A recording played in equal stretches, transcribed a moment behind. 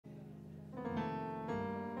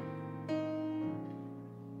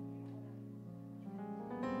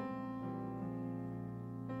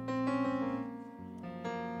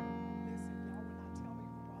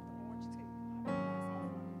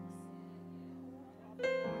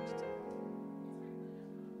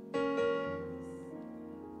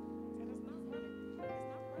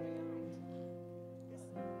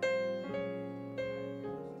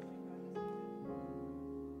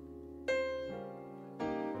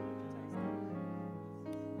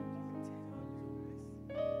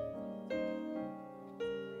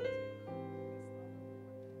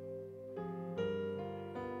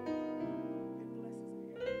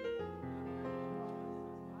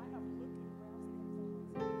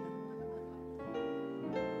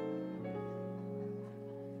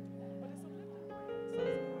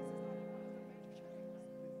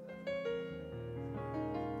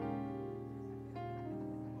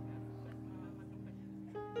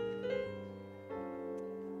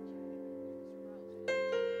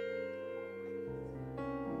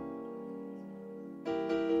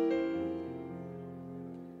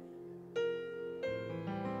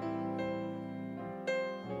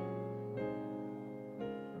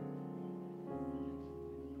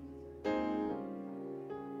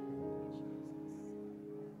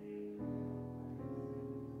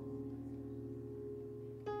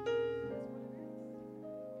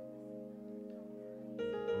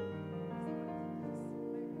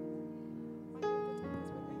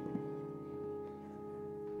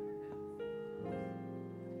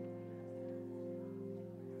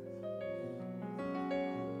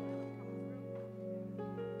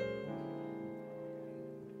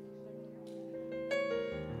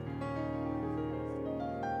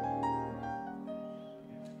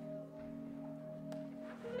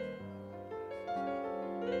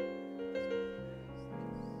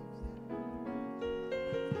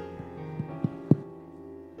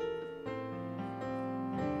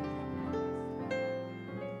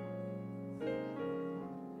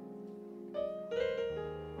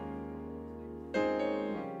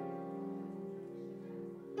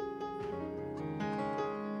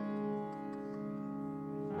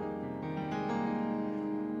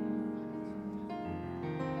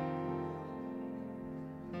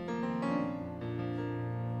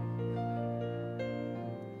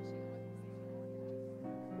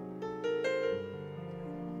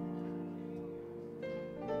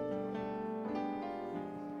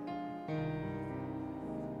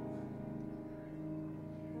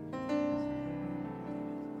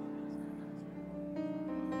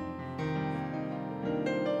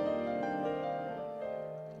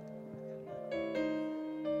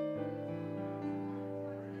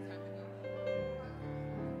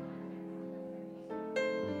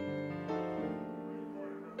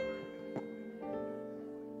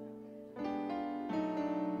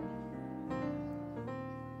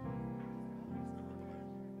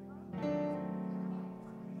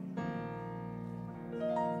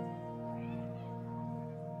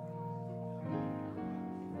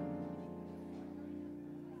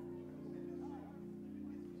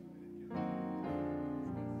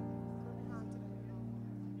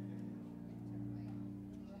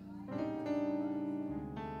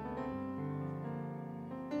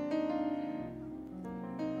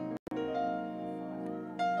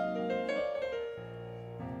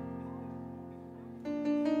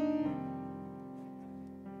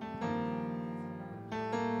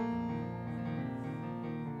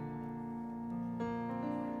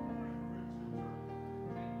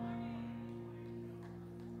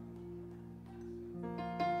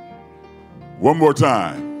One more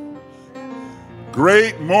time.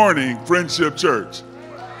 Great morning, Friendship Church.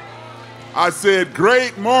 I said,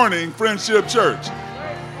 great morning, Friendship Church.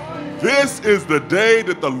 This is the day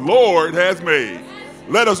that the Lord has made.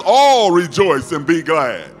 Let us all rejoice and be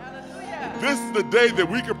glad. This is the day that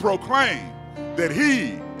we can proclaim that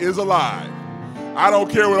He is alive. I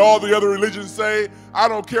don't care what all the other religions say. I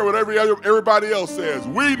don't care what everybody else says.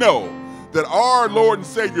 We know that our Lord and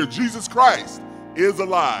Savior, Jesus Christ, is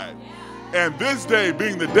alive. And this day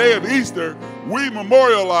being the day of Easter, we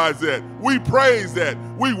memorialize that, we praise that,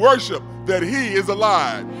 we worship that He is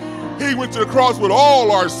alive. He went to the cross with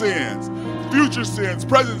all our sins, future sins,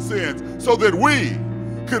 present sins, so that we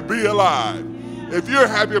could be alive. If you're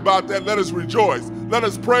happy about that, let us rejoice. Let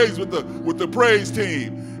us praise with the praise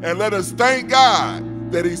team. And let us thank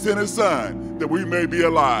God that He sent His Son that we may be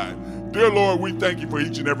alive. Dear Lord, we thank You for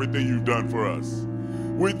each and everything You've done for us.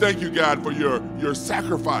 We thank You, God, for your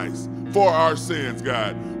sacrifice for our sins,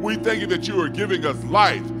 God. We thank You that You are giving us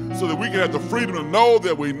life so that we can have the freedom to know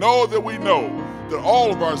that we know that we know that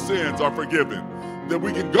all of our sins are forgiven, that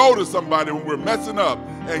we can go to somebody when we're messing up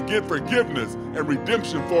and get forgiveness and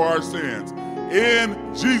redemption for our sins. In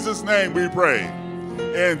Jesus' name we pray.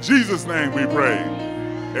 In Jesus' name we pray.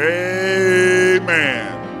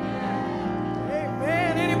 Amen.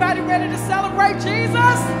 Amen. Anybody ready to celebrate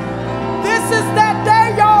Jesus? This is that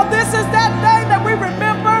day, y'all. This is that day that we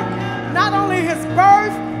remember not only His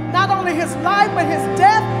birth, not only His life, but His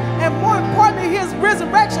death, and more importantly, His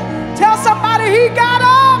resurrection. Tell somebody He got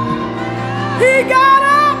up. He got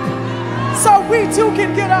up. So we too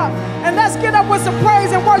can get up. And let's get up with some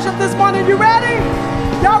praise and worship this morning. You ready?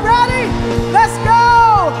 Y'all ready? Let's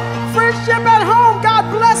go. Friendship at home,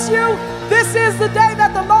 God bless you. This is the day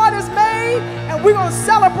that the Lord has made, and we're going to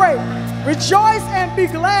celebrate. Rejoice and be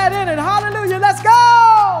glad in it. Hallelujah. Let's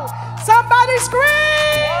go. Somebody scream.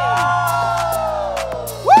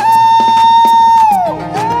 Woo!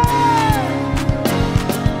 Yeah.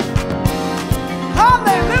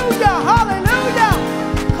 Hallelujah. Hallelujah.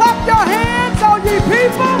 Clap your hands, all ye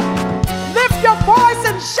people. Lift your voice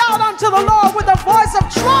and shout unto the Lord with a voice of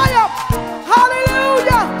triumph.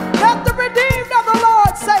 Hallelujah. Let the redeemed of the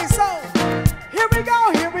Lord say so. Here we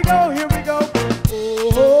go. Here we go. Here we go.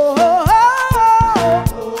 Oh, oh, oh.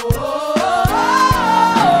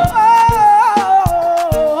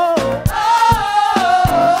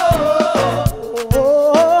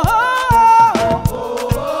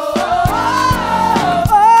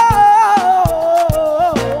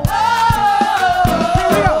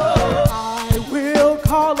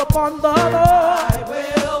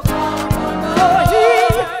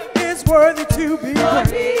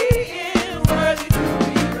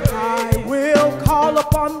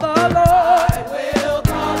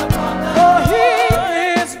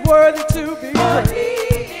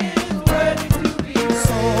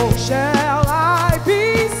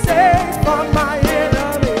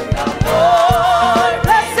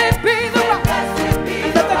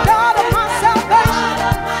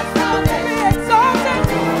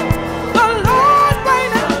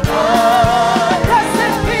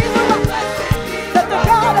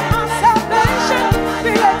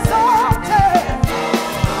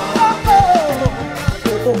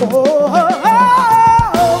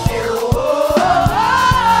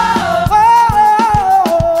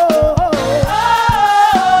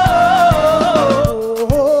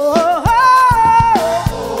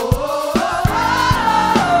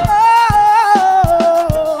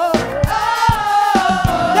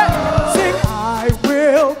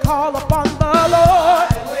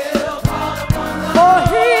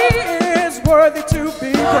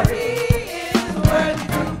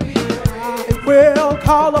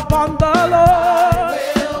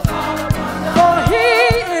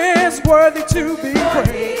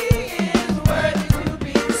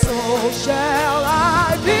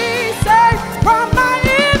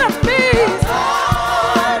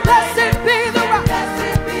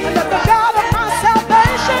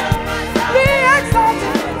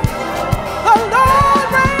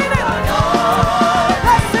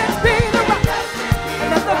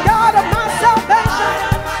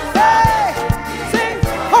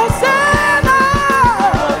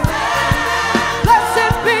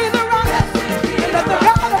 The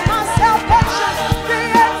God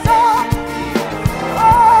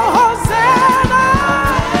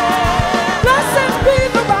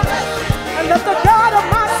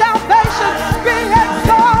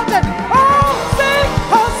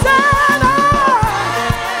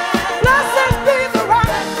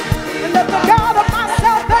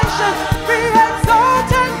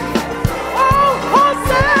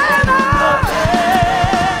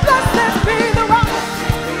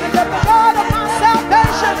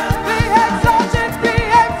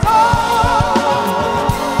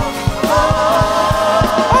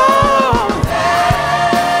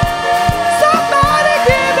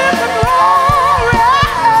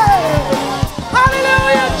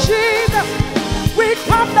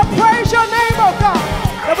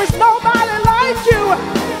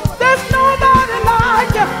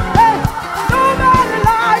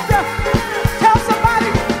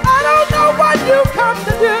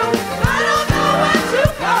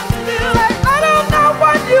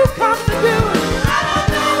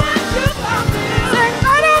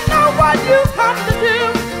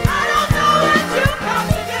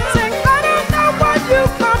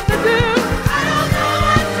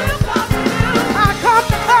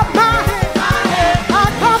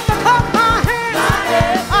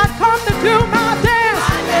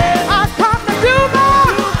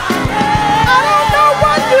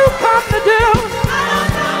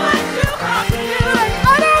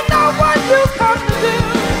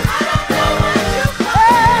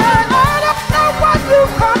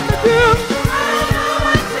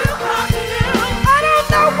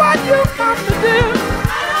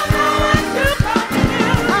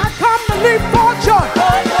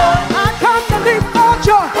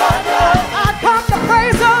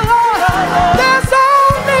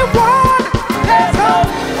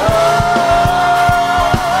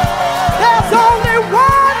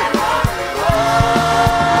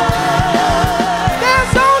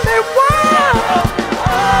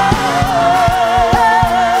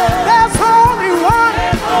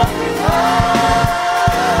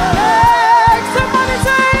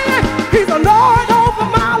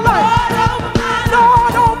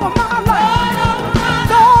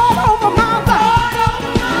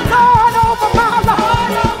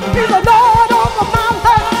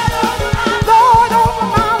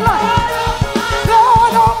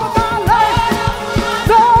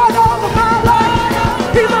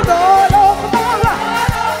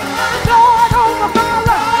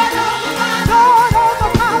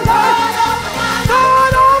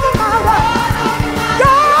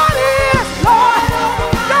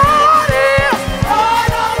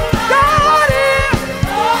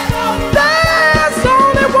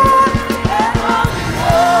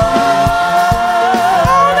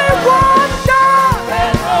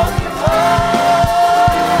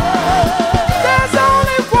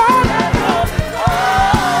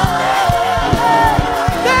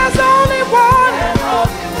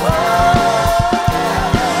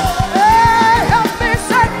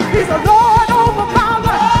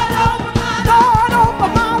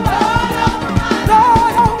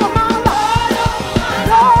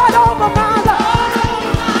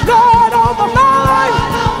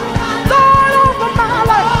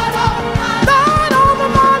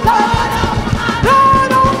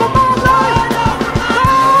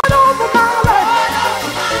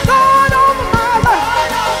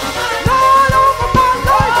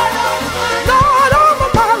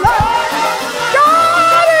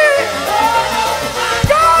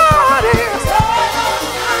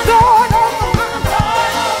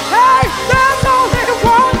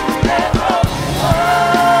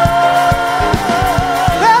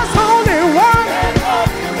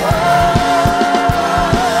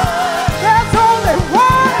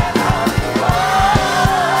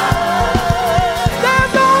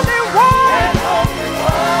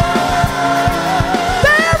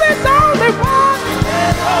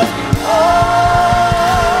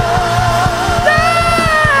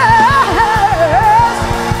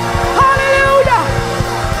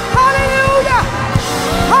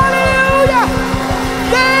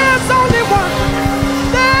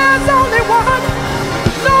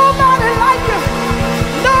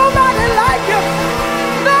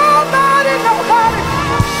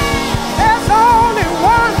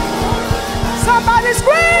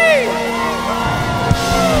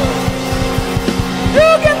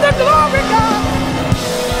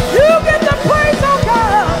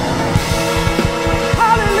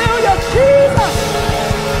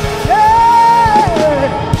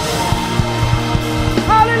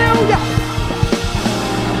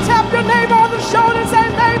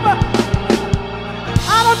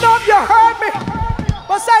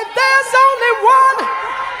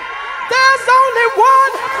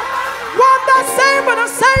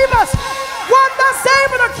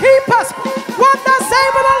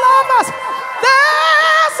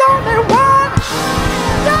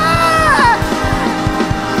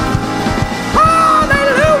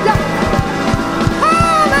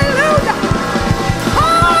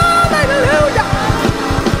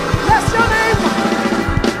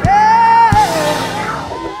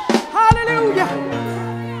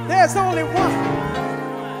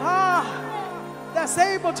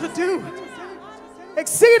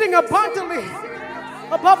Exceeding abundantly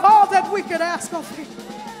above all that we could ask or think.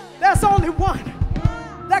 There's only one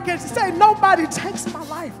that can say, nobody takes my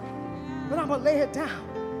life, but I'm going to lay it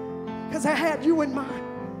down because I had you in mind,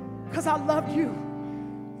 because I loved you.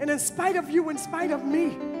 And in spite of you, in spite of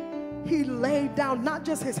me, he laid down not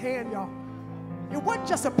just his hand, y'all. It wasn't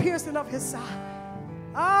just a piercing of his side.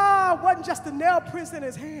 It wasn't just a nail prints in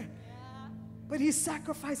his hand, but he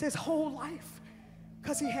sacrificed his whole life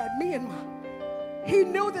because he had me in mind. He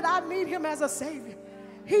knew that I need him as a Savior.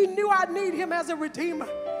 He knew I need him as a Redeemer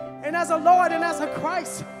and as a Lord and as a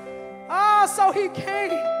Christ. So he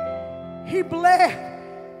came, he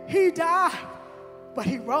bled, he died, but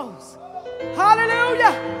he rose.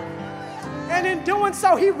 Hallelujah. And in doing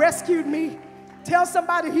so, he rescued me. Tell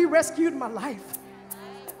somebody he rescued my life.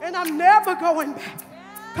 And I'm never going back.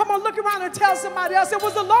 Come on, look around and tell somebody else it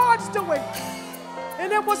was the Lord's doing.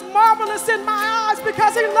 And it was marvelous in my eyes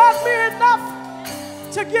because he loved me enough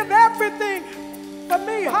to give everything for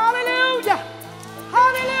me. Hallelujah.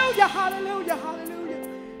 Hallelujah. Hallelujah. Hallelujah.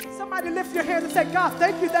 Somebody lift your hand and say, God,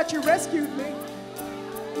 thank you that you rescued me.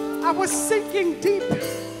 I was sinking deep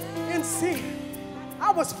in sin.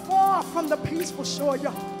 I was far from the peaceful shore,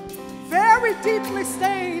 y'all. Very deeply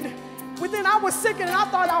stained within. I was sinking and I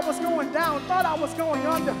thought I was going down, thought I was going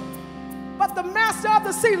under. But the master of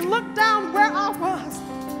the sea looked down where I was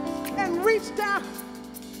and reached down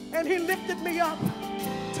and he lifted me up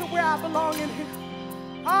to where I belong in him.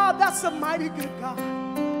 Ah, that's a mighty good God,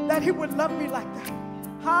 that he would love me like that.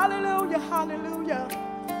 Hallelujah, hallelujah.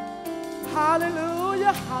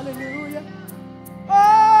 Hallelujah, hallelujah.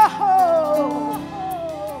 Oh,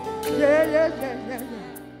 yeah, yeah, yeah, yeah,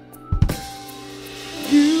 yeah.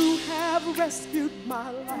 You have rescued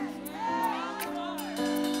my life.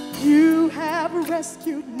 You have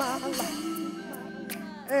rescued my life.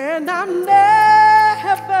 And I'm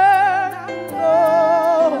never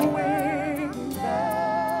going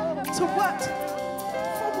back. To what?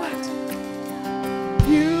 For what?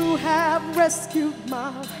 You have rescued my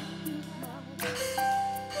life.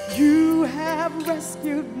 You have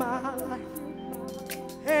rescued my life.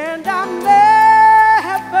 And I'm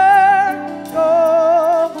never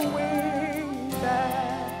going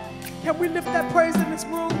back. Can we lift that praise in this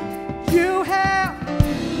room? You have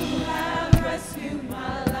rescued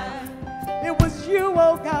my life. It was you,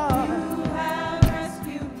 oh God. You have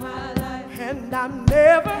rescued my life. And I'm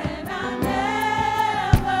never going back.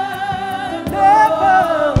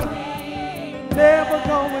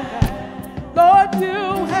 Lord,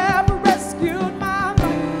 you have rescued my life.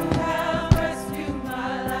 You have rescued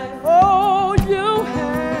my life. Oh, you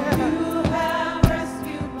have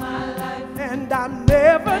rescued my life. And I'm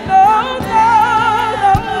never, never.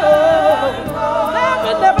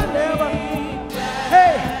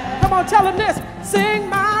 Hey, come on, tell him this. Sing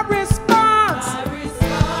my response. My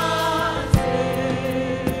response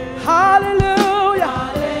is hallelujah.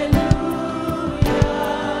 Hallelujah.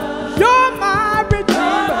 You're my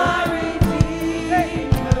redeemer. Hey,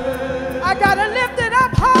 I gotta lift it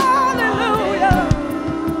up. Hallelujah.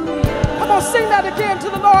 Come on, sing that again to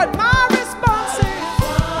the Lord. My response is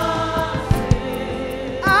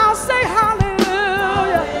I'll say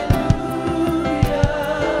hallelujah.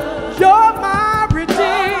 You're my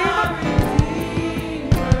redeemer.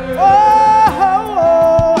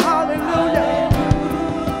 Oh, hallelujah.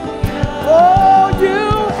 Oh,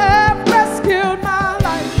 you have rescued my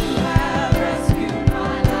life.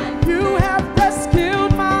 You have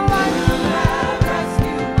rescued my life.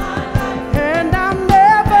 And I'm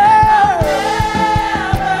never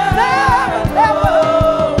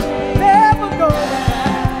going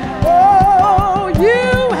back. Oh,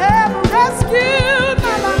 you have rescued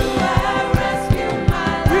my life.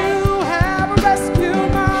 You have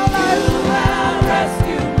rescued my life.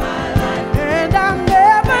 And I'm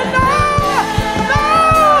never,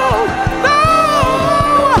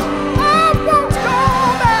 I won't go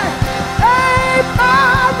back. Hey,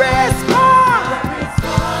 my response.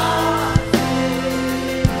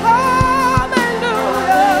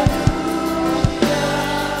 Hallelujah.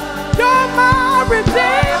 You're my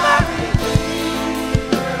redeemer.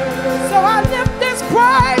 So I lift this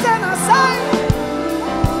praise and I say,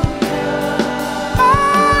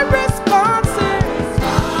 my response is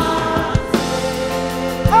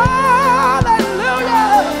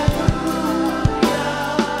hallelujah.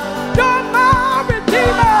 You're my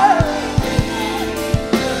redeemer.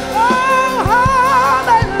 Oh,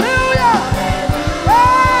 hallelujah.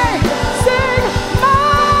 Hey, sing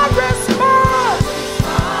my response.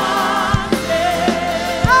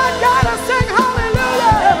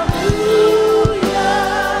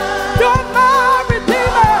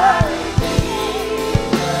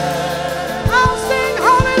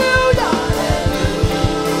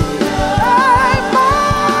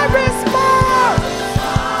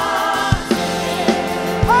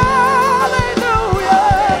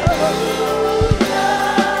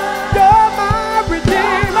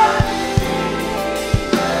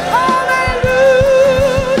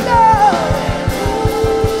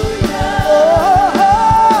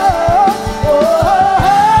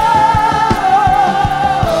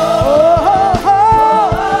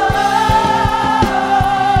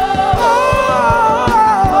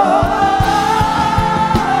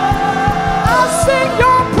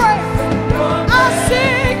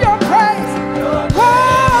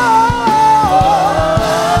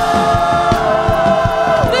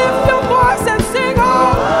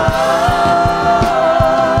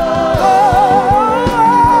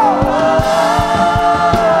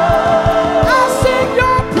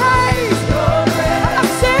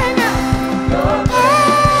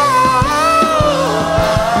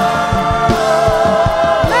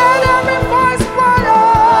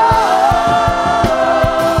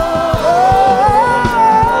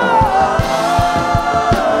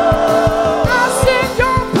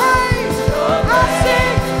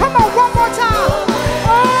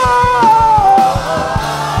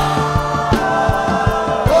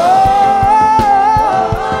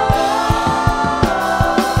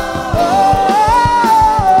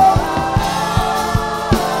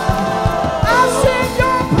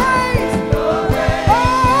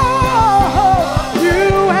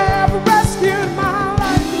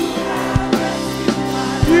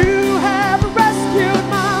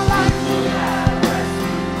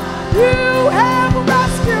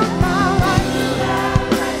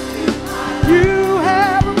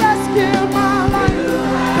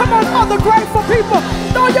 people.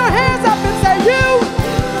 Throw your hands up and say, you.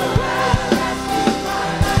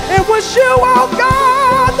 It was you, oh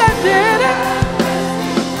God, that did it.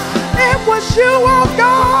 It was you, oh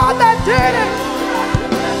God, that did it.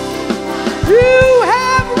 You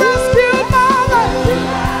have rescued my life.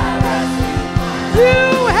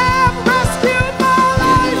 You have rescued my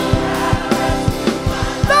life.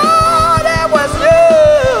 Lord, it was you.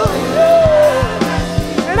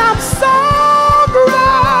 And I'm so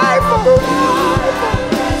grateful.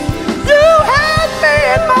 You had me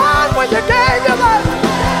in mind when you gave your life.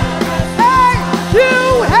 Hey,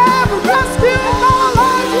 you have rescued my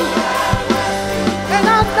life. And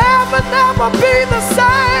I'll never be the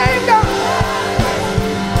same, God.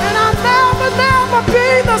 And I'll never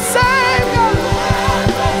be the same, God.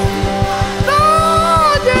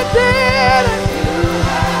 Lord, you did it.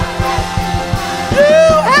 You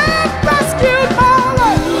have rescued my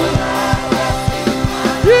life.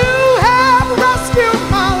 You have rescued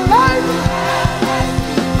my life.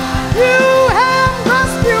 You have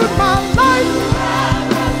rescued my life.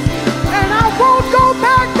 And I won't go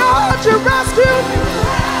back, God, you rescued me.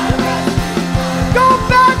 Go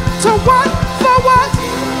back to what, for what?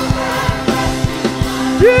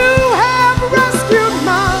 You have rescued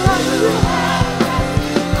my life.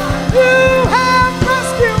 You have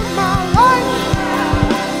rescued my life.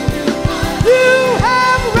 You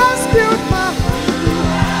have rescued my life.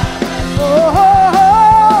 Oh, oh, oh,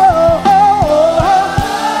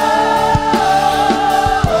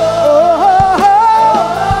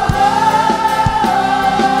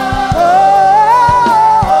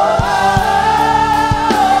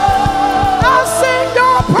 I'll sing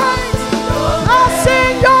your praise. I'll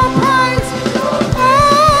sing your praise.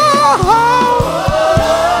 Oh,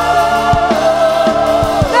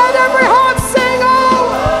 let every heart sing. Oh,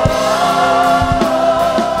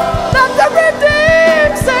 let the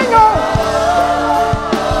redeemed sing. Oh,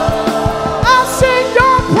 I'll sing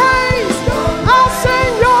your praise. I'll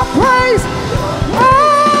sing your praise.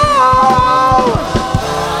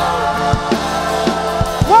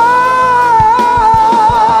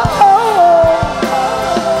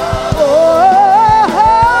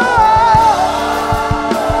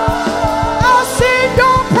 I'll sing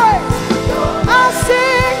your praise. I'll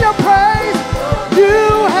sing your praise.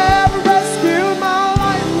 You have rescued my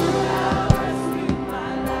life.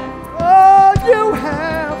 Oh, you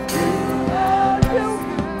have.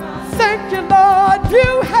 Thank you, Lord.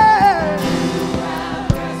 You have.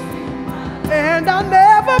 And I'll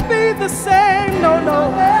never be the same. No, no.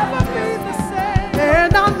 Never be the same.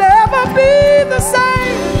 And I'll never be the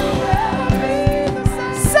same.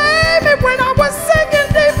 Save me when I was sinking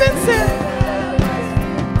deep in sin.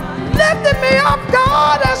 Lifted me up,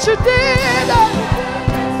 God, as you did.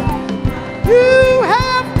 You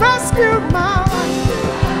have rescued my life.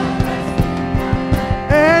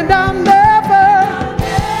 And I'll never.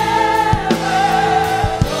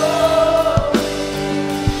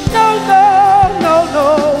 No, no, no, no,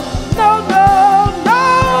 no, no, no.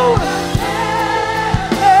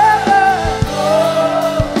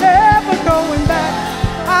 Never going back.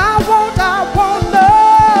 I won't, no.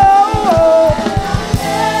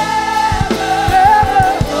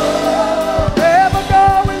 Never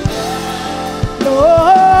going. No.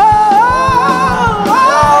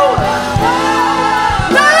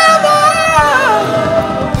 Never.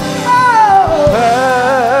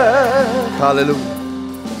 Hallelujah.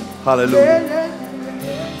 Hallelujah.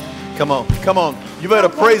 Come on, come on. You better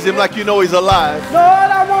praise him like you know he's alive. Lord,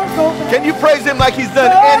 I won't go back. Can you praise him like he's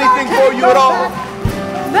done Lord, anything I for can't you go at all? back.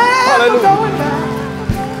 Never Hallelujah. going back.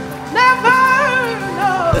 Never,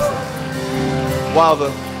 no. Listen,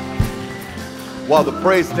 while the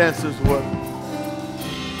praise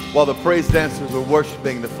dancers were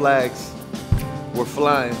worshiping, the flags were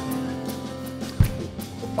flying.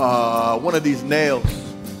 One of these nails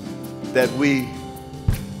that we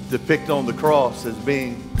depict on the cross as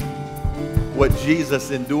being what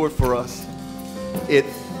Jesus endured for us, it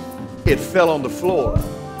fell on the floor.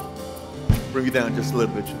 Bring it down just a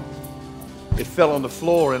little bit, John. It fell on the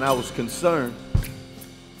floor, and I was concerned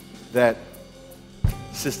that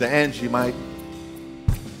Sister Angie might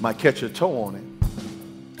catch her toe on it.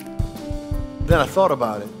 Then I thought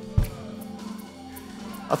about it.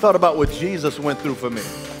 I thought about what Jesus went through for me.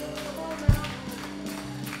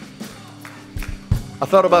 I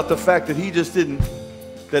thought about the fact that it didn't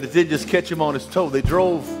just catch him on his toe. They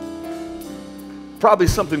drove probably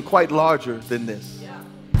something quite larger than this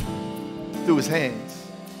through his hands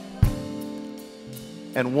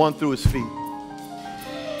and one through his feet.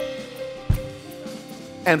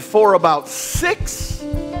 And for about 6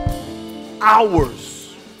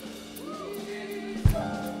 hours,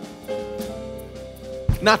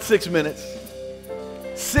 Not 6 minutes.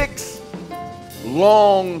 6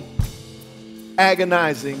 long,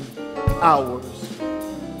 agonizing hours.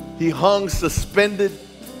 He hung suspended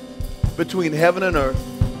between heaven and earth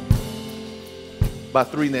by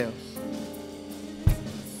 3 nails.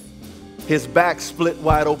 His back split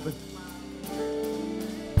wide open.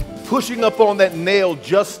 Pushing up on that nail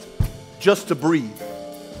just to breathe.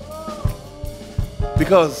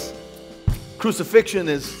 Because crucifixion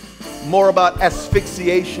is more about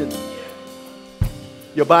asphyxiation.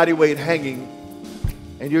 Your body weight hanging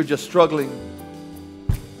and you're just struggling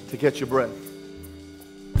to get your breath.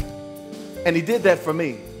 And he did that for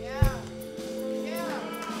me.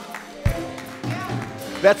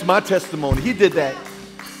 That's my testimony. He did that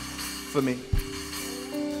for me.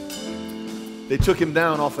 They took him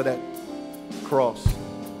down off of that cross.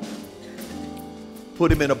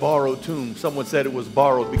 Put him in a borrowed tomb. Someone said it was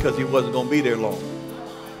borrowed because he wasn't going to be there long.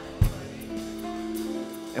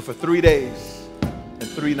 And for 3 days and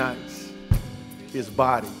 3 nights, his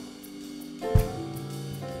body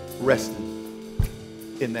rested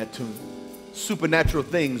in that tomb. Supernatural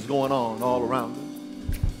things going on all around him.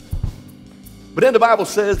 But then the Bible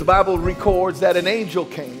says, the Bible records that an angel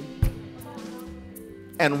came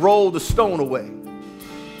and rolled the stone away,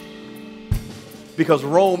 because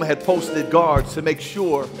Rome had posted guards to make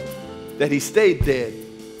sure that he stayed dead.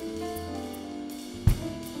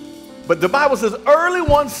 But the Bible says early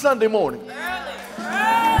one Sunday morning.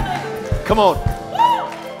 Come on.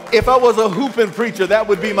 If I was a hooping preacher, that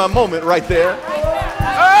would be my moment right there.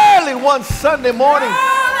 Early one Sunday morning,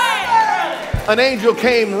 an angel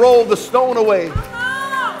came, rolled the stone away,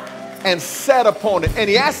 and sat upon it. And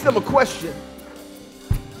he asked them a question.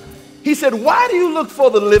 He said, why do you look for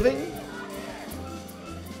the living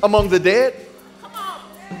among the dead?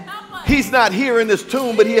 He's not here in this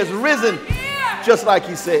tomb, but he has risen just like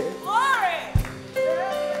he said.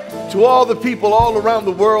 To all the people all around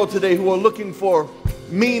the world today who are looking for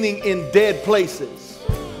meaning in dead places,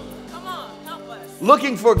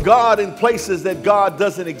 looking for God in places that God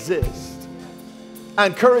doesn't exist, I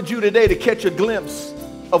encourage you today to catch a glimpse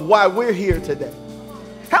of why we're here today.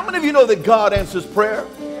 How many of you know that God answers prayer?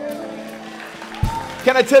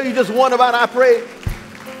 Can I tell you just one about I prayed?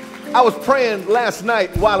 I was praying last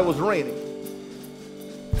night while it was raining.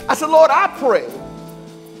 I said, Lord, I pray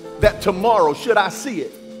that tomorrow, should I see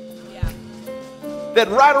it, that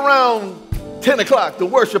right around 10 o'clock, the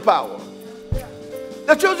worship hour,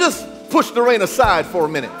 that you'll just push the rain aside for a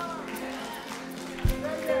minute.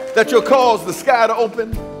 That you'll cause the sky to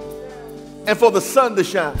open and for the sun to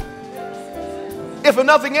shine. If for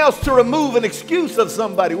nothing else, to remove an excuse of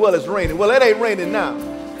somebody. Well, it's raining. Well, it ain't raining now.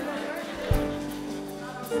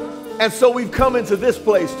 And so we've come into this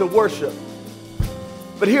place to worship.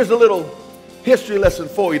 But here's a little history lesson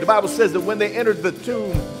for you. The Bible says that when they entered the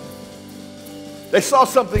tomb, they saw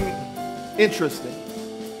something interesting.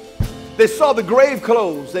 They saw the grave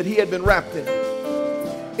clothes that he had been wrapped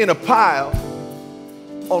in a pile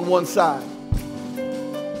on one side.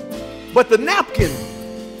 But the napkin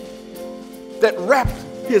that wrapped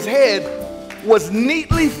his head was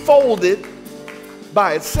neatly folded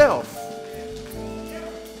by itself.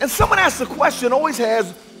 And someone asks the question, always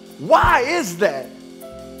has, why is that?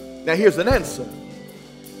 Now here's an answer.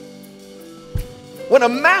 When a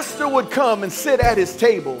master would come and sit at his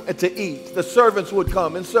table and to eat, the servants would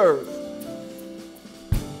come and serve.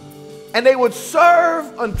 And they would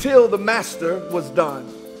serve until the master was done.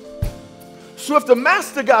 So if the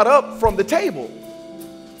master got up from the table,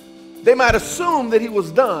 they might assume that he was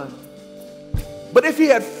done. But if he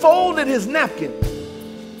had folded his napkin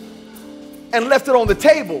and left it on the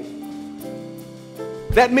table,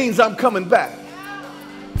 that means I'm coming back.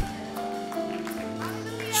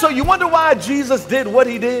 So you wonder why Jesus did what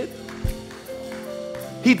he did?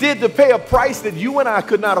 He did to pay a price that you and I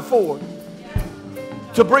could not afford,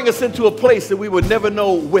 to bring us into a place that we would never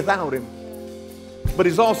know without him. But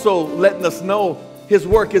he's also letting us know his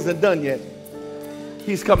work isn't done yet.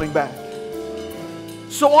 He's coming back.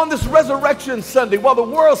 So on this Resurrection Sunday, while the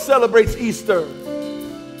world celebrates Easter,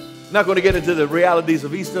 not going to get into the realities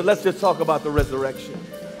of Easter, let's just talk about the resurrection.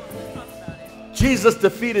 Jesus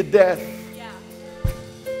defeated death.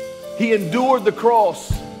 He endured the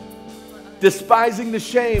cross, despising the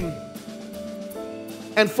shame.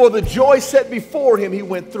 And for the joy set before him, he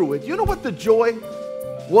went through it. You know what the joy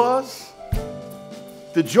was?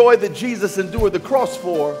 The joy that Jesus endured the cross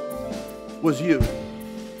for was you.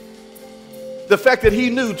 The fact that he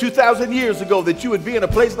knew 2,000 years ago that you would be in a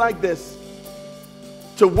place like this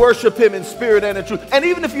to worship him in spirit and in truth. And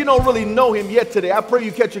even if you don't really know him yet today, I pray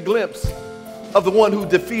you catch a glimpse of the one who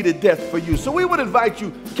defeated death for you. So we would invite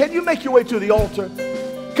you, can you make your way to the altar?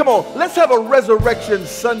 Come on, let's have a Resurrection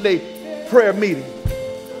Sunday prayer meeting.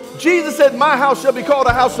 Jesus said, my house shall be called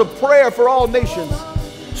a house of prayer for all nations.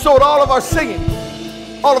 So with all of our singing,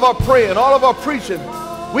 all of our praying, all of our preaching,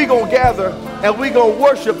 we're going to gather and we're going to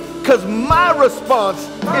worship, because my response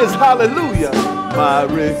is hallelujah. My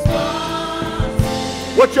response.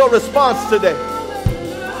 What's your response today?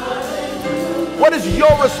 What is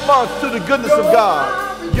your response to the goodness of God?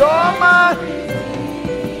 You're my.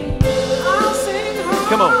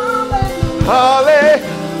 Come on. Hallelujah.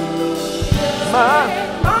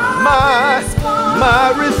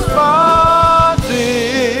 My response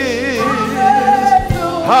is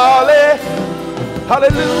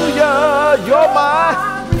hallelujah. You're my.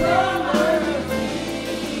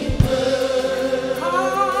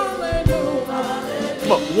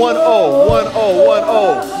 Come on. 1-0, 1-0,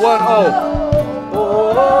 1-0, 1-0.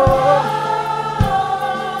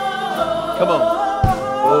 Come on.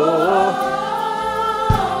 Oh.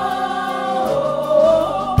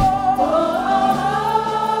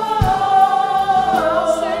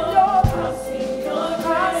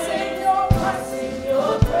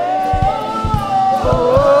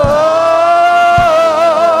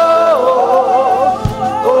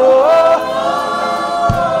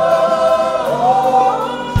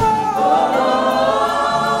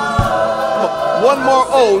 One more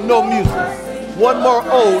oh, no music. One more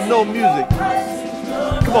oh, no music.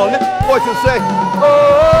 Come on, lift your voice and say, oh.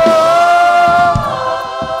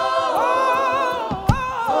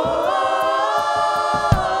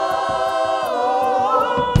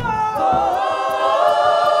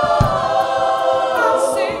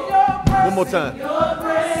 One more time.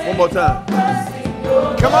 One more time.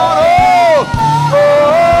 Come on, oh. Oh.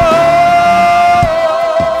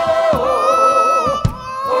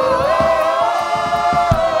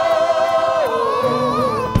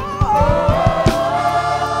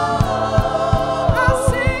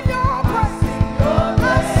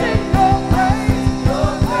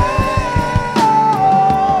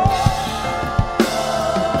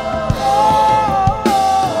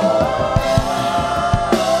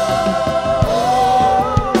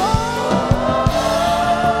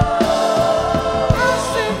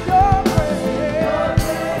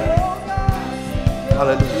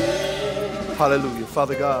 Hallelujah.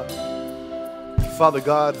 Father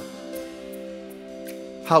God,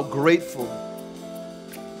 how grateful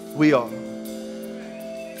we are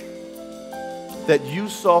that you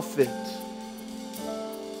saw fit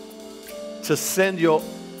to send your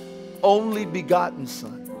only begotten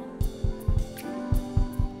Son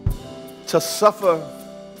to suffer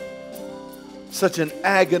such an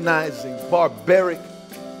agonizing, barbaric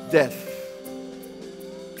death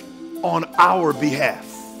on our behalf.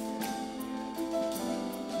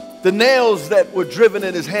 The nails that were driven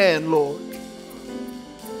in his hand, Lord,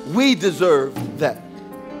 we deserved that.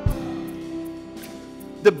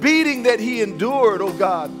 The beating that he endured, oh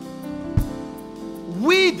God,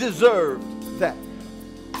 we deserved that.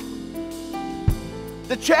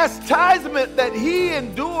 The chastisement that he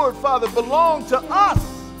endured, Father, belonged to us.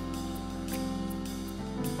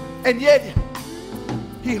 And yet,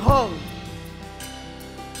 he hung,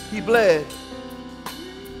 he bled,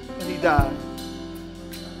 and he died.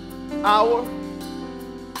 Hour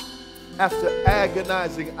after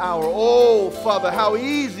agonizing hour. Oh, Father, how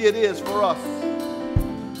easy it is for us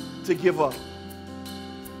to give up.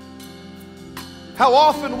 How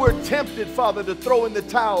often we're tempted, Father, to throw in the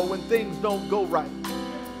towel when things don't go right.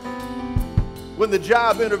 When the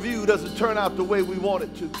job interview doesn't turn out the way we want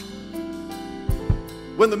it to.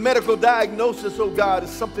 When the medical diagnosis, oh God, is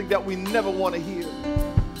something that we never want to hear.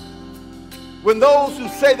 When those who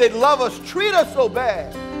say they love us treat us so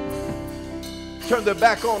bad, turn their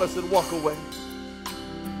back on us and walk away.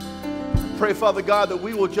 Pray, Father God, that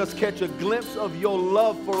we will just catch a glimpse of your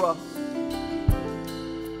love for us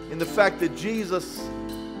in the fact that Jesus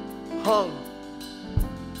hung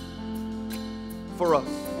for us.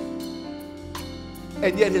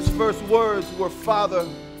 And yet his first words were, Father,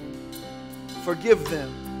 forgive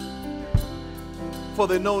them, for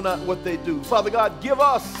they know not what they do. Father God, give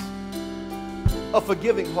us a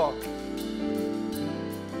forgiving heart.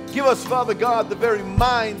 Give us, Father God, the very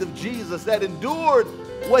mind of Jesus that endured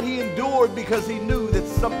what he endured because he knew that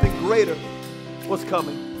something greater was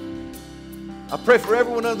coming. I pray for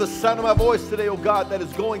everyone under the sound of my voice today, oh God, that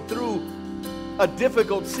is going through a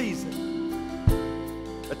difficult season.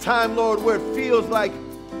 A time, Lord, where it feels like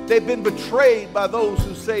they've been betrayed by those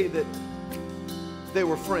who say that they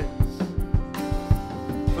were friends.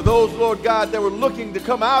 For those, Lord God, that were looking to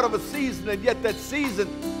come out of a season, and yet that season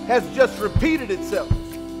has just repeated itself.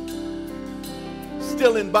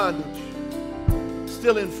 Still in bondage,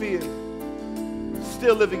 still in fear,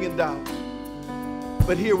 still living in doubt.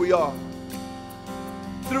 But here we are.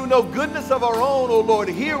 Through no goodness of our own, oh Lord,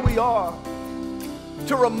 here we are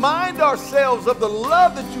to remind ourselves of the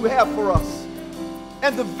love that you have for us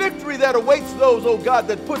and the victory that awaits those, oh God,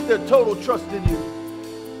 that put their total trust in you.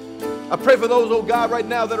 I pray for those, oh God, right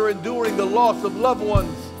now that are enduring the loss of loved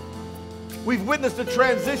ones. We've witnessed the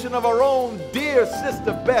transition of our own dear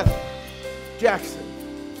sister, Beth Jackson.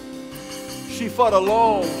 She fought a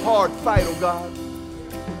long, hard fight, oh God.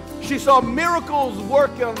 She saw miracles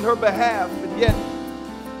work on her behalf, and yet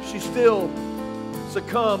she still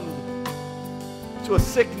succumbed to a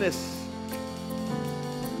sickness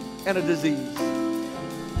and a disease.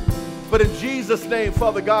 But in Jesus' name,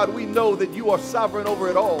 Father God, we know that you are sovereign over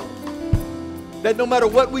it all. That no matter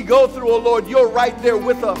what we go through, oh Lord, you're right there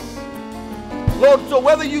with us. Lord, so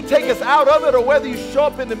whether you take us out of it or whether you show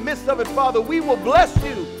up in the midst of it, Father, we will bless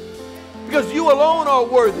you because you alone are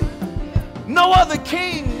worthy. No other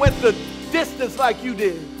king went the distance like you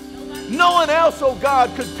did. No one else, oh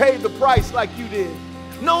God, could pay the price like you did.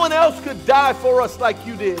 No one else could die for us like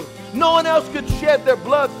you did. No one else could shed their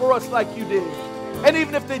blood for us like you did. And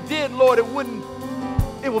even if they did, Lord, it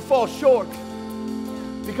would fall short.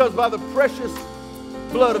 Because by the precious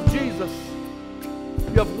blood of Jesus,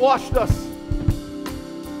 you have washed us.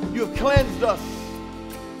 You have cleansed us.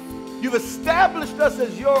 You've established us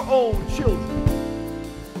as your own children.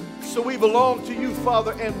 So we belong to you,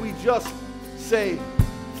 Father, and we just say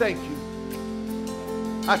thank you.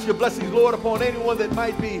 Ask your blessings, Lord, upon anyone that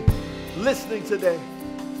might be listening today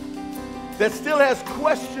that still has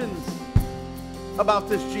questions about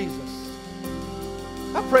this Jesus.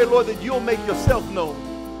 I pray, Lord, that you'll make yourself known.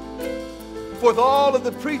 For all of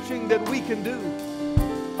the preaching that we can do,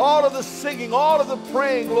 all of the singing, all of the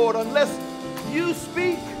praying, Lord, unless you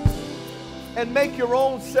speak and make your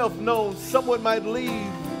own self known, someone might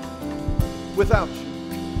leave without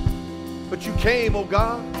you. But you came, oh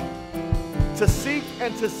God, to seek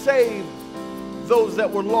and to save those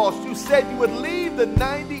that were lost. You said you would leave the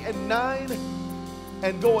 99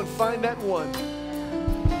 and go and find that one.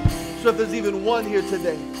 So if there's even one here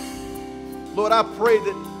today, Lord, I pray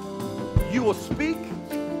that you will speak,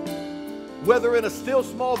 whether in a still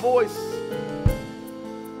small voice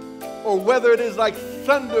or whether it is like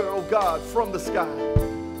thunder, oh God, from the sky,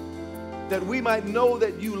 that we might know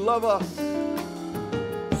that you love us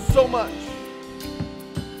so much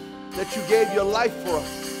that you gave your life for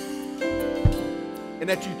us and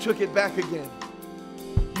that you took it back again.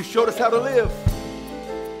 You showed us how to live.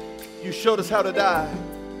 You showed us how to die.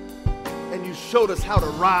 And you showed us how to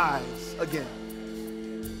rise again.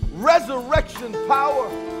 Resurrection power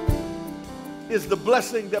is the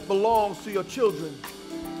blessing that belongs to your children.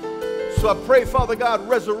 So I pray, Father God,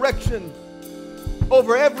 resurrection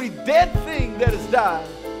over every dead thing that has died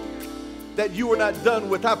that you were not done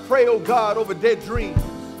with. I pray, oh God, over dead dreams.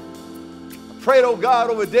 I pray, oh God,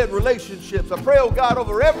 over dead relationships. I pray, oh God,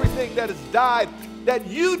 over everything that has died that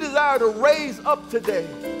you desire to raise up today.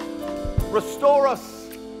 Restore us,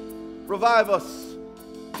 revive us,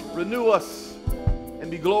 renew us,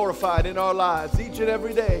 and be glorified in our lives each and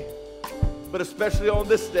every day, but especially on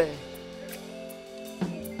this day.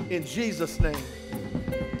 In Jesus' name.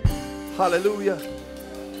 Hallelujah.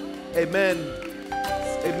 Amen.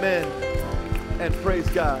 Amen. And praise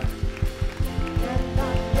God.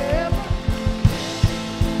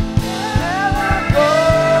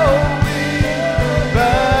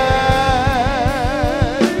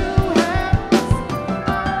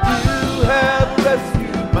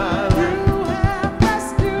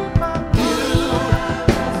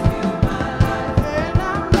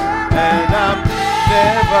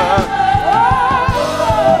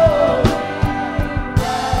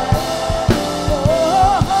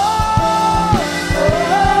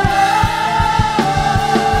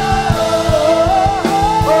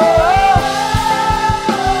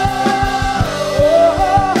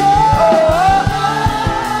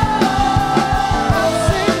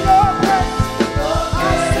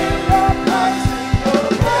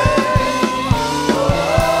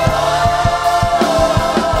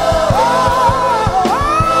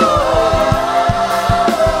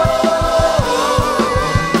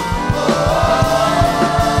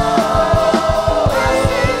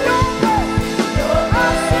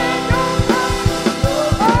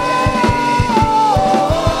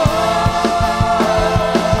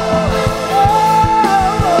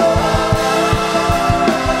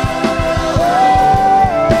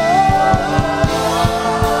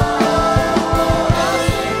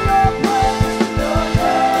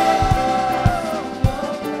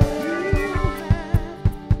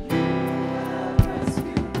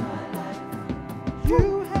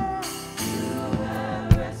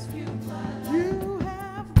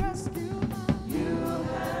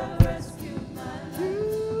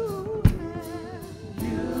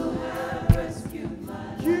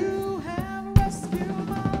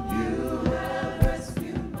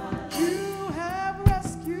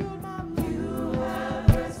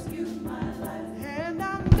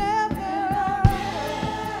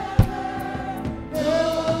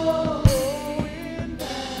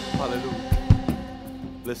 Hallelujah.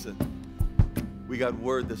 Listen, we got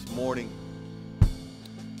word this morning.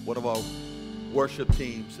 One of our worship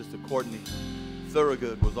team, Sister Courtney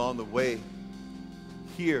Thorogood, was on the way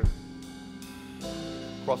here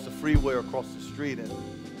across the freeway or across the street, and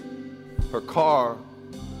her car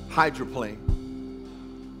hydroplaned,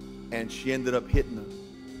 and she ended up hitting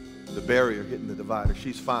the barrier, hitting the divider.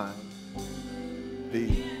 She's fine.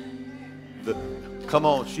 Come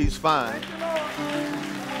on, she's fine.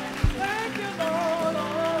 Thank you, Lord.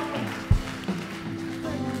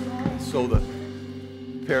 So the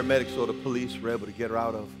paramedics or the police were able to get her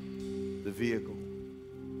out of the vehicle.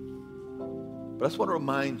 But I just want to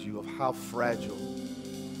remind you of how fragile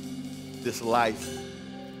this life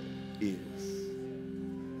is.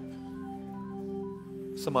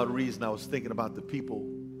 Some odd reason I was thinking about the people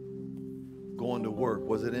going to work.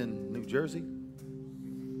 Was it in New Jersey?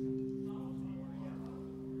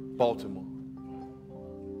 Baltimore,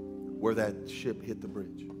 where that ship hit the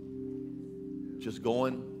bridge. Just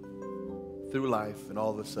going through life, and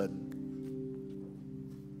all of a sudden,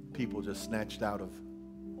 people just snatched out of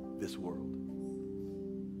this world.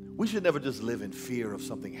 We should never just live in fear of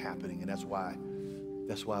something happening, and that's why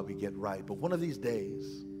we get right. But one of these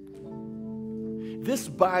days, this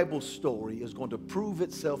Bible story is going to prove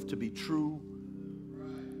itself to be true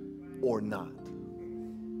or not.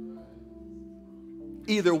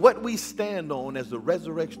 Either what we stand on as the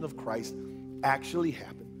resurrection of Christ actually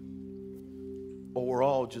happened, or we're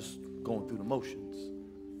all just going through the motions.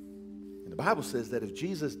 And the Bible says that if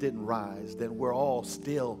Jesus didn't rise, then we're all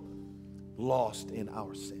still lost in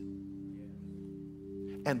our sin.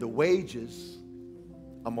 And the wages,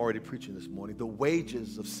 I'm already preaching this morning, the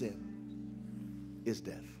wages of sin is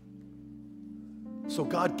death. So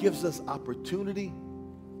God gives us opportunity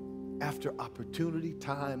after opportunity,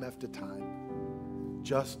 time after time,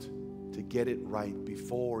 just to get it right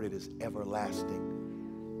before it is everlasting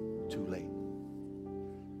too late.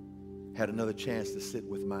 Had another chance to sit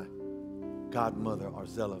with my godmother,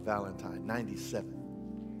 Arzella Valentine, 97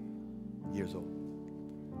 years old.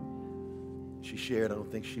 She shared, I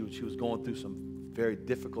don't think she was going through some very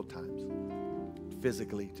difficult times,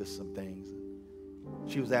 physically, just some things.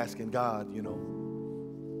 She was asking God,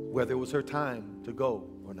 whether it was her time to go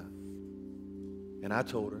or not. And I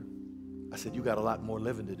told her, I said, you got a lot more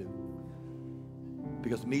living to do.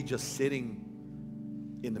 Because me just sitting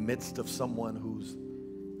in the midst of someone whose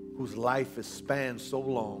life has spanned so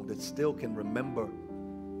long that still can remember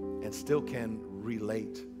and still can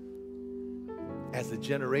relate. As the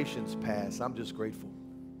generations pass, I'm just grateful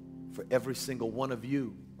for every single one of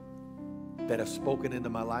you that have spoken into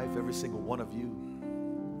my life, every single one of you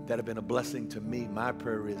that have been a blessing to me. My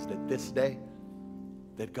prayer is that this day,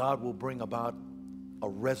 that God will bring about a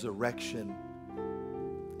resurrection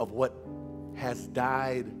of what has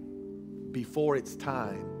died before its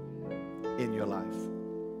time in your life.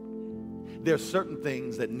 There are certain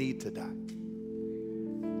things that need to die.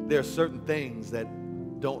 There are certain things that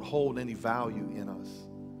don't hold any value in us.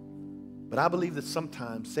 But I believe that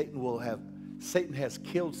sometimes Satan has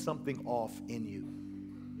killed something off in you.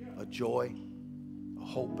 A joy, a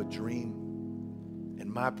hope, a dream.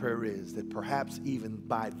 And my prayer is that perhaps even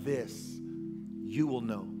by this, you will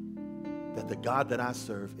know that the God that I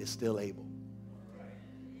serve is still able.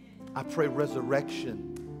 I pray resurrection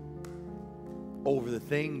over the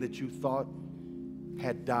thing that you thought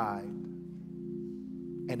had died,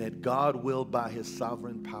 and that God will, by his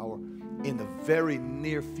sovereign power, in the very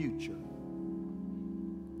near future,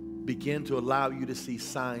 begin to allow you to see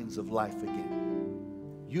signs of life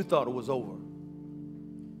again. You thought it was over.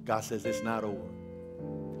 God says it's not over.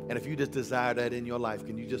 And if you just desire that in your life,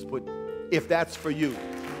 can you just put, if that's for you?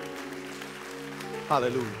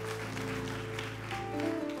 Hallelujah.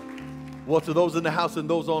 Well, to those in the house and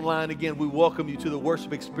those online, again, we welcome you to the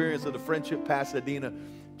worship experience of the Friendship Pasadena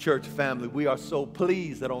Church family. We are so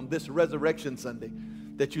pleased that on this Resurrection Sunday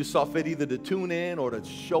that you saw fit either to tune in or to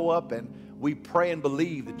show up, and we pray and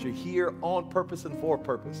believe that you're here on purpose and for a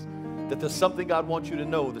purpose, that there's something God wants you to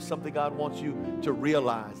know, there's something God wants you to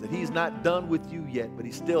realize, that he's not done with you yet, but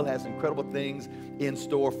he still has incredible things in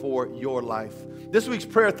store for your life. This week's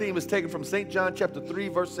prayer theme is taken from St. John chapter 3,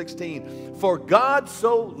 verse 16. For God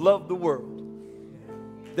so loved the world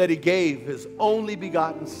that he gave his only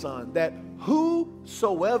begotten Son, that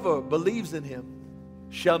whosoever believes in him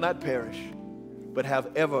shall not perish, but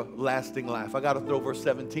have everlasting life. I got to throw verse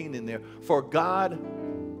 17 in there. For God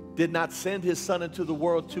did not send his Son into the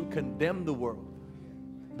world to condemn the world,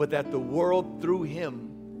 but that the world through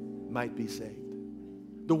him might be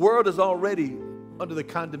saved. The world is already under the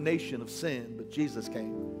condemnation of sin, but Jesus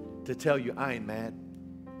came to tell you, I ain't mad.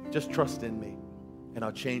 Just trust in me. and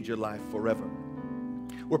I'll change your life forever.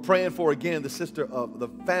 We're praying for, again, the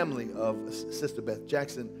family of Sister Beth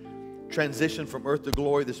Jackson, transitioned from earth to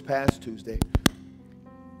glory this past Tuesday.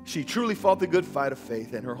 She truly fought the good fight of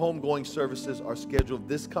faith, and her homegoing services are scheduled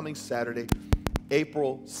this coming Saturday,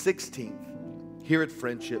 April 16th, here at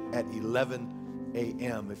Friendship at 11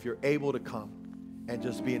 a.m. If you're able to come and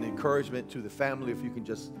just be an encouragement to the family, if you can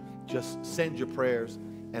just send your prayers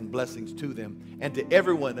and blessings to them, and to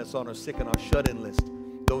everyone that's on our sick and our shut-in list,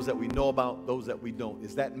 those that we know about, those that we don't.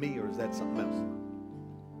 Is that me or is that something else?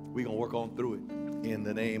 We're going to work on through it in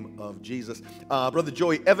the name of Jesus. Brother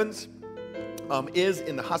Joey Evans is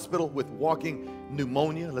in the hospital with walking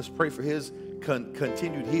pneumonia. Let's pray for his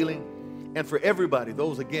continued healing. And for everybody,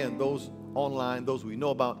 those online, those we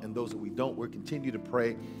know about, and those that we don't, we'll continue to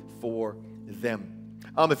pray for them.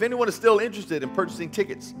 If anyone is still interested in purchasing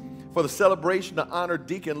tickets for the celebration to honor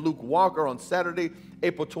Deacon Luke Walker on Saturday,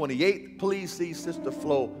 April 28th, please see Sister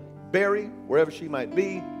Flo Berry, wherever she might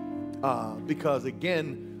be, because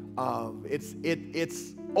again,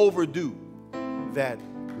 it's overdue that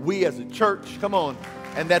we as a church, come on,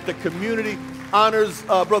 and that the community honors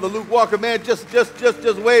Brother Luke Walker. Man, just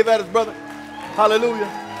wave at us, brother. Hallelujah.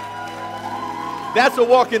 That's a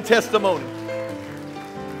walking testimony.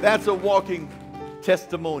 That's a walking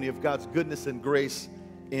testimony of God's goodness and grace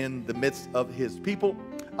in the midst of his people.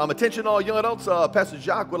 Attention all young adults, Pastor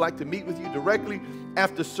Jacques would like to meet with you directly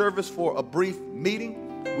after service for a brief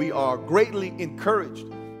meeting. We are greatly encouraged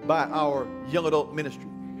by our young adult ministry.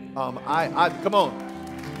 Come on.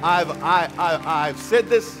 I've said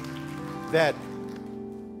this, that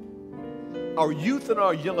our youth and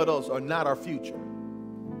our young adults are not our future.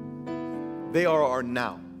 They are our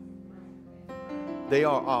now. They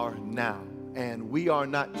are our now. And we are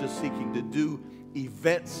not just seeking to do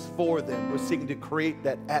events for them. We're seeking to create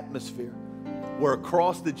that atmosphere where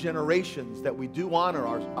across the generations that we do honor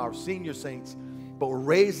our senior saints, but we're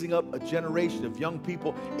raising up a generation of young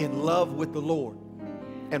people in love with the Lord.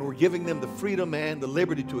 And we're giving them the freedom and the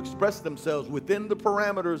liberty to express themselves within the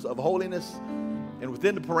parameters of holiness and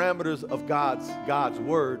within the parameters of God's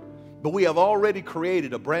word. But we have already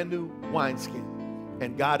created a brand new wineskin,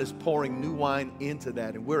 and God is pouring new wine into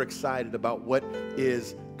that, and we're excited about what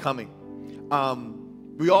is coming.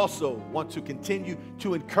 We also want to continue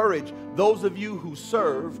to encourage those of you who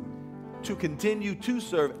serve to continue to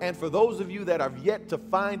serve, and for those of you that have yet to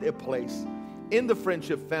find a place in the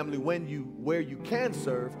Friendship family where you can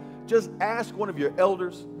serve, just ask one of your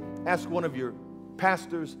elders, ask one of your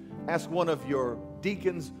pastors, ask one of your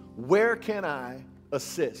deacons, where can I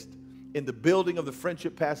assist in the building of the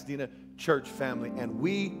Friendship Pasadena Church family? And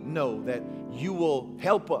we know that you will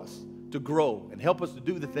help us to grow and help us to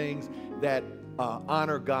do the things that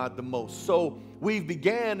honor God the most. So we've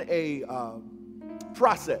began a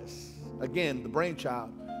process, again, the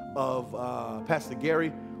brainchild of Pastor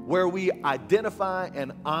Gary, where we identify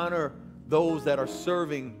and honor those that are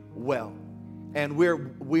serving well. And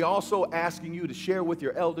we're also asking you to share with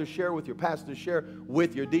your elders, share with your pastors, share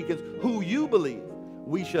with your deacons who you believe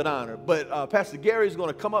we should honor. But Pastor Gary is going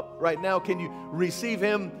to come up right now. Can you receive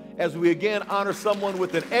him as we again honor someone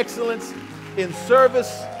with an Excellence in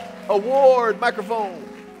Service Award? Microphone.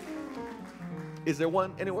 Is there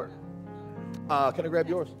one anywhere? Can I grab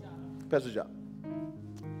yours? Pastor John.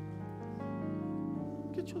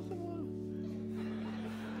 Get you some one.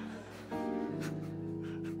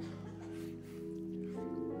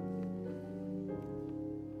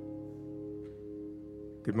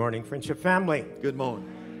 Good morning, Friendship family. Good morning.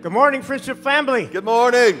 Good morning, Friendship family. Good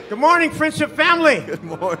morning. Good morning, Friendship family. Good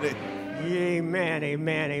morning. Amen,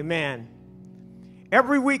 amen, amen.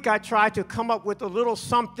 Every week I try to come up with a little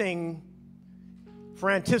something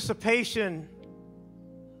for anticipation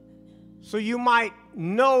so you might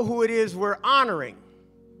know who it is we're honoring.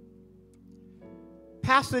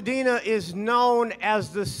 Pasadena is known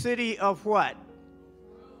as the city of what?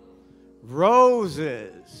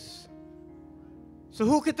 Roses. So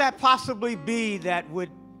who could that possibly be that would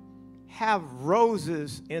have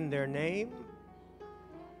roses in their name?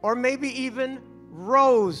 Or maybe even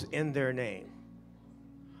Rose in their name?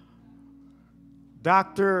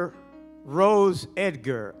 Dr. Rose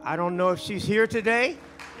Edgar. I don't know if she's here today.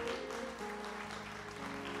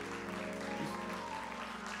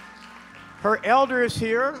 Her elder is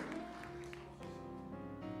here.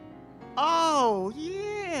 Oh,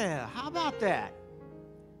 yeah. How about that?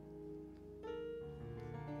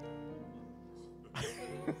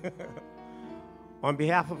 On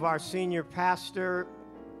behalf of our senior pastor,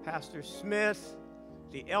 Pastor Smith,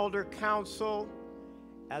 the elder council,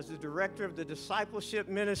 as the director of the discipleship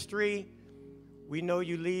ministry, we know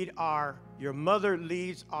you lead your mother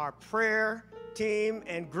leads our prayer team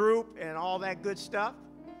and group and all that good stuff.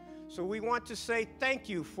 So we want to say thank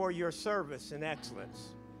you for your service and excellence.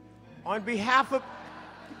 On behalf of...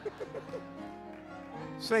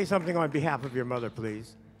 Say something on behalf of your mother,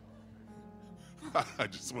 please. I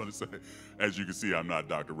just want to say, as you can see, I'm not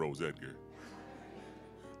Dr. Rose Edgar.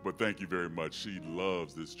 But thank you very much. She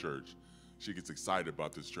loves this church. She gets excited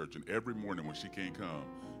about this church. And every morning when she can't come,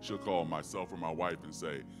 she'll call myself or my wife and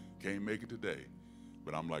say, can't make it today.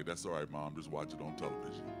 But I'm like, that's all right, Mom. Just watch it on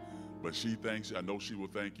television. But she thanks you. I know she will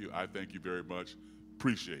thank you. I thank you very much.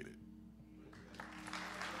 Appreciate it.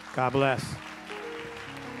 God bless.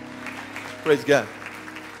 Praise God.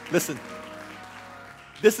 Listen,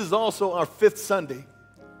 this is also our 5th Sunday,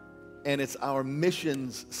 and it's our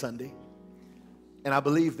Missions Sunday. And I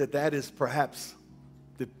believe that that is perhaps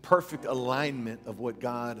the perfect alignment of what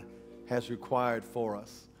God has required for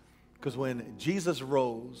us. Because when Jesus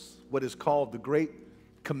rose, what is called the Great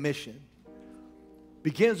Commission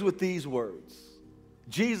begins with these words.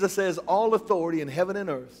 Jesus says, all authority in heaven and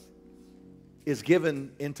earth is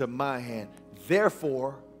given into my hand.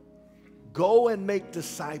 Therefore, go and make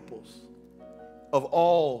disciples of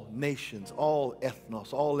all nations, all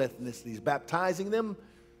ethnos, all ethnicities, baptizing them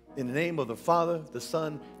in the name of the Father, the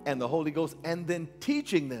Son, and the Holy Ghost, and then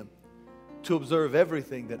teaching them to observe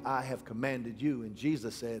everything that I have commanded you. And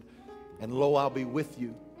Jesus said, and lo, I'll be with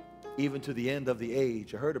you even to the end of the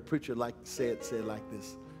age. I heard a preacher say like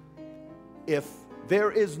this. If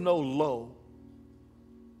there is no lo,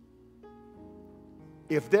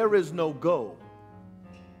 if there is no go,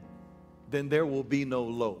 then there will be no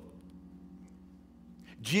lo.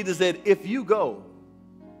 Jesus said, if you go,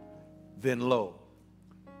 then lo,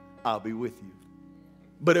 I'll be with you.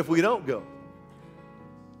 But if we don't go,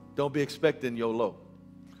 don't be expecting your lo.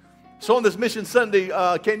 So on this Mission Sunday,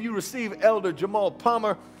 can you receive Elder Jamal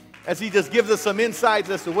Palmer as he just gives us some insights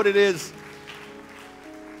as to what it is?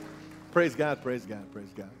 Praise God, praise God,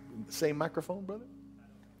 praise God. Same microphone, brother?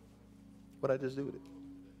 What'd I just do with it?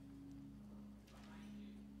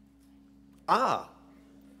 Ah,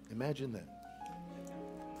 imagine that.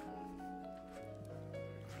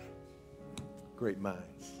 Great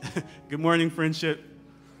minds. Good morning, Friendship,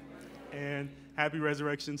 and happy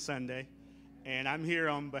Resurrection Sunday. And I'm here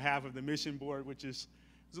on behalf of the Mission Board, which is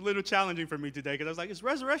a little challenging for me today because I was like, it's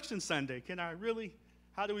Resurrection Sunday. Can I really,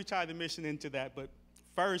 how do we tie the mission into that? But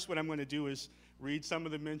first, what I'm going to do is read some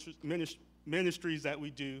of the ministries that we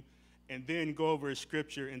do and then go over a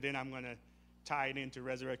scripture, and then I'm going to tie it into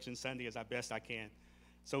Resurrection Sunday as best I can.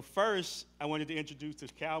 So first, I wanted to introduce the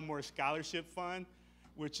Calmore Scholarship Fund,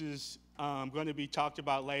 which is going to be talked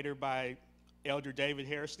about later by Elder David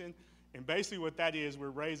Hairston. And basically what that is, we're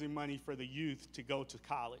raising money for the youth to go to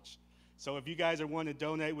college. So if you guys want to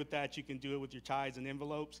donate with that, you can do it with your tithes and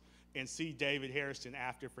envelopes and see David Hairston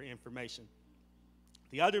after for information.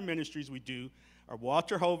 The other ministries we do are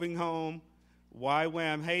Walter Hoving Home,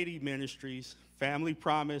 YWAM Haiti Ministries, Family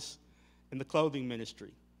Promise, and the Clothing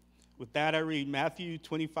Ministry. With that, I read Matthew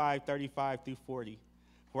 25:35-40.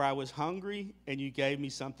 For I was hungry, and you gave me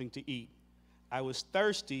something to eat. I was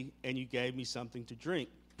thirsty, and you gave me something to drink.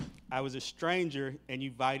 I was a stranger, and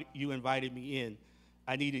you invited me in.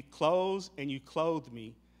 I needed clothes, and you clothed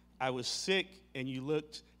me. I was sick, and you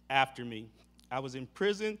looked after me. I was in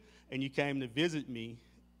prison, and you came to visit me.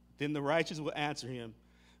 Then the righteous will answer him,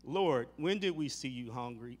 Lord, when did we see you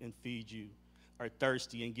hungry and feed you, or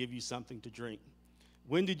thirsty and give you something to drink?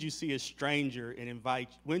 When did you see a stranger and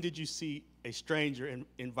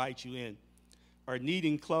invite you in, or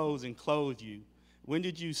needing clothes and clothe you? When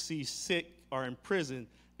did you see sick or in prison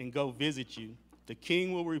and go visit you? The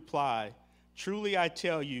king will reply, truly I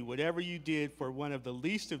tell you, whatever you did for one of the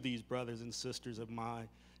least of these brothers and sisters of mine,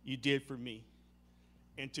 you did for me.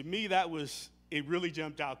 And to me, it really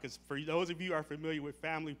jumped out, because for those of you who are familiar with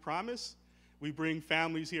Family Promise, we bring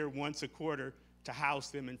families here once a quarter to house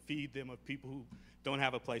them and feed them of people who don't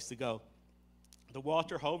have a place to go. The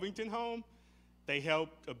Walter Hovington Home, they help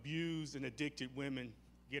abused and addicted women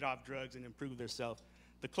get off drugs and improve themselves.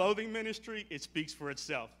 The Clothing Ministry, it speaks for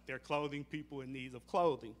itself. They're clothing people in need of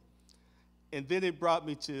clothing. And then it brought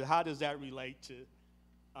me to, how does that relate to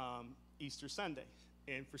Easter Sunday?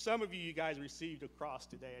 And for some of you, you guys received a cross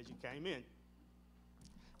today as you came in.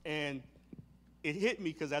 And it hit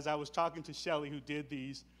me because as I was talking to Shelly, who did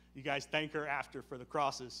these, you guys thank her after for the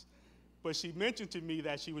crosses. But she mentioned to me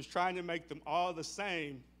that she was trying to make them all the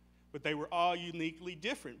same, but they were all uniquely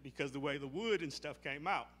different because the way the wood and stuff came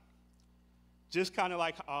out. Just kind of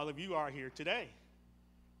like all of you are here today.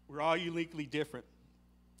 We're all uniquely different.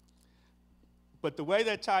 But the way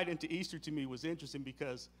that tied into Easter to me was interesting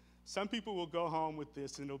because some people will go home with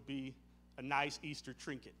this and it'll be a nice Easter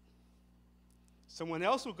trinket. Someone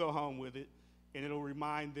else will go home with it, and it'll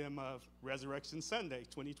remind them of Resurrection Sunday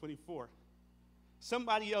 2024.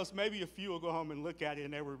 Somebody else, maybe a few, will go home and look at it,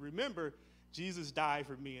 and they will remember Jesus died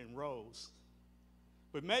for me and rose.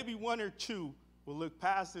 But maybe one or two will look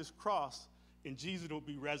past this cross, and Jesus will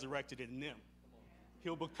be resurrected in them.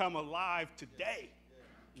 He'll become alive today,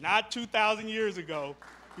 not 2,000 years ago,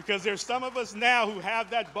 because there's some of us now who have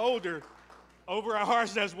that boulder over our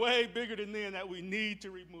hearts that's way bigger than them that we need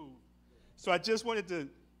to remove. So I just wanted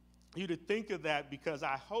you to think of that, because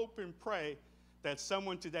I hope and pray that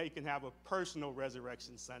someone today can have a personal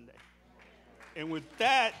Resurrection Sunday. And with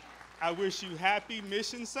that, I wish you happy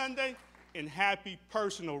Mission Sunday and happy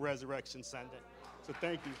personal Resurrection Sunday. So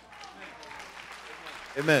thank you.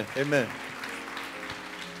 Amen. Amen.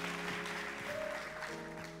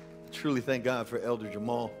 Truly thank God for Elder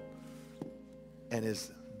Jamal and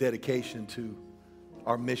his dedication to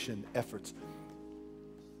our mission efforts.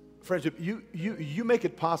 Friendship, you make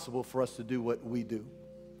it possible for us to do what we do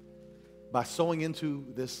by sowing into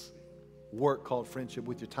this work called friendship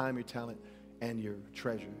with your time, your talent, and your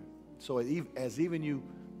treasure. So as even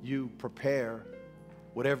you prepare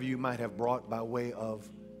whatever you might have brought by way of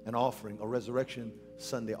an offering, a Resurrection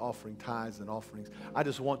Sunday offering, tithes and offerings, I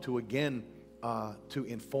just want to again to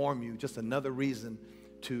inform you just another reason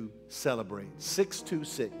to celebrate.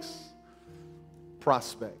 626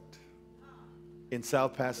 Prospect in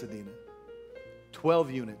South Pasadena,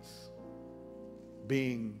 12 units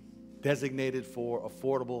being designated for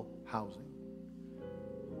affordable housing.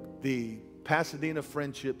 The Pasadena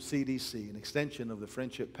Friendship CDC, an extension of the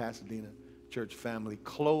Friendship Pasadena Church family,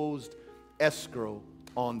 closed escrow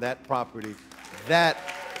on that property. That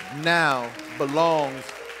now belongs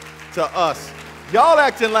to us. Y'all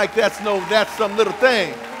acting like that's some little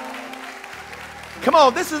thing. Come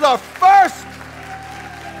on, this is our first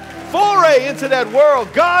foray into that world.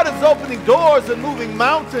 God is opening doors and moving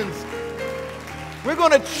mountains. We're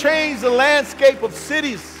going to change the landscape of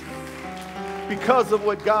cities because of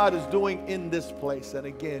what God is doing in this place. And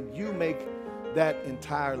again, you make that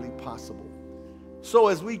entirely possible. So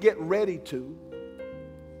as we get ready to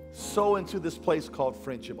sow into this place called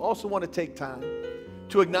friendship, also want to take time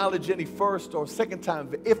to acknowledge any first or second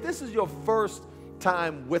time. If this is your first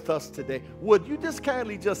time with us today, would you just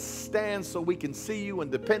kindly just stand so we can see you,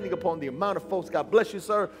 and depending upon the amount of folks, God bless you,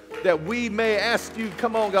 sir, that we may ask you,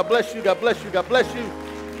 come on, God bless you, God bless you, God bless you,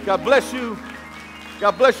 God bless you,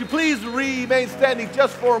 God bless you. Please remain standing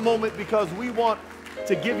just for a moment, because we want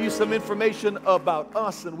to give you some information about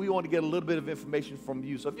us, and we want to get a little bit of information from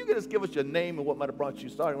you. So if you could just give us your name and what might have brought you,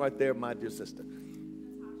 starting right there, my dear sister.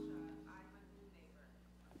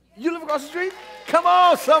 You live across the street? Come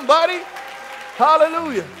on, somebody.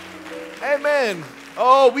 Hallelujah. Amen.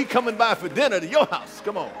 Oh, we coming by for dinner to your house.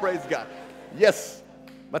 Come on, praise God. Yes,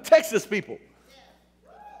 my Texas people.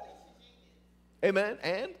 Amen.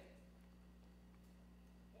 And?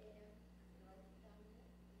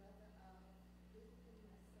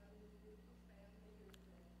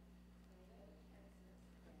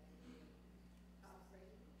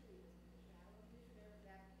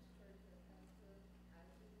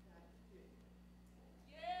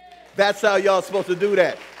 That's how y'all supposed to do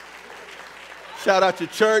that. Shout out your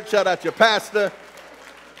church, shout out your pastor.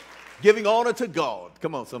 Giving honor to God.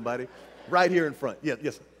 Come on, somebody. Right here in front. Yes,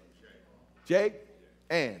 yes, sir. Jake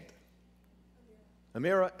and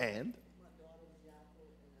Amira and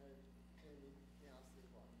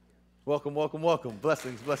welcome, welcome, welcome.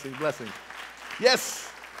 Blessings, blessings, blessings.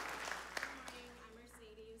 Yes. Good morning. I'm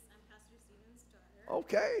Mercedes. I'm Pastor Stephen's daughter.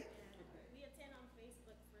 Okay. We attend on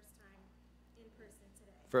Facebook first time in person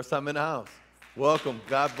today. First time in the house. Welcome.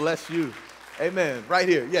 God bless you. Amen. Right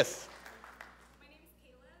here. Yes. My name is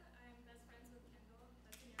Kayla. I'm best friends with Kendall.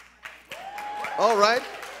 That's in your choir. All right. This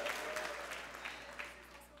is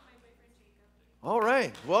also my boyfriend Jacob. All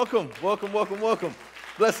right. Welcome. Welcome, welcome, welcome.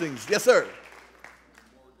 Blessings. Yes, sir.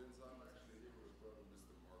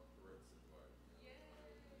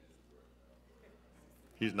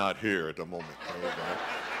 He's not here at the moment.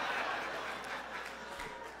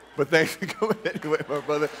 But thanks for coming anyway, my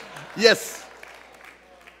brother. Yes.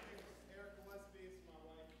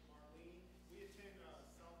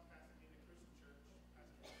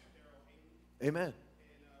 Amen.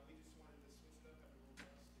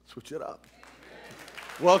 Switch it up.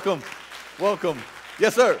 Welcome. Welcome.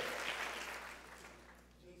 Yes, sir.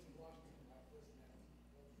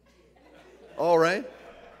 All right.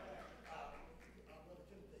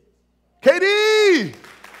 KD!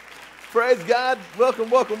 Praise God.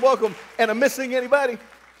 Welcome, welcome, welcome. And I'm missing anybody?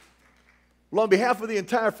 Well, on behalf of the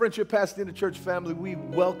entire Friendship Pasadena Church family, we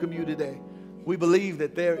welcome you today. We believe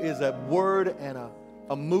that there is a word and a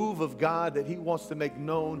a move of God that he wants to make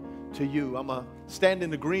known to you. I'm going to stand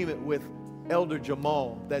in agreement with Elder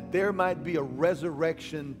Jamal that there might be a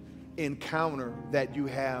resurrection encounter that you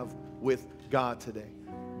have with God today.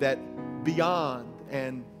 That beyond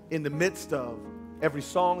and in the midst of every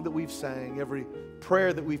song that we've sang, every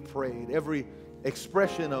prayer that we've prayed, every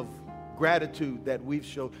expression of gratitude that we've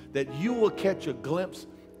showed, that you will catch a glimpse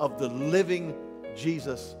of the living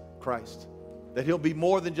Jesus Christ. That he'll be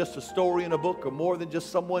more than just a story in a book or more than just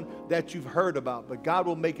someone that you've heard about, but God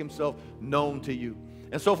will make himself known to you.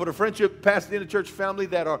 And so for the Friendship Pasadena Church family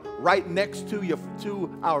that are right next to you, to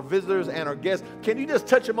our visitors and our guests, can you just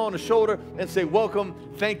touch them on the shoulder and say, welcome,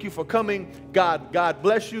 thank you for coming, God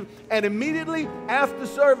bless you. And immediately after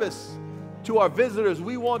service, to our visitors,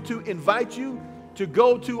 we want to invite you to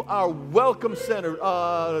go to our welcome center.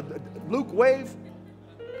 Luke, wave.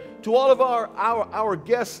 To all of our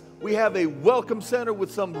guests, we have a welcome center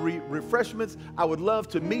with some refreshments. I would love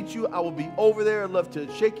to meet you. I will be over there. I'd love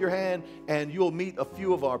to shake your hand, and you'll meet a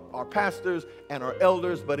few of our pastors and our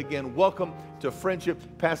elders. But again, welcome to Friendship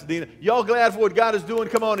Pasadena. Y'all glad for what God is doing?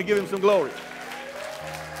 Come on and give him some glory.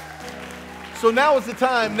 So now is the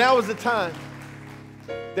time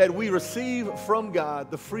that we receive from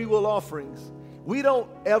God the free will offerings. We don't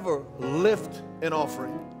ever lift an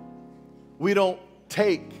offering. We don't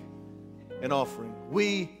take an offering.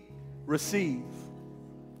 We receive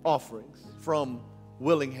offerings from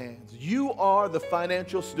willing hands. You are the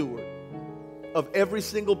financial steward of every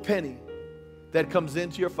single penny that comes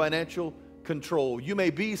into your financial control. You may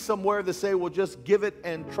be somewhere that say, well, just give it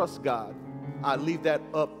and trust God. I leave that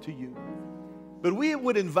up to you. But we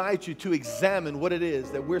would invite you to examine what it is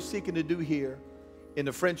that we're seeking to do here in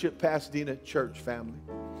the Friendship Pasadena Church family,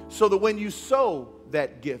 so that when you sow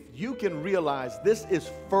that gift, you can realize this is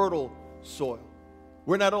fertile soil.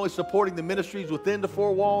 We're not only supporting the ministries within the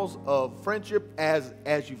four walls of Friendship, as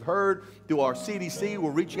you've heard, through our CDC,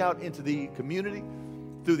 we're reaching out into the community,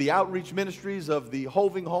 through the outreach ministries of the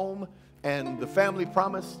Hoving Home and the Family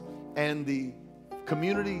Promise and the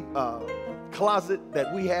community closet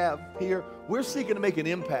that we have here. We're seeking to make an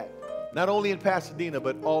impact, not only in Pasadena,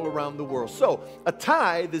 but all around the world. So a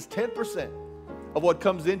tithe is 10% of what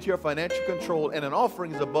comes into your financial control, and an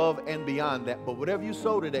offering is above and beyond that. But whatever you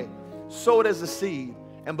sow today, sow it as a seed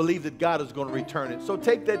and believe that God is going to return it. So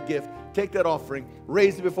take that gift, take that offering,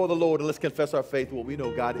 raise it before the Lord, and let's confess our faith, what we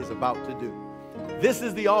know God is about to do. This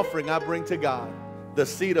is the offering I bring to God, the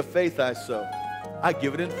seed of faith I sow. I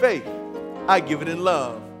give it in faith. I give it in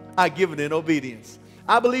love. I give it in obedience.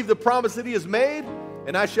 I believe the promise that he has made,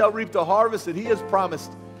 and I shall reap the harvest that he has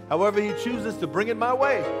promised, however he chooses to bring it my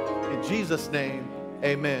way. In Jesus' name,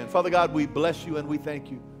 amen. Father God, we bless you and we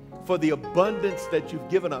thank you for the abundance that you've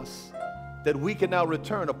given us, that we can now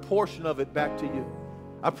return a portion of it back to you.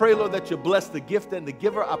 I pray, Lord, that you bless the gift and the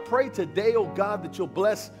giver. I pray today, oh God, that you'll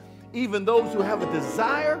bless even those who have a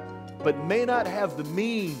desire but may not have the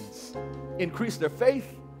means. Increase their faith,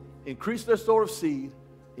 increase their store of seed.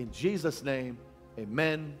 In Jesus' name,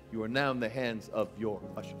 amen. You are now in the hands of your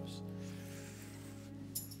ushers.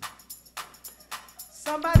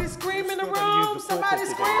 Somebody scream in the room. Somebody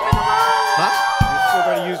scream in the room. You're still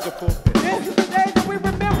going to use the pulpit. This is the day that we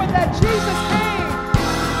remember that Jesus came,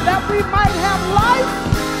 that we might have life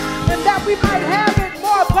and that we might have it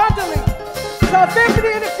more abundantly. So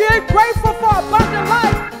if you're grateful for abundant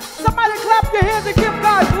life, somebody clap your hands and give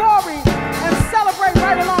God glory and celebrate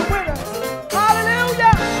right along with us. Hallelujah.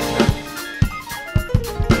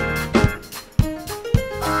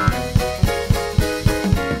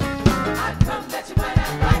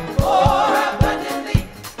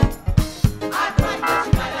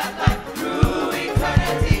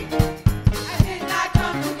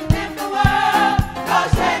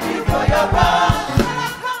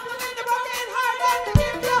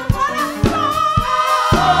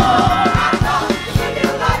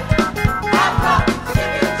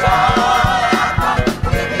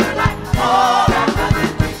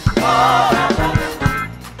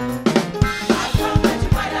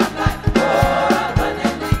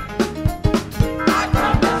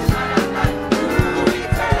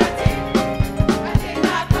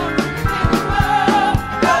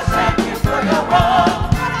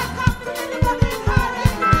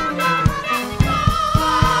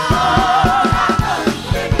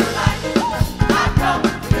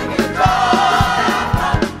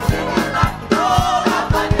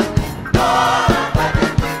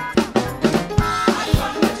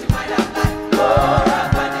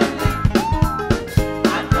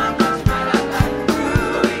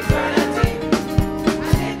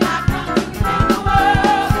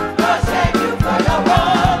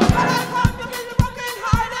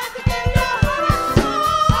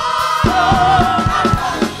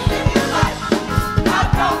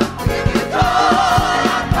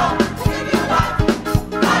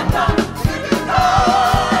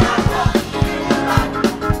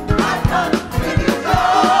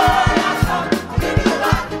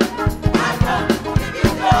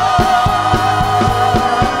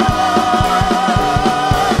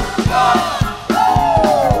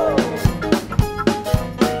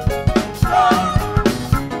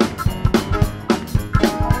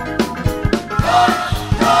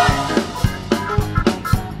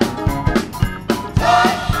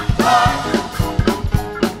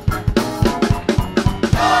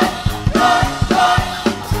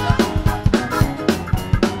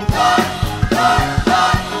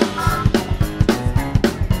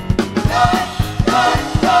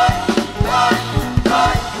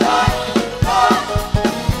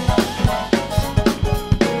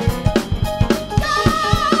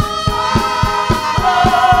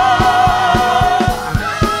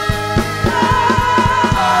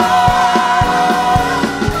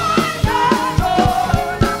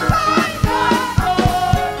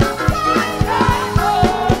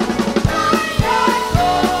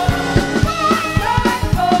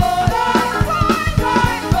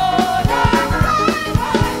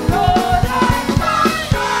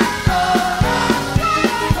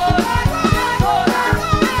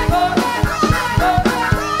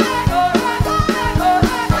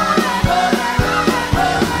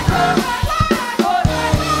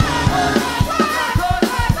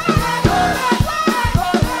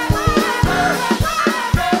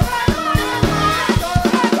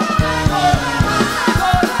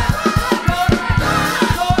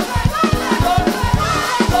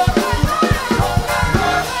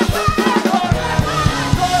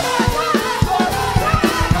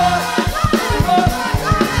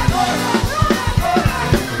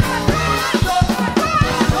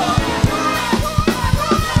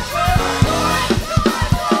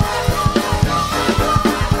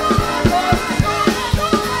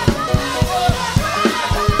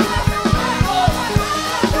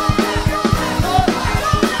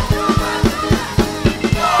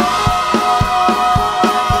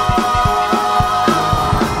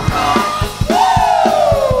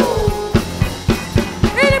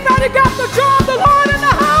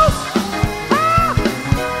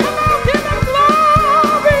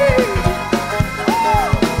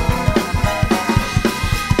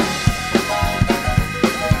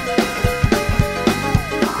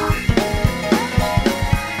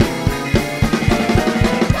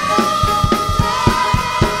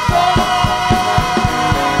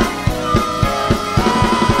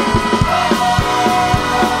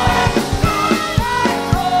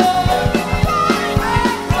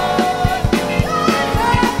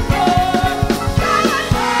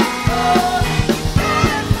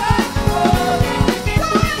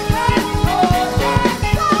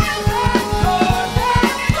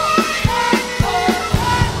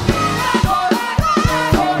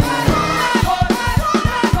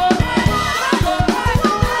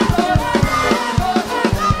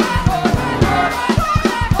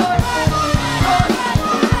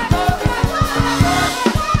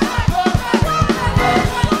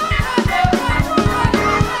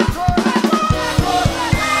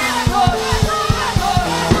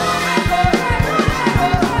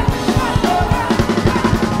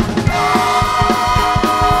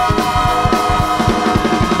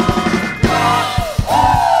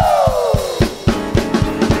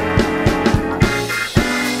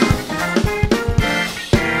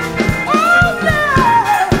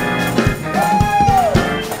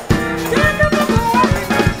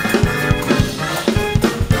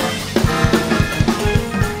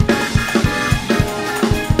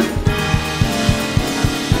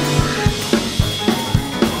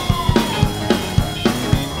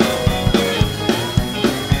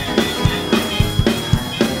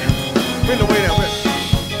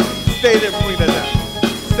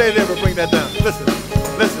 bring that down. Listen,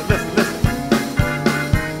 listen, listen, listen.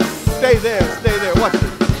 Stay there, stay there. Watch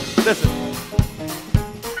this. Listen.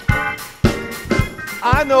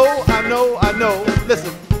 I know.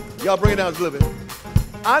 Listen, y'all bring it down just a little bit.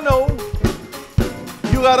 I know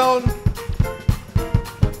you got on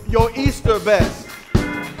your Easter vest.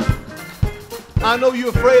 I know you're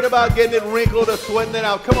afraid about getting it wrinkled or sweating it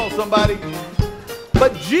out. Come on, somebody.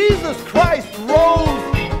 But Jesus Christ rose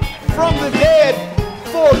from the dead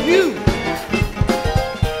for you.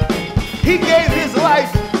 He gave his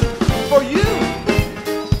life for you.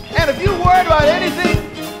 And if you're worried about anything,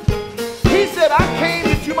 he said, I came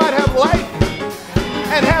that you might have life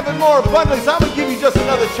and have it more abundantly. So I'm going to give you just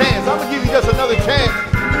another chance. I'm going to give you just another chance.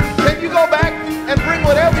 Can you go back and bring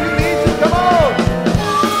whatever you need to? Come on.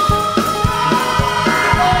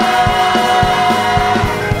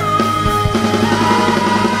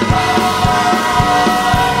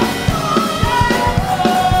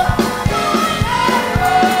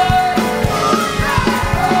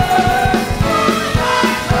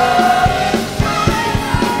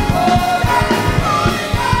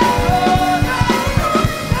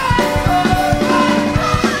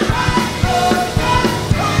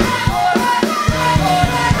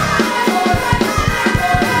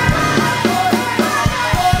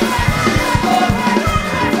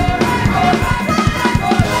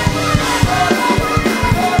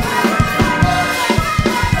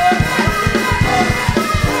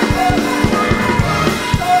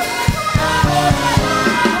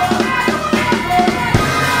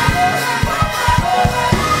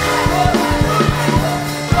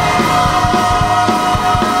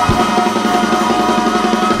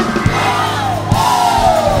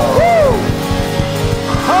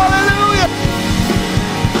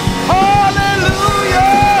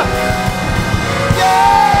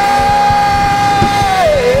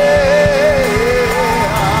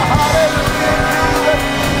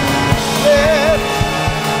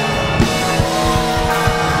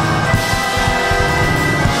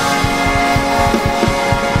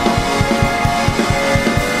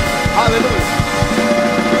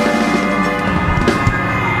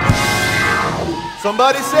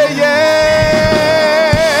 Somebody say yes,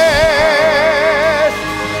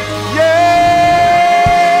 yes,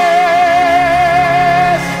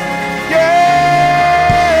 yes,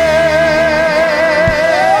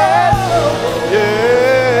 yes,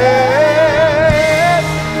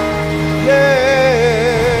 yes,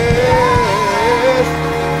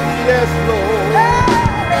 yes, Lord.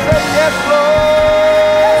 Say yes, Lord.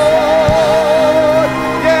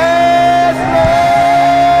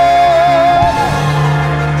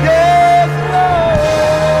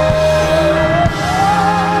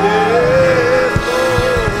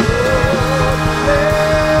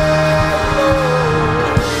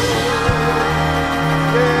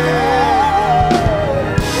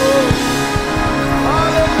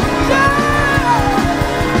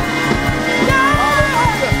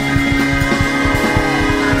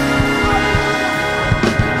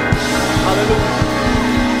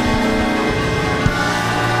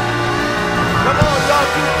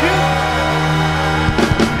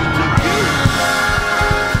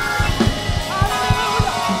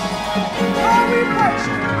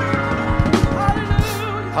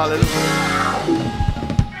 Hallelujah.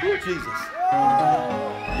 Oh, Jesus.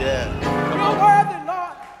 Yeah.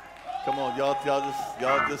 Come on,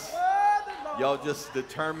 y'all just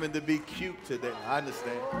determined to be cute today. I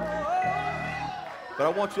understand. But I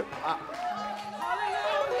want you to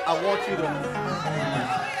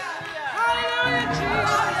Hallelujah, Jesus.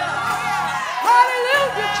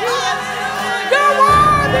 Hallelujah, Jesus. You're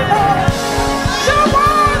worthy, Lord. You're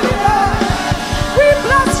worthy, Lord. We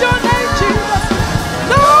bless your name, Jesus.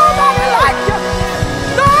 Nobody like you.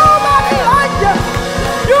 Nobody like you.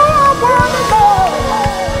 You are worthy, Lord.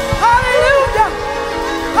 Hallelujah.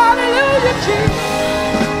 Hallelujah, Jesus.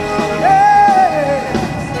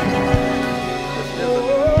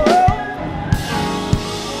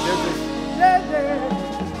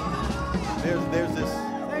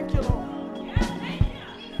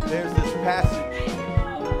 There's this passage.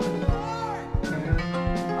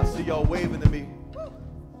 I see y'all waving to me.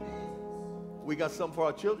 We got something for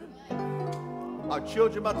our children? Our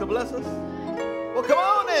children about to bless us? Well, come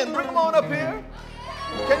on in. Bring them on up here.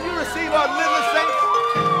 Can you receive our littlest saints?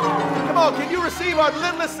 Come on, can you receive our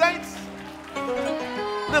littlest saints?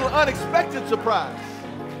 Little unexpected surprise.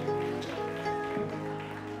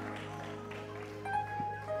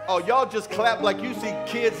 Oh, y'all just clap like you see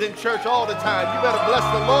kids in church all the time. You better bless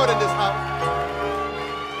the Lord in this house.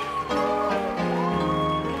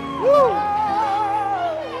 Woo!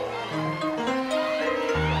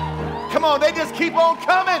 Come on, they just keep on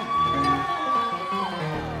coming.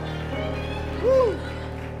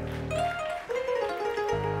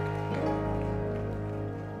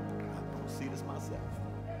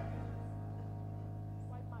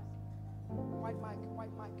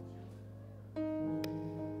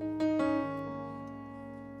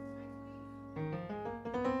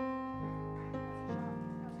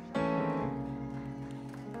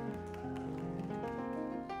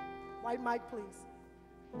 White mic, please.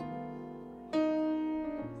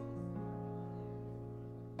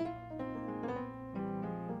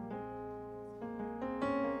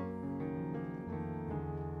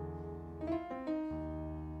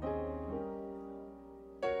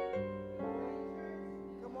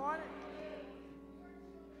 Good morning.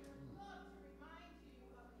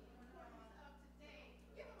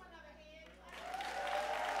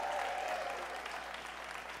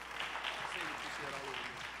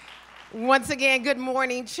 Once again, good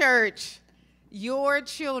morning, church. Your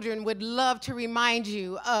children would love to remind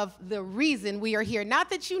you of the reason we are here. Not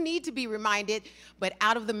that you need to be reminded, but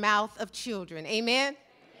out of the mouth of children. Amen?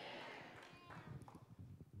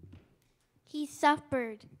 He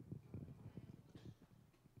suffered.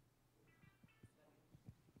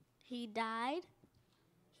 He died.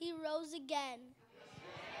 He rose again.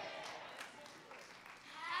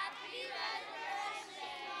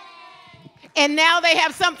 And now they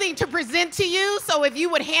have something to present to you. So if you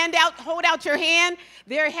would hold out your hand,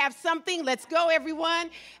 they have something. Let's go, everyone.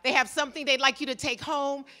 They have something they'd like you to take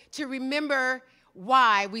home to remember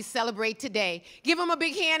why we celebrate today. Give them a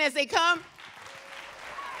big hand as they come.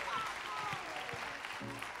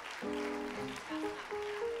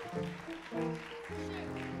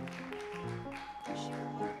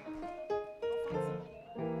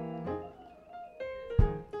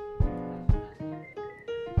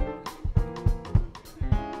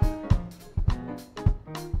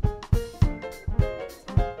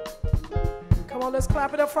 Come on, let's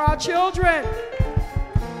clap it up for our children.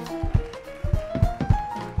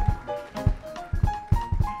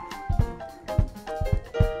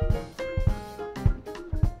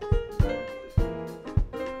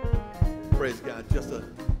 Praise God.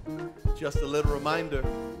 Just a little reminder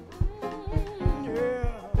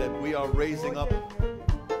that we are raising up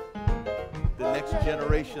the next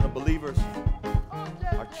generation of believers.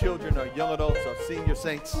 Our children, our young adults, our senior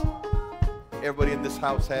saints. Everybody in this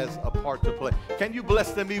house has a part to play. Can you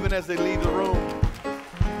bless them even as they leave the room?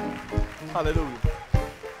 Hallelujah.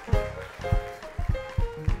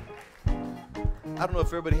 I don't know if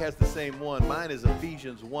everybody has the same one. Mine is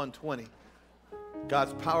Ephesians 1:20.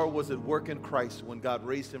 God's power was at work in Christ when God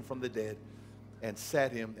raised him from the dead and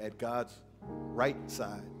sat him at God's right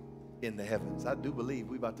side in the heavens. I do believe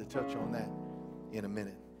we're about to touch on that in a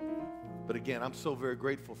minute. But again, I'm so very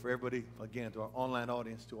grateful for everybody, again, to our online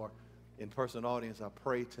audience, to our in-person audience. I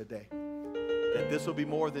pray today that this will be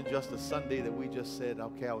more than just a Sunday that we just said,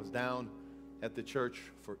 okay, I was down at the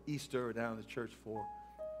church for Easter or down at the church for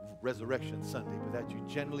Resurrection Sunday, but that you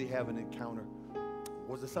generally have an encounter.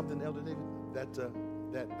 Was there something, Elder David,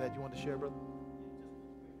 that you want to share, brother?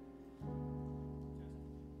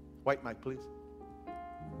 White mic, please.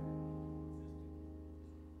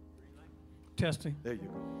 Testing. There you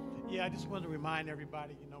go. Yeah, I just wanted to remind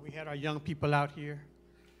everybody, we had our young people out here,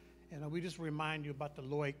 and we just remind you about the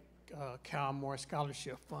Lloyd Calmore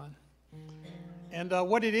Scholarship Fund. And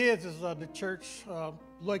what it is the church,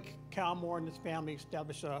 Lloyd Calmore and his family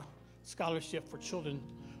established a scholarship for children,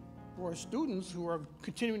 for students who are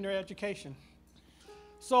continuing their education.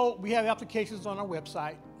 So we have applications on our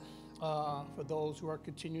website for those who are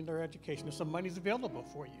continuing their education. There's some money's available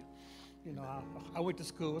for you. I went to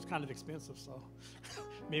school, it's kind of expensive, so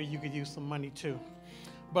maybe you could use some money too.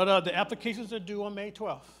 But the applications are due on May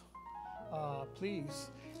 12th. Please.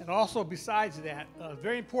 And also, besides that,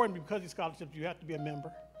 very important, because of these scholarships, you have to be a member.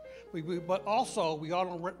 But also, we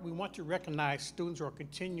want to recognize students who are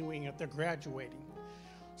continuing if they're graduating.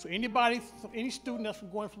 So any student that's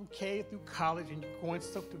going from K through college and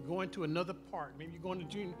you're going to another part, maybe you're going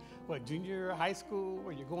to junior high school,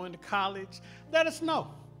 or you're going to college, let us know,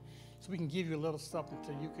 so we can give you a little something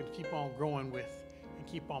so you can keep on growing with and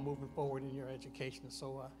keep on moving forward in your education.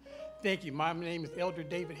 So thank you. My name is Elder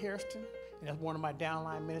David Hairston, and that's one of my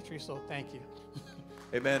downline ministries, so thank you.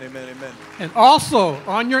 Amen, amen, amen. And also,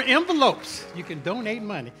 on your envelopes, you can donate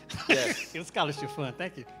money. Yes. It's a scholarship fund.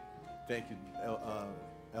 Thank you. Thank you.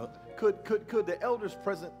 Could the elders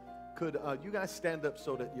present, could you guys stand up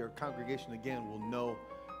so that your congregation again will know?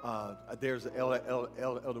 There's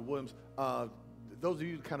Elder Williams. Those of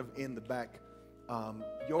you kind of in the back,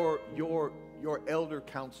 your elder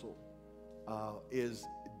council is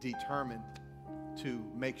determined to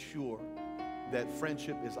make sure that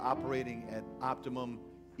Friendship is operating at optimum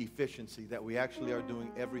efficiency, that we actually are doing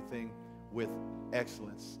everything with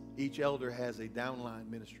excellence. Each elder has a downline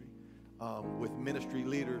ministry with ministry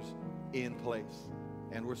leaders in place,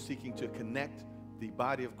 and we're seeking to connect the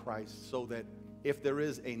body of Christ so that if there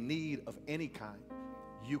is a need of any kind,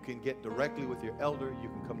 you can get directly with your elder. You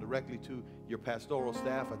can come directly to your pastoral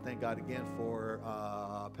staff. I thank God again for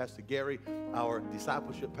Pastor Gary, our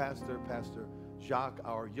discipleship pastor, Pastor Jacques,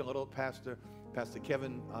 our young adult pastor, Pastor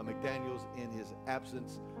Kevin McDaniels in his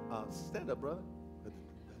absence. Stand up, brother.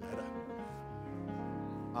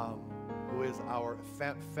 Who is our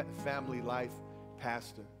family life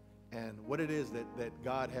pastor. And what it is that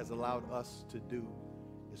God has allowed us to do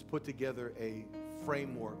is put together a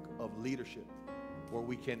framework of leadership where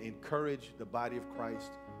we can encourage the body of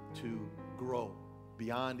Christ to grow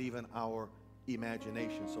beyond even our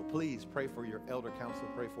imagination. So please pray for your elder council,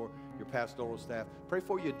 pray for your pastoral staff, pray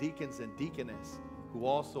for your deacons and deaconess who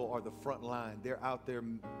also are the front line. They're out there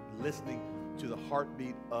listening to the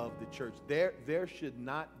heartbeat of the church. There should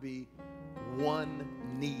not be one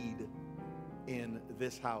need in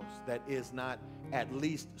this house that is not at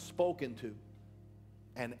least spoken to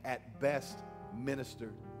and at best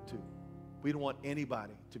ministered to. We don't want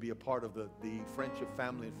anybody to be a part of the friendship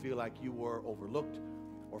family and feel like you were overlooked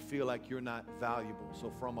or feel like you're not valuable.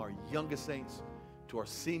 So from our youngest saints to our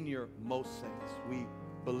senior most saints, we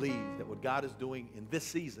believe that what God is doing in this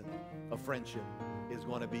season of friendship is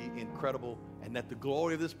going to be incredible, and that the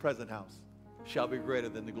glory of this present house shall be greater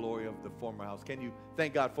than the glory of the former house. Can you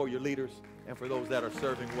thank God for your leaders and for those that are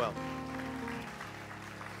serving well?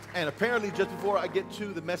 And apparently, just before I get to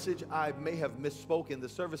the message, I may have misspoken. The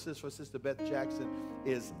services for Sister Beth Jackson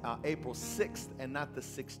is April 6th and not the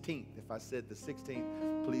 16th. If I said the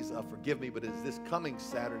 16th, please forgive me, but it's this coming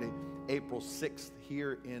Saturday, April 6th,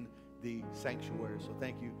 here in the sanctuary. So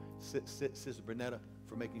thank you, Sister Bernetta,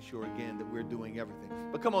 for making sure again that we're doing everything.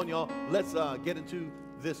 But come on, y'all, let's get into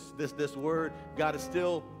this word. God is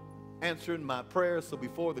still answering my prayers. So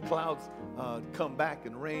before the clouds come back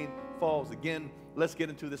and rain falls again, let's get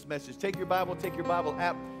into this message. Take your Bible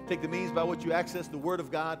app, take the means by which you access the Word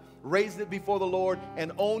of God, raise it before the Lord,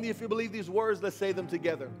 and only if you believe these words, let's say them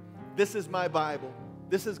together. This is my Bible.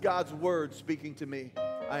 This is God's Word speaking to me.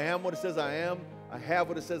 I am what it says I am. I have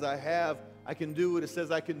what it says I have. I can do what it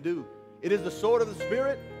says I can do. It is the sword of the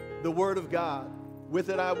Spirit, the Word of God. With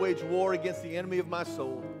it I wage war against the enemy of my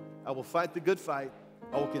soul. I will fight the good fight.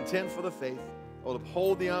 I will contend for the faith. I will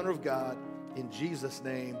uphold the honor of God. In Jesus'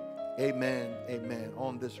 name, amen, amen.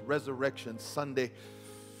 On this Resurrection Sunday,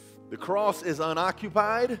 the cross is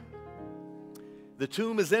unoccupied. The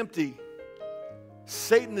tomb is empty.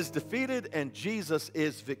 Satan is defeated and Jesus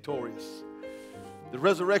is victorious. The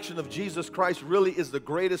resurrection of Jesus Christ really is the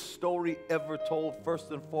greatest story ever told, first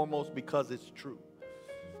and foremost because it's true.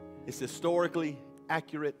 It's historically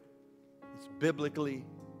accurate, it's biblically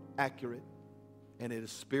accurate, and it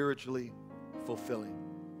is spiritually fulfilling.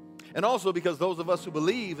 And also because those of us who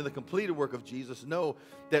believe in the completed work of Jesus know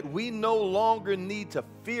that we no longer need to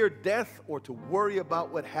fear death or to worry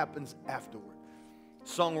about what happens afterward.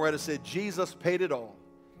 Songwriter said, Jesus paid it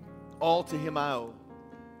all to him I owe.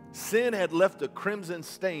 Sin had left a crimson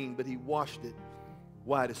stain, but he washed it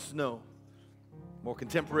white as snow. More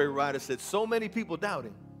contemporary writer said, so many people doubt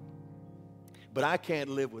him, but I can't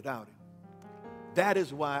live without him. That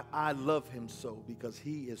is why I love him so, because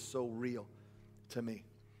he is so real to me.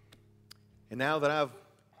 And now that I've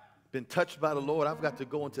been touched by the Lord, I've got to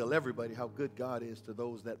go and tell everybody how good God is to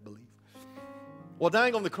those that believe. While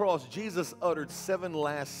dying on the cross, Jesus uttered 7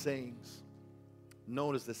 last sayings,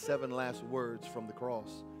 known as the 7 last words from the cross.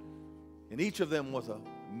 And each of them was a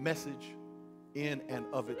message in and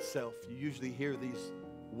of itself. You usually hear these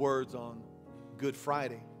words on Good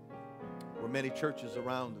Friday, where many churches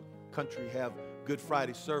around the country have Good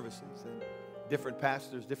Friday services, and different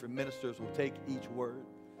pastors, different ministers will take each word.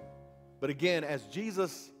 But again, as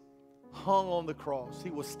Jesus hung on the cross,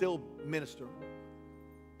 he was still ministering.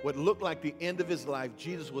 What looked like the end of his life,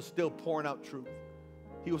 Jesus was still pouring out truth.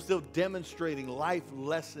 He was still demonstrating life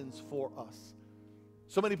lessons for us.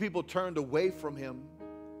 So many people turned away from him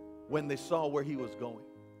when they saw where he was going.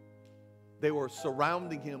 They were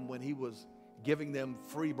surrounding him when he was giving them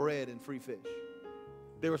free bread and free fish.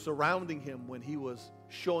 They were surrounding him when he was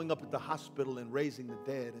showing up at the hospital and raising the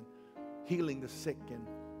dead and healing the sick and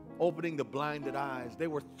opening the blinded eyes. They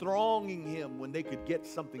were thronging him when they could get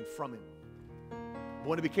something from him.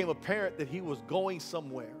 When it became apparent that he was going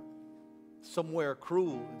somewhere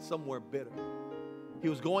cruel and somewhere bitter. He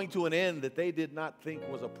was going to an end that they did not think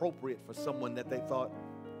was appropriate for someone that they thought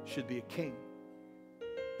should be a king.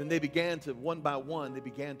 Then they began to, one by one, they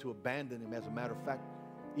began to abandon him. As a matter of fact,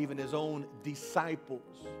 even his own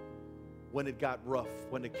disciples, when it got rough,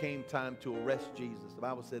 when it came time to arrest Jesus, the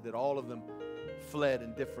Bible said that all of them fled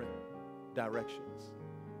in different directions.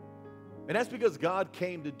 And that's because God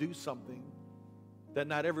came to do something that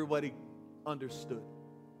not everybody understood.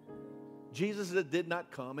 Jesus did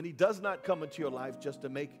not come, and he does not come into your life just to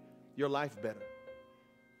make your life better.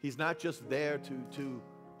 He's not just there to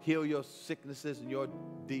heal your sicknesses and your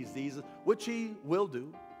diseases, which he will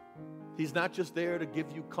do. He's not just there to give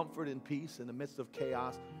you comfort and peace in the midst of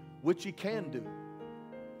chaos, which he can do.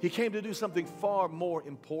 He came to do something far more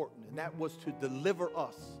important, and that was to deliver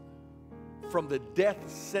us from the death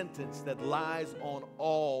sentence that lies on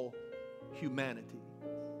all humanity.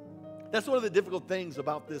 That's one of the difficult things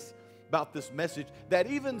about this message that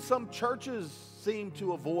even some churches seem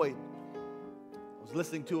to avoid. I was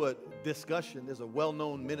listening to a discussion. There's a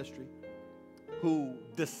well-known ministry who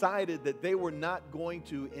decided that they were not going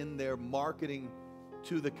to, in their marketing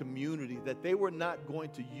to the community, that they were not going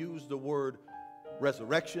to use the word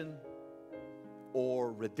resurrection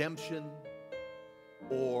or redemption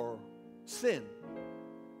or sin.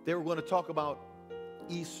 They were going to talk about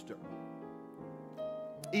Easter.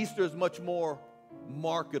 Easter is much more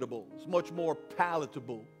marketable. It's much more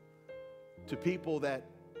palatable to people that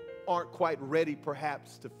aren't quite ready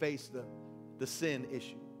perhaps to face the sin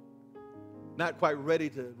issue. Not quite ready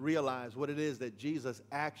to realize what it is that Jesus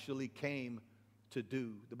actually came to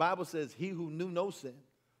do. The Bible says he who knew no sin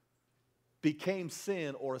became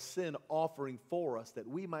sin, or a sin offering for us, that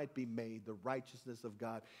we might be made the righteousness of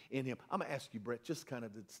God in him. I'm going to ask you, Brett, just kind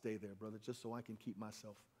of to stay there, brother, just so I can keep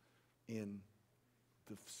myself in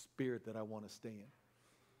the spirit that I want to stay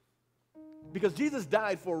in. Because Jesus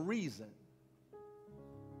died for a reason.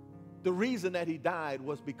 The reason that he died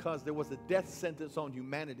was because there was a death sentence on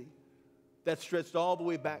humanity that stretched all the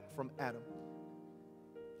way back from Adam.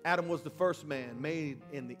 Adam was the first man made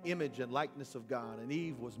in the image and likeness of God, and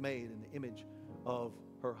Eve was made in the image of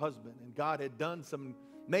her husband. And God had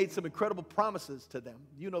made some incredible promises to them.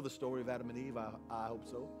 You know the story of Adam and Eve, I hope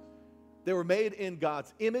so. They were made in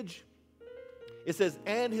God's image. It says,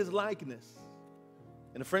 and his likeness.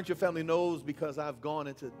 And the Friendship family knows, because I've gone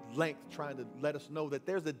into length trying to let us know that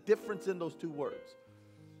there's a difference in those two words.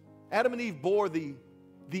 Adam and Eve bore the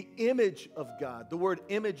image of God. The word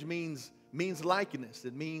image means likeness.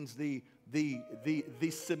 It means the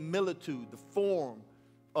similitude, the form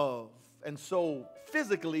of. And so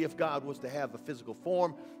physically, if God was to have a physical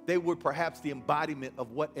form, they were perhaps the embodiment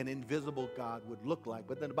of what an invisible God would look like.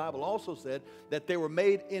 But then the Bible also said that they were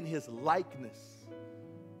made in his likeness.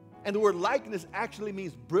 And the word likeness actually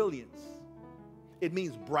means brilliance. It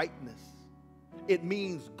means brightness. It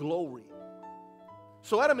means glory.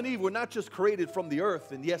 So Adam and Eve were not just created from the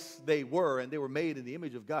earth, and yes, they were, and they were made in the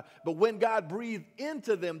image of God. But when God breathed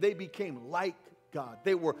into them, they became like God.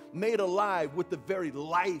 They were made alive with the very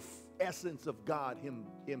life essence of God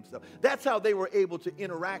himself. That's how they were able to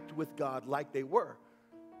interact with God like they were.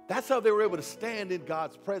 That's how they were able to stand in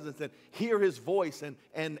God's presence and hear his voice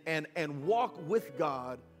and walk with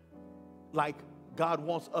God like God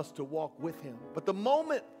wants us to walk with him. But the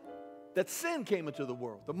moment that sin came into the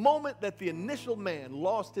world, the moment that the initial man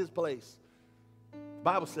lost his place, the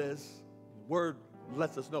Bible says, the word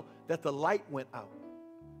lets us know, that the light went out.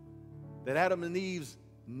 That Adam and Eve's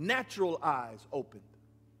natural eyes opened.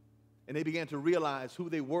 And they began to realize who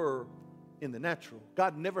they were in the natural.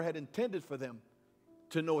 God never had intended for them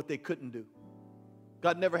to know what they couldn't do.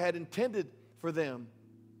 God never had intended for them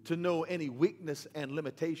to know any weakness and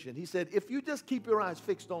limitation. He said, if you just keep your eyes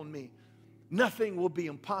fixed on me, nothing will be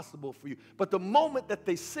impossible for you. But the moment that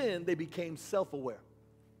they sinned, they became self-aware.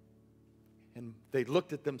 And they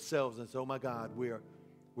looked at themselves and said, oh my God,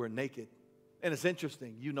 we're naked. And it's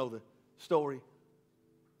interesting, you know the story.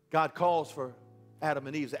 God calls for Adam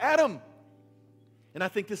and Eve. Adam! And I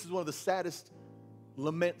think this is one of the saddest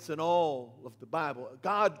laments in all of the Bible.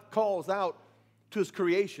 God calls out to his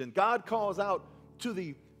creation. God calls out to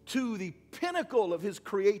the pinnacle of his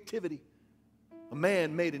creativity. A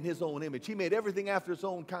man made in his own image. He made everything after his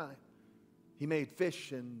own kind. He made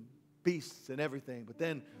fish and beasts and everything. But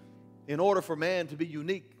then, in order for man to be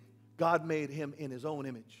unique, God made him in his own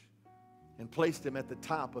image and placed him at the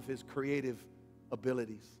top of his creative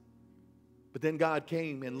abilities. But then God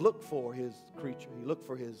came and looked for his creature. He looked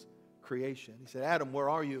for his creation. He said, Adam, where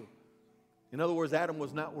are you? In other words, Adam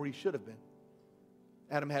was not where he should have been.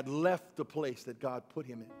 Adam had left the place that God put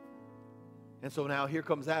him in. And so now here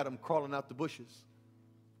comes Adam crawling out the bushes,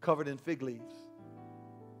 covered in fig leaves.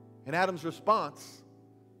 And Adam's response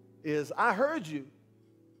is, I heard you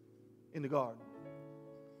in the garden.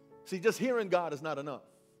 See, just hearing God is not enough,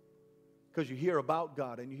 because you hear about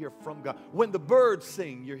God and you hear from God. When the birds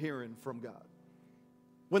sing, you're hearing from God.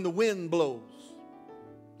 When the wind blows,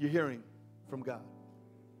 you're hearing from God.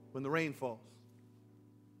 When the rain falls,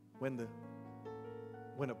 when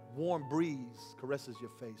a warm breeze caresses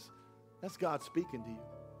your face, that's God speaking to you.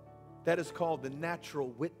 That is called the natural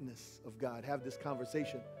witness of God. Have this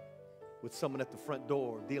conversation with someone at the front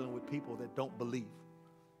door dealing with people that don't believe.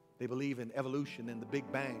 They believe in evolution and the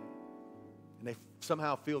Big Bang. And they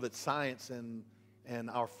somehow feel that science and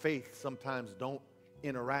our faith sometimes don't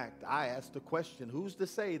interact. I asked the question, who's to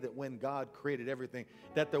say that when God created everything,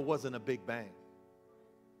 that there wasn't a Big Bang?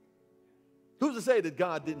 Who's to say that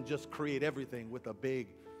God didn't just create everything with a big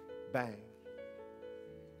bang?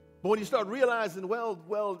 But when you start realizing,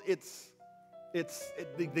 the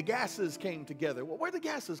gases came together. Well, where'd the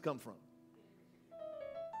gases come from?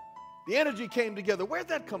 The energy came together. Where'd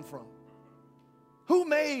that come from? Who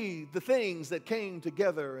made the things that came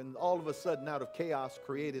together and all of a sudden out of chaos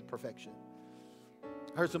created perfection?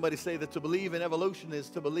 I heard somebody say that to believe in evolution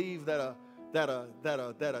is to believe that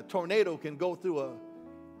a tornado can go through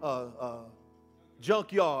a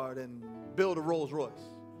junkyard and build a Rolls Royce.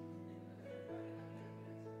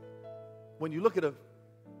 When you look at the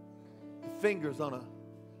fingers on a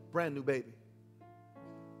brand new baby,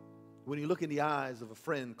 when you look in the eyes of a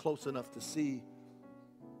friend close enough to see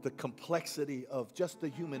the complexity of just the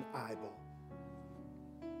human eyeball,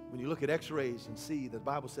 when you look at x-rays and see that the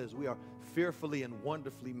Bible says we are fearfully and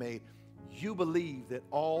wonderfully made, you believe that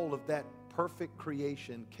all of that perfect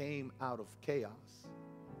creation came out of chaos.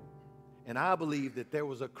 And I believe that there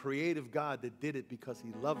was a creative God that did it because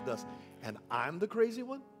he loved us. And I'm the crazy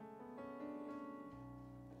one?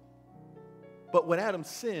 But when Adam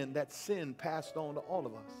sinned, that sin passed on to all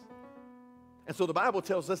of us. And so the Bible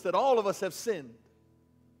tells us that all of us have sinned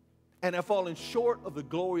and have fallen short of the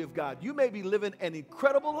glory of God. You may be living an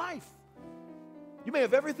incredible life. You may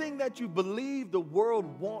have everything that you believe the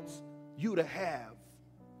world wants you to have.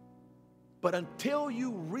 But until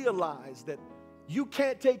you realize that you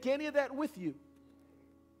can't take any of that with you,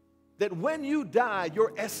 that when you die,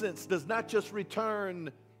 your essence does not just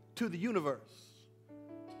return to the universe,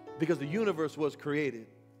 because the universe was created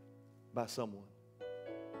by someone.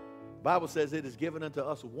 The Bible says it is given unto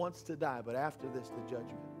us once to die, but after this, the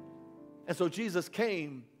judgment. And so Jesus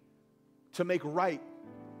came to make right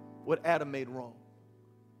what Adam made wrong.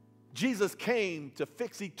 Jesus came to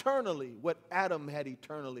fix eternally what Adam had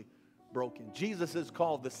eternally broken. Jesus is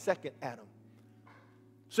called the second Adam.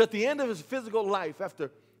 So at the end of his physical life, after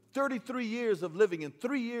 33 years of living and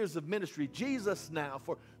 3 years of ministry, Jesus now,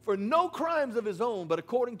 for no crimes of his own, but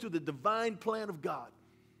according to the divine plan of God,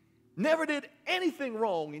 never did anything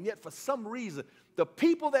wrong, and yet for some reason, the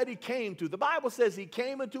people that he came to, the Bible says he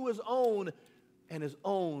came into his own, and his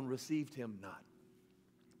own received him not.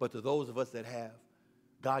 But to those of us that have,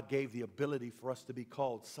 God gave the ability for us to be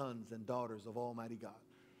called sons and daughters of Almighty God.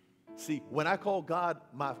 See, when I call God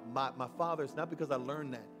my Father, it's not because I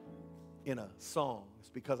learned that in a song. It's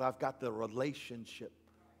because I've got the relationship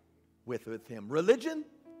with him. Religion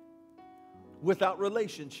without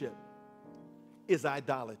relationship is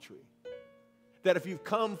idolatry. That if you've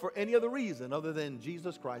come for any other reason other than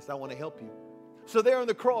Jesus Christ, I want to help you. So there on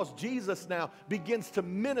the cross, Jesus now begins to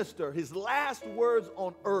minister his last words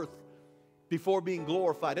on earth before being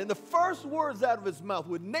glorified. And the first words out of his mouth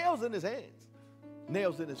with nails in his hands,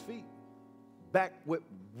 nails in his feet, back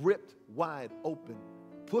ripped wide open,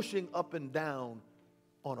 pushing up and down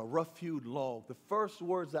on a rough-hewed log. The first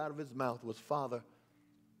words out of his mouth was, Father,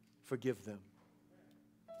 forgive them.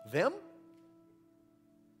 Them?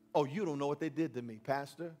 Oh, you don't know what they did to me,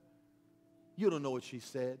 Pastor. You don't know what she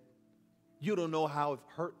said. You don't know how it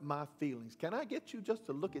hurt my feelings. Can I get you just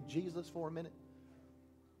to look at Jesus for a minute?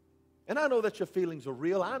 And I know that your feelings are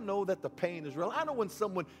real. I know that the pain is real. I know when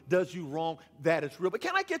someone does you wrong, that it's real. But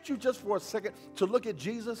can I get you just for a second to look at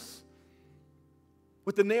Jesus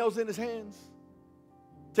with the nails in his hands?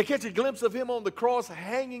 To catch a glimpse of him on the cross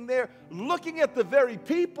hanging there, looking at the very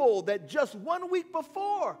people that just 1 week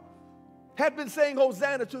before had been saying,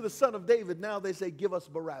 Hosanna to the Son of David. Now they say, give us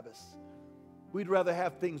Barabbas. We'd rather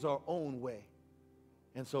have things our own way.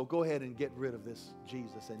 And so go ahead and get rid of this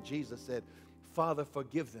Jesus. And Jesus said, Father,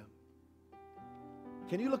 forgive them.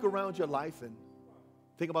 Can you look around your life and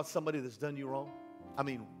think about somebody that's done you wrong? I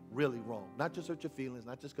mean, really wrong. Not just hurt your feelings,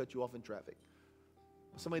 not just cut you off in traffic.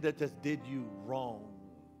 Somebody that just did you wrong.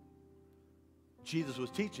 Jesus was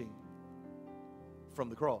teaching from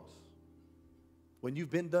the cross. When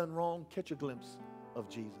you've been done wrong, catch a glimpse of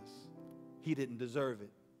Jesus. He didn't deserve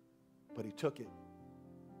it, but he took it.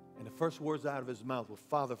 And the first words out of his mouth were,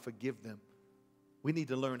 Father, forgive them. We need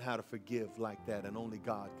to learn how to forgive like that, and only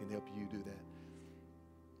God can help you do that.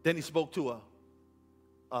 Then he spoke to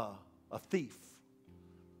a thief,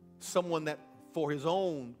 someone that for his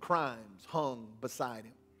own crimes hung beside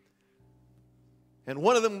him. And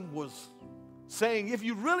one of them was saying, if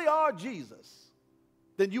you really are Jesus,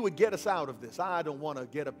 then you would get us out of this. I don't want to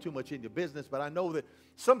get up too much in your business, but I know that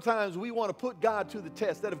sometimes we want to put God to the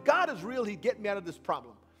test, that if God is real, he'd get me out of this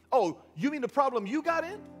problem. Oh, you mean the problem you got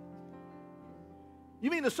in?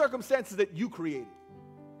 You mean the circumstances that you created?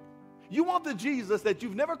 You want the Jesus that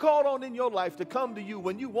you've never called on in your life to come to you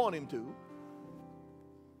when you want him to.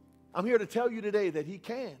 I'm here to tell you today that he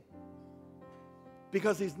can,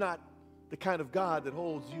 because he's not the kind of God that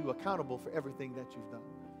holds you accountable for everything that you've done.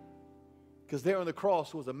 Because there on the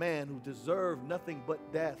cross was a man who deserved nothing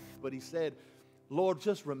but death, but he said, Lord,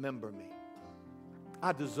 just remember me.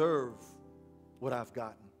 I deserve what I've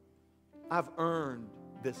gotten. I've earned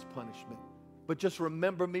this punishment. But just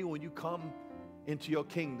remember me when you come into your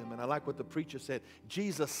kingdom. And I like what the preacher said.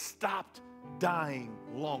 Jesus stopped dying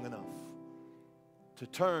long enough to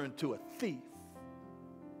turn to a thief,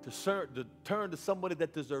 to turn to somebody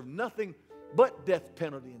that deserved nothing but death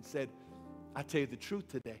penalty, and said, I tell you the truth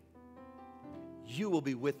today, you will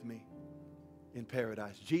be with me in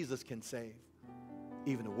paradise. Jesus can save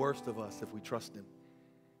even the worst of us if we trust him.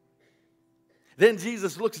 Then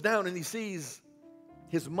Jesus looks down and he sees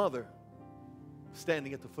his mother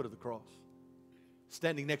standing at the foot of the cross,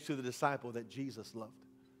 standing next to the disciple that Jesus loved.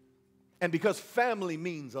 And because family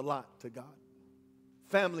means a lot to God,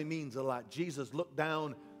 family means a lot, Jesus looked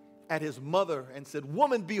down at his mother and said,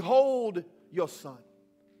 woman, behold your son.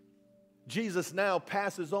 Jesus now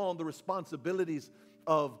passes on the responsibilities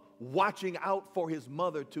of watching out for his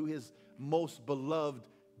mother to his most beloved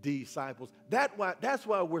disciples. That's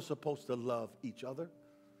why we're supposed to love each other.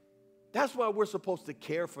 That's why we're supposed to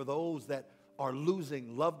care for those that are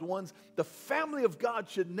losing loved ones. The family of God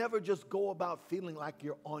should never just go about feeling like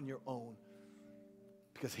you're on your own.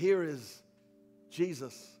 Because here is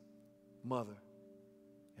Jesus' mother.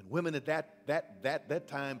 And women at that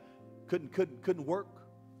time couldn't work.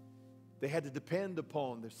 They had to depend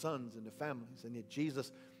upon their sons and their families. And yet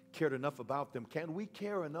Jesus cared enough about them. Can we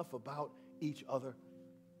care enough about each other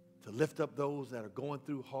to lift up those that are going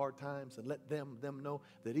through hard times and let them know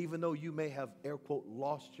that even though you may have, air quote,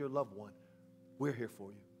 lost your loved one, we're here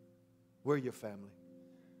for you. We're your family.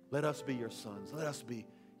 Let us be your sons. Let us be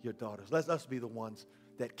your daughters. Let us be the ones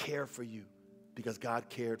that care for you because God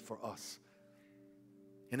cared for us.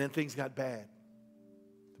 And then things got bad.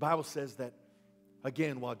 The Bible says that,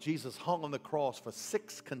 again, while Jesus hung on the cross for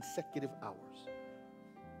 6 consecutive hours,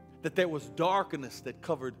 that there was darkness that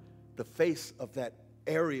covered the face of that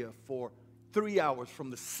area for 3 hours. From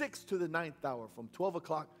the 6th to the 9th hour, from 12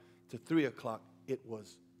 o'clock to 3 o'clock, it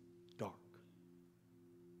was dark.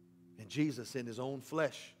 And Jesus, in his own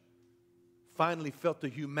flesh, finally felt the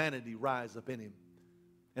humanity rise up in him.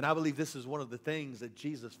 And I believe this is one of the things that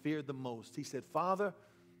Jesus feared the most. He said, Father,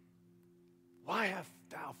 why hast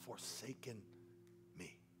thou forsaken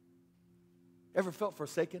me? Ever felt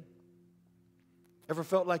forsaken? Ever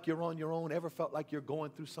felt like you're on your own? Ever felt like you're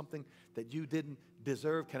going through something that you didn't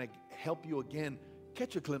deserve? Can I help you again?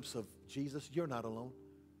 Catch a glimpse of Jesus. You're not alone.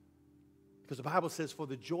 Because the Bible says, for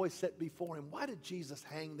the joy set before him. Why did Jesus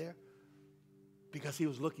hang there? Because he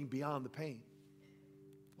was looking beyond the pain.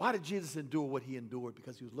 Why did Jesus endure what he endured?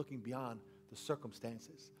 Because he was looking beyond the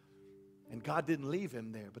circumstances. And God didn't leave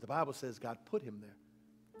him there, but the Bible says God put him there.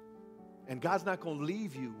 And God's not going to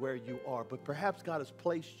leave you where you are, but perhaps God has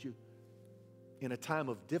placed you in a time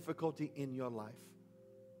of difficulty in your life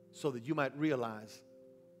so that you might realize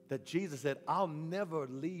that Jesus said, I'll never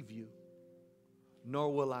leave you,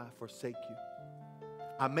 nor will I forsake you.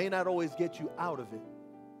 I may not always get you out of it,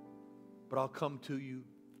 but I'll come to you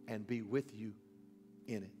and be with you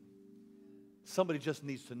in it. Somebody just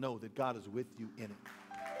needs to know that God is with you in it.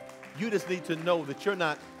 You just need to know that you're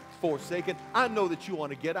not forsaken. I know that you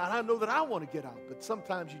want to get out. I know that I want to get out. But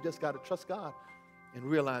sometimes you just got to trust God and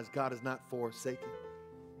realize God is not forsaken.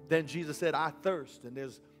 Then Jesus said, I thirst. And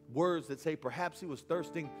there's words that say perhaps he was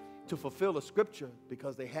thirsting to fulfill a scripture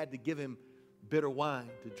because they had to give him bitter wine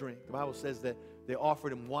to drink. The Bible says that they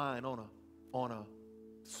offered him wine on a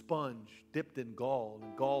sponge dipped in gall.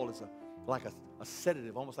 And gall is like a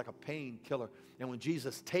sedative, almost like a painkiller. And when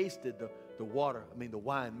Jesus tasted the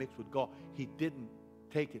wine mixed with gall, he didn't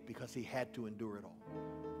take it because he had to endure it all.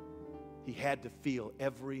 He had to feel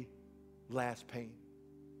every last pain.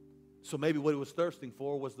 So maybe what he was thirsting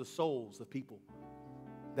for was the souls of people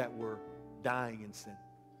that were dying in sin.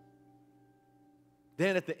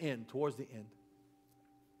 Then at the end, towards the end,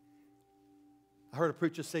 I heard a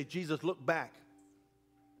preacher say Jesus looked back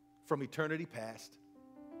from eternity past,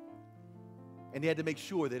 and he had to make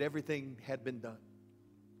sure that everything had been done.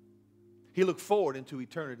 He looked forward into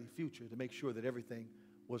eternity future to make sure that everything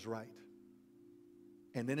was right.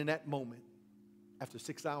 And then in that moment, after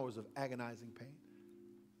 6 hours of agonizing pain,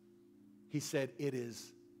 He said, it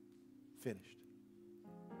is finished.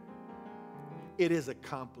 It is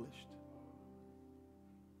accomplished.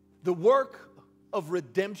 The work of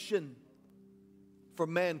redemption for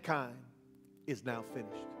mankind is now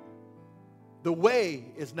finished. The way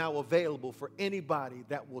is now available for anybody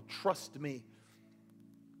that will trust me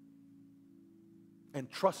and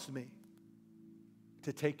trust me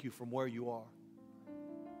to take you from where you are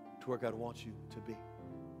to where God wants you to be.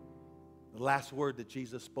 The last word that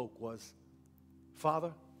Jesus spoke was,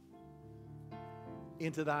 Father,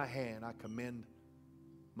 into thy hand I commend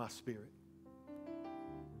my spirit.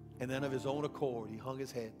 And then of his own accord, he hung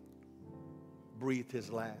his head, breathed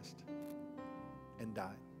his last, and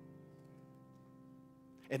died.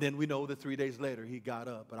 And then we know that 3 days later he got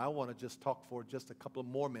up. But I want to just talk for just a couple of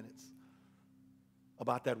more minutes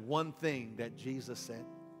about that one thing that Jesus said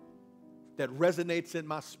that resonates in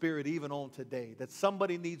my spirit even on today, that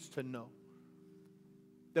somebody needs to know.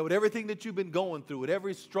 That with everything that you've been going through, with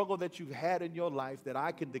every struggle that you've had in your life, that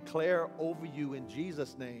I can declare over you in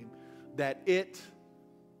Jesus' name that it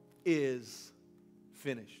is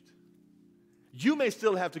finished. You may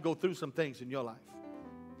still have to go through some things in your life.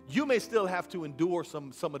 You may still have to endure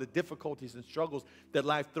some of the difficulties and struggles that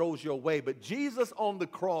life throws your way. But Jesus on the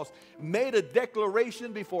cross made a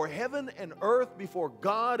declaration before heaven and earth, before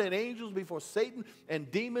God and angels, before Satan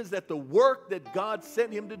and demons, that the work that God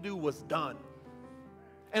sent him to do was done.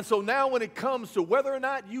 And so now when it comes to whether or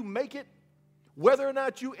not you make it, whether or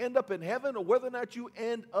not you end up in heaven or whether or not you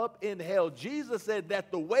end up in hell, Jesus said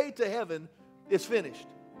that the way to heaven is finished.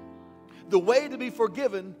 The way to be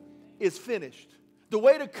forgiven is finished. The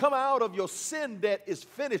way to come out of your sin debt is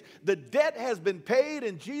finished. The debt has been paid,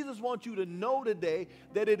 and Jesus wants you to know today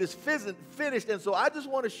that it is finished. And so I just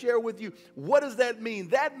want to share with you, what does that mean?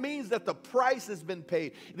 That means that the price has been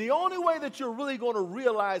paid. The only way that you're really going to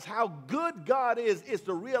realize how good God is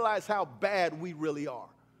to realize how bad we really are.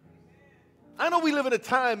 I know we live in a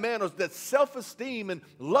time, man, that self-esteem and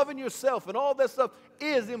loving yourself and all that stuff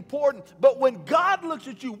is important. But when God looks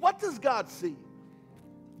at you, what does God see?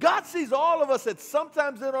 God sees all of us that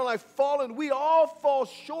sometimes in our life fallen. We all fall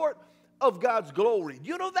short of God's glory.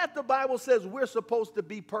 You know that the Bible says we're supposed to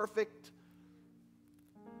be perfect?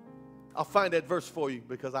 I'll find that verse for you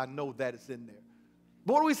because I know that it's in there.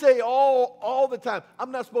 But what do we say all the time?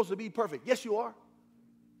 I'm not supposed to be perfect. Yes, you are.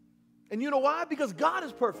 And you know why? Because God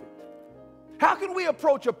is perfect. How can we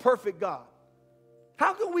approach a perfect God?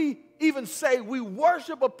 How can we even say we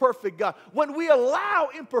worship a perfect God when we allow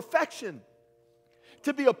imperfection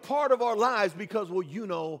to be a part of our lives? Because, well, you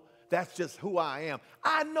know, that's just who I am.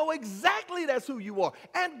 I know exactly that's who you are.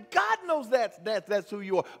 And God knows that's who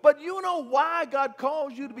you are. But you know why God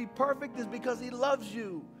calls you to be perfect is because he loves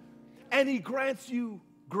you. And he grants you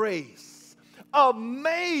grace.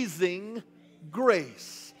 Amazing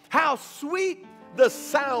grace. How sweet the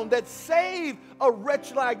sound that saved a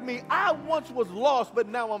wretch like me. I once was lost, but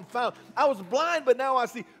now I'm found. I was blind, but now I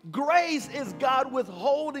see. Grace is God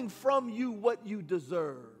withholding from you what you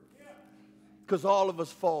deserve. Because all of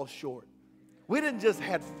us fall short. We didn't just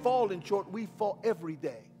have fallen short, we fall every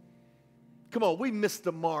day. Come on, we miss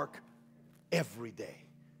the mark every day.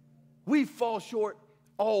 We fall short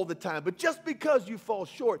all the time. But just because you fall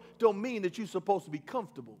short don't mean that you're supposed to be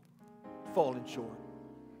comfortable falling short.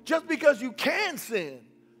 Just because you can sin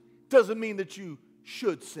doesn't mean that you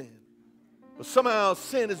should sin. But somehow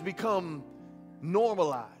sin has become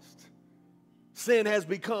normalized. Sin has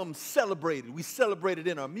become celebrated. We celebrate it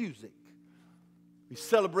in our music. We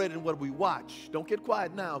celebrate it in what we watch. Don't get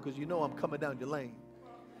quiet now because you know I'm coming down your lane.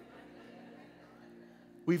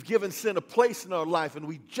 We've given sin a place in our life and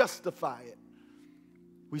we justify it.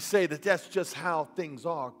 We say that that's just how things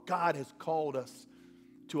are. God has called us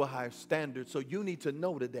to a higher standard. So you need to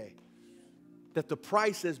know today that the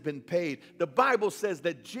price has been paid. The Bible says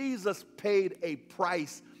that Jesus paid a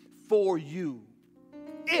price for you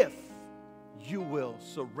if you will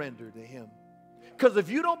surrender to him. Because if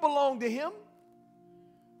you don't belong to him,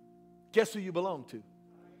 guess who you belong to?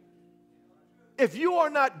 If you are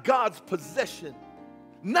not God's possession,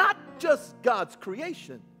 not just God's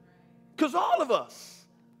creation, because all of us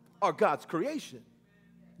are God's creation,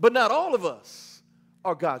 but not all of us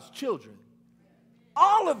are God's children.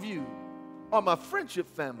 All of you are my friendship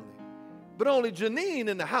family, but only Janine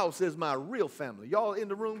in the house is my real family. Y'all in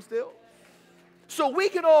the room still? So we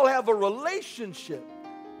can all have a relationship,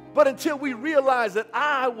 but until we realize that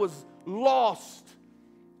I was lost.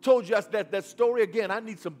 Told you that story again. I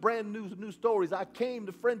need some brand new stories. I came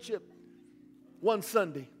to Friendship one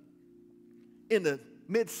Sunday in the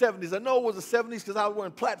mid-70s. I know it was the 70s because I was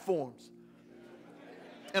wearing platforms.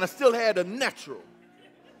 And I still had a natural.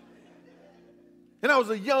 And I was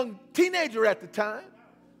a young teenager at the time.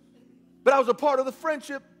 But I was a part of the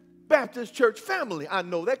Friendship Baptist Church family. I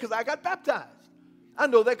know that because I got baptized. I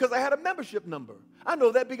know that because I had a membership number. I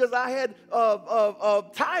know that because I had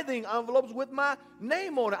tithing envelopes with my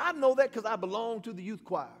name on it. I know that because I belonged to the youth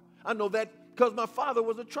choir. I know that because my father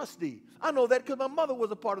was a trustee. I know that because my mother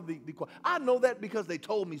was a part of the choir. I know that because they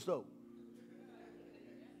told me so.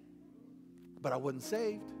 But I wasn't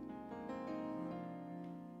saved.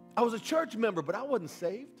 I was a church member, but I wasn't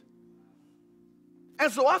saved.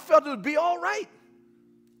 And so I felt it would be all right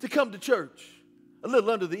to come to church a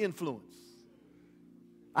little under the influence.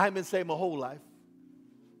 I haven't been saved my whole life.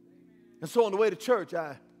 And so on the way to church,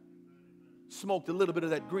 I smoked a little bit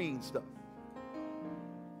of that green stuff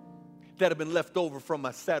that had been left over from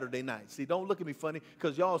my Saturday night. See, don't look at me funny,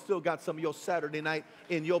 because y'all still got some of your Saturday night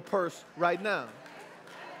in your purse right now.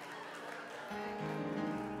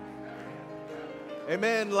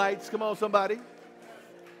 Amen, lights. Come on, somebody.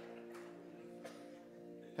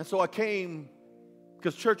 And so I came,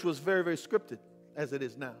 because church was very, very scripted, as it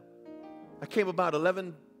is now. I came about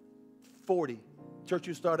 11:40. Church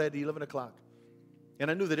used to start at 11 o'clock.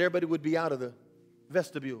 And I knew that everybody would be out of the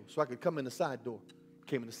vestibule, so I could come in the side door.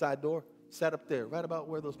 Came in the side door, sat up there, right about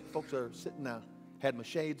where those folks are sitting now. Had my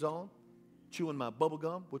shades on, chewing my bubble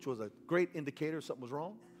gum, which was a great indicator something was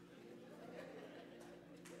wrong.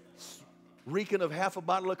 Reeking of half a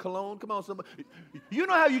bottle of cologne. Come on, somebody. You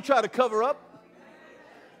know how you try to cover up.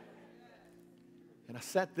 And I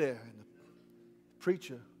sat there, and the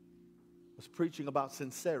preacher was preaching about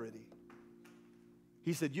sincerity.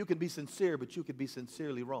 He said, you can be sincere, but you could be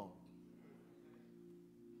sincerely wrong.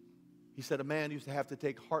 He said a man used to have to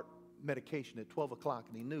take heart medication at 12 o'clock,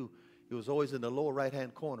 and he knew it was always in the lower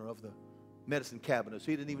right-hand corner of the medicine cabinet, so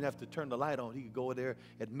he didn't even have to turn the light on. He could go there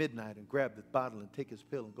at midnight and grab the bottle and take his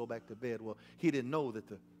pill and go back to bed. Well, he didn't know that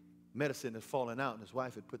the medicine had fallen out, and his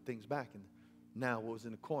wife had put things back, and now what was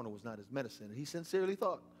in the corner was not his medicine. And he sincerely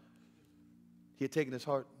thought he had taken his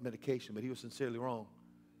heart medication, but he was sincerely wrong,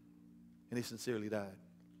 and he sincerely died.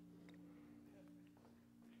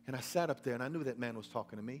 And I sat up there, and I knew that man was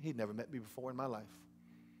talking to me. He'd never met me before in my life.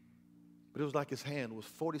 But it was like his hand was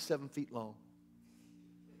 47 feet long,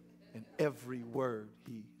 and every word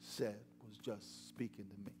he said was just speaking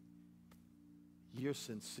to me. You're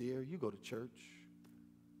sincere. You go to church.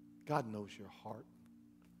 God knows your heart,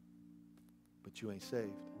 but you ain't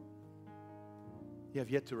saved. You have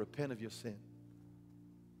yet to repent of your sin.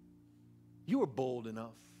 You were bold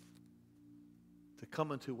enough to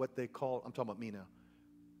come into what they call, I'm talking about me now,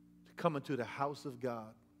 to come into the house of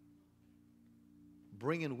God,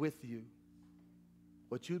 bringing with you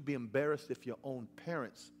what you'd be embarrassed if your own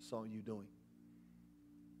parents saw you doing.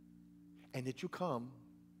 And that you come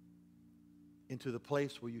into the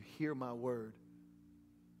place where you hear my word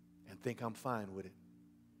and think I'm fine with it.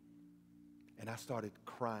 And I started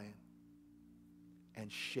crying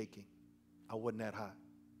and shaking. I wasn't that high.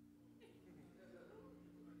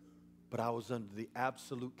 But I was under the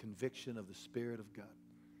absolute conviction of the Spirit of God.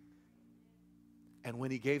 And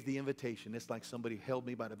when he gave the invitation, it's like somebody held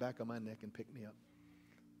me by the back of my neck and picked me up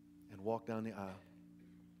and walked down the aisle.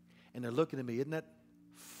 And they're looking at me, isn't that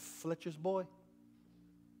Fletcher's boy?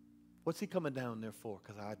 What's he coming down there for?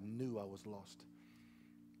 Because I knew I was lost.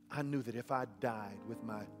 I knew that if I died with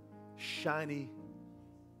my shiny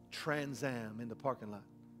Trans Am in the parking lot,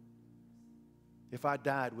 if I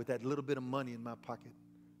died with that little bit of money in my pocket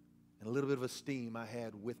and a little bit of esteem I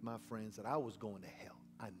had with my friends, that I was going to hell.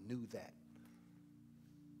 I knew that.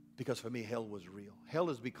 Because for me, hell was real. Hell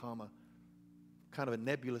has become a kind of a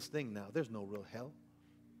nebulous thing now. There's no real hell.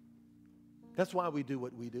 That's why we do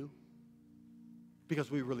what we do.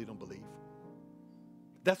 Because we really don't believe.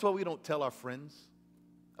 That's why we don't tell our friends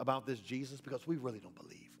about this Jesus, because we really don't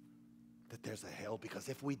believe that there's a hell. Because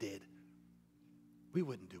if we did, we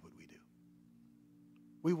wouldn't do what we do.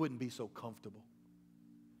 We wouldn't be so comfortable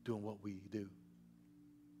doing what we do.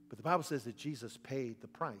 But the Bible says that Jesus paid the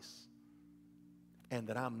price and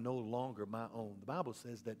that I'm no longer my own. The Bible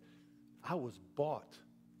says that I was bought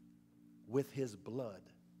with his blood.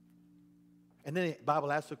 And then the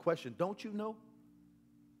Bible asks the question, don't you know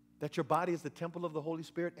that your body is the temple of the Holy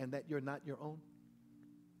Spirit and that you're not your own?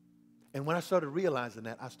 And when I started realizing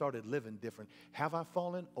that, I started living different. Have I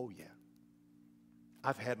fallen? Oh, yeah.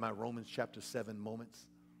 I've had my Romans chapter 7 moments.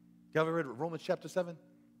 You ever read Romans chapter 7?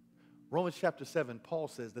 Romans chapter 7, Paul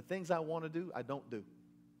says, the things I want to do, I don't do.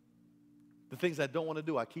 The things I don't want to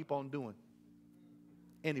do, I keep on doing.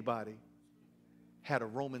 Anybody had a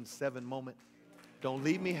Romans 7 moment? Don't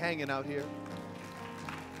leave me hanging out here.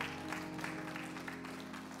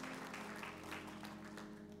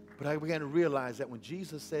 But I began to realize that when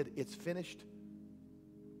Jesus said, it's finished,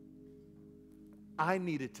 I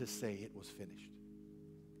needed to say it was finished.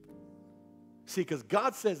 See, because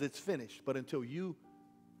God says it's finished, but until you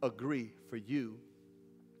agree for you,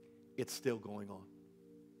 it's still going on.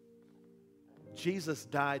 Jesus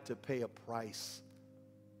died to pay a price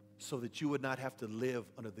so that you would not have to live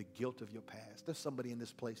under the guilt of your past. There's somebody in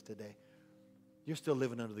this place today. You're still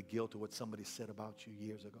living under the guilt of what somebody said about you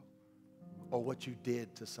years ago or what you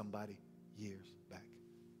did to somebody years back.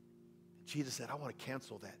 Jesus said, I want to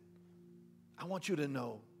cancel that. I want you to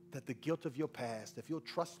know that the guilt of your past, if you'll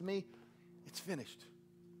trust me, it's finished.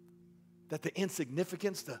 That the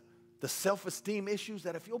insignificance, the self-esteem issues,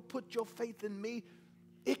 that if you'll put your faith in me,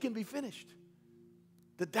 it can be finished.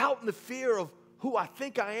 The doubt and the fear of who I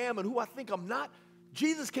think I am and who I think I'm not,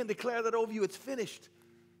 Jesus can declare that over you. It's finished.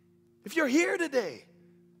 If you're here today,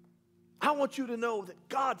 I want you to know that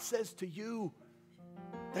God says to you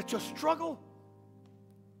that your struggle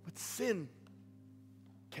with sin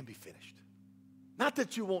can be finished. Not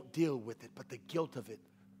that you won't deal with it, but the guilt of it,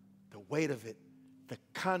 the weight of it, the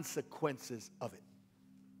consequences of it.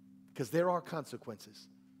 Because there are consequences.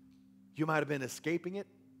 You might have been escaping it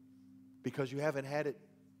because you haven't had it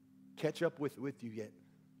catch up with you yet.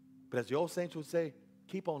 But as the old saints would say,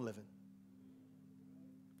 keep on living.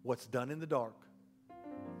 What's done in the dark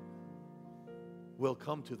will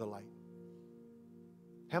come to the light.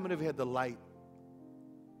 How many of you had the light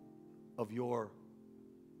of your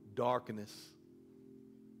darkness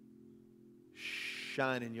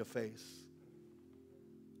shine in your face?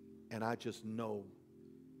 And I just know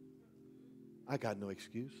I got no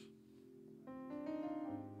excuse.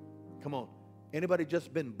 Come on. Anybody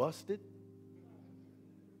just been busted?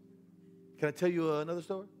 Can I tell you another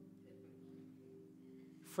story?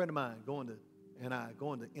 A friend of mine going to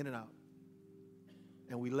In-N-Out.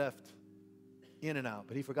 And we left In-N-Out,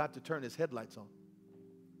 but he forgot to turn his headlights on.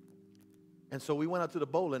 And so we went out to the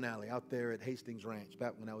bowling alley out there at Hastings Ranch,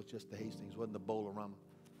 back when that was just the Hastings, wasn't the Bowlerama.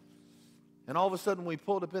 And all of a sudden we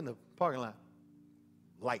pulled up in the parking lot.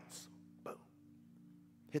 Lights, boom,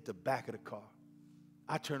 hit the back of the car.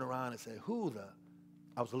 I turned around and said,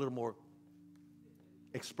 I was a little more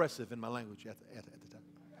expressive in my language at the time.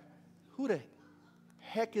 Who the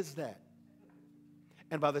heck is that?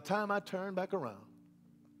 And by the time I turned back around,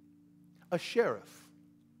 a sheriff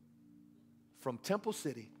from Temple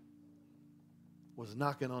City was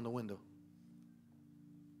knocking on the window.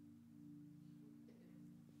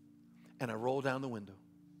 And I rolled down the window.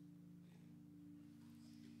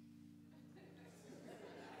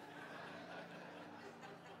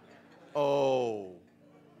 Oh,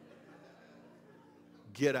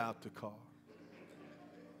 get out the car.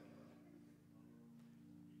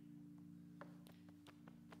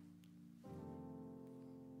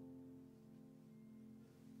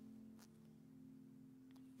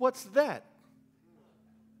 What's that?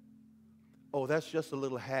 Oh, that's just a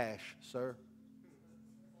little hash, sir.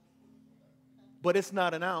 But it's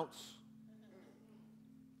not an ounce.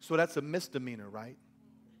 So that's a misdemeanor, right?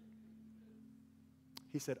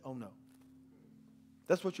 He said, oh no.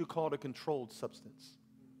 That's what you call a controlled substance.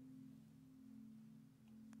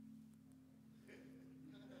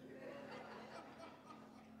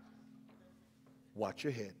 Watch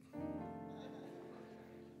your head.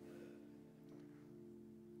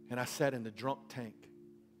 And I sat in the drunk tank,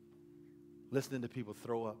 listening to people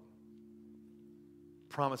throw up,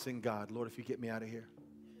 promising God, Lord, if you get me out of here,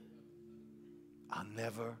 I'll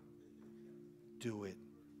never do it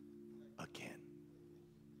again.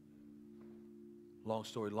 Long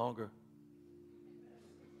story longer.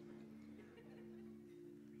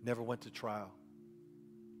 Never went to trial.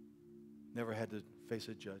 Never had to face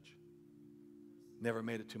a judge. Never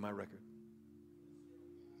made it to my record.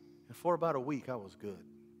 And for about a week, I was good.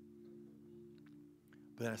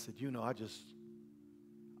 But then I said,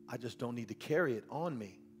 I just don't need to carry it on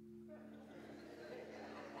me.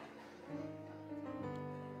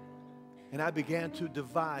 And I began to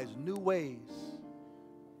devise new ways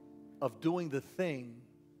of doing the thing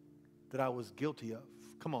that I was guilty of.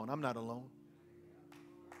 Come on, I'm not alone.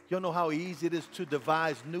 You know how easy it is to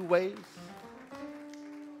devise new ways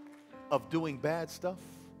of doing bad stuff?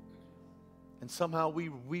 And somehow we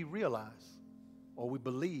realize or we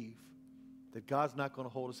believe that God's not going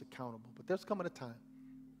to hold us accountable. But there's coming a time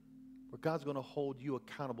where God's going to hold you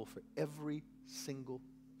accountable for every single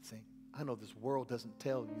thing. I know this world doesn't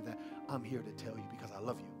tell you that. I'm here to tell you because I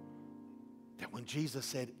love you. That when Jesus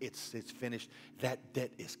said it's finished, that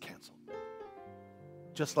debt is canceled.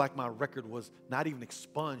 Just like my record was not even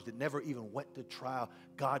expunged, it never even went to trial,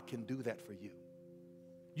 God can do that for you.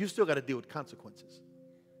 You still got to deal with consequences.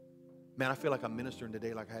 Man, I feel like I'm ministering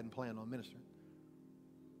today like I hadn't planned on ministering.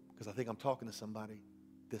 Because I think I'm talking to somebody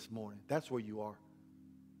this morning. That's where you are.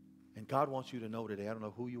 And God wants you to know today, I don't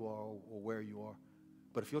know who you are or where you are,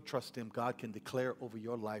 but if you'll trust him, God can declare over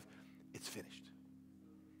your life, it's finished.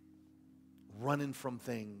 Running from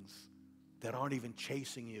things that aren't even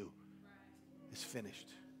chasing you is finished.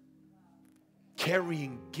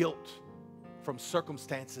 Carrying guilt from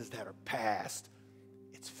circumstances that are past,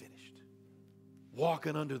 it's finished.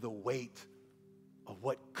 Walking under the weight of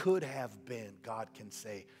what could have been, God can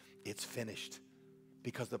say, it's finished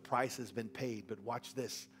because the price has been paid. But watch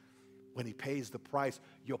this. When he pays the price,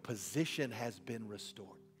 your position has been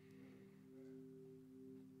restored.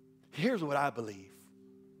 Here's what I believe.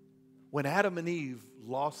 When Adam and Eve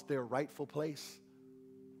lost their rightful place,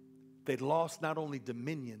 they lost not only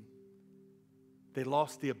dominion, they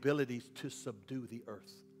lost the ability to subdue the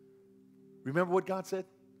earth. Remember what God said?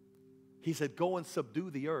 He said, go and subdue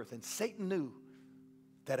the earth. And Satan knew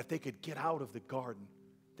that if they could get out of the garden,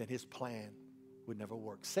 then his plan would never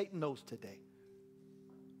work. Satan knows today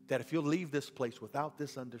that if you'll leave this place without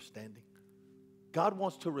this understanding, God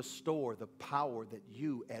wants to restore the power that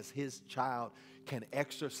you as his child can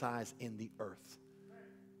exercise in the earth.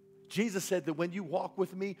 Jesus said that when you walk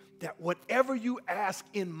with me, that whatever you ask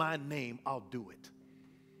in my name, I'll do it.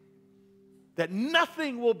 That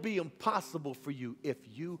nothing will be impossible for you if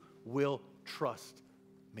you will trust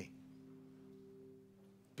me.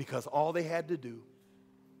 Because all they had to do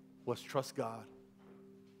was trust God,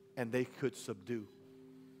 and they could subdue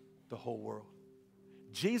the whole world.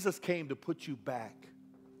 Jesus came to put you back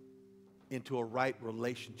into a right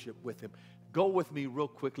relationship with him. Go with me real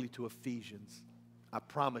quickly to Ephesians. I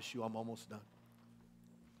promise you I'm almost done.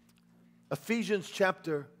 Ephesians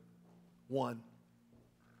chapter 1,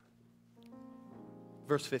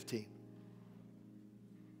 verse 15.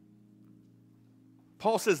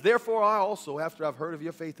 Paul says, therefore I also, after I've heard of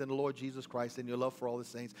your faith in the Lord Jesus Christ and your love for all the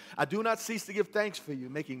saints, I do not cease to give thanks for you,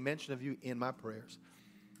 making mention of you in my prayers,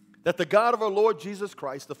 that the God of our Lord Jesus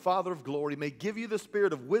Christ, the Father of glory, may give you the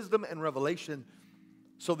spirit of wisdom and revelation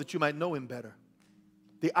so that you might know him better.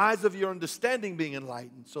 The eyes of your understanding being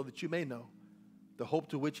enlightened so that you may know the hope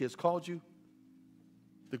to which he has called you,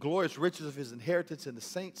 the glorious riches of his inheritance in the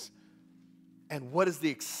saints, and what is the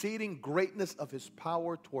exceeding greatness of his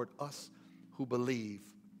power toward us who believe,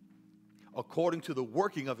 according to the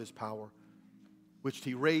working of his power, which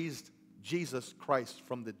he raised Jesus Christ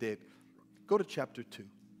from the dead. Go to chapter 2.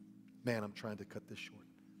 Man, I'm trying to cut this short.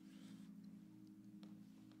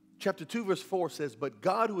 Chapter 2, verse 4 says, but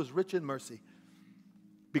God, who is rich in mercy,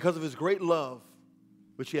 because of his great love,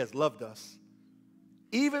 which he has loved us,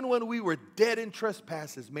 even when we were dead in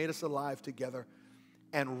trespasses, made us alive together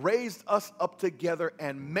and raised us up together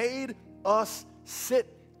and made us sit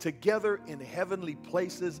together in heavenly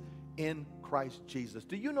places in Christ Jesus.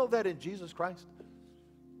 Do you know that in Jesus Christ,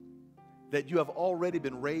 that you have already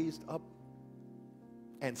been raised up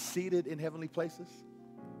and seated in heavenly places?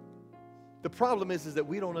 The problem is that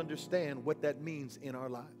we don't understand what that means in our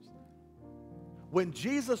lives. When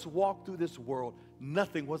Jesus walked through this world,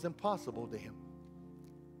 nothing was impossible to him.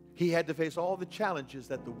 He had to face all the challenges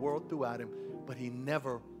that the world threw at him, but he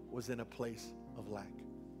never was in a place of lack.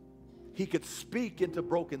 He could speak into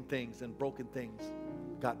broken things, and broken things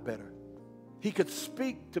got better. He could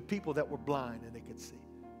speak to people that were blind, and they could see.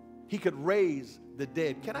 He could raise the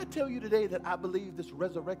dead. Can I tell you today that I believe this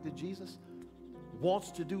resurrected Jesus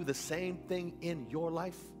wants to do the same thing in your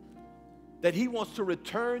life? That he wants to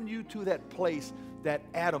return you to that place that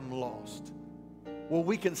Adam lost, where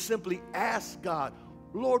we can simply ask God,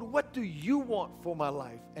 Lord, what do you want for my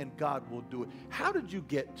life? And God will do it. How did you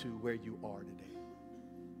get to where you are today?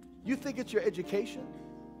 You think it's your education?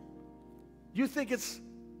 You think it's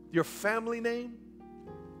your family name?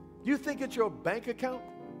 You think it's your bank account?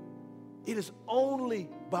 It is only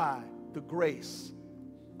by the grace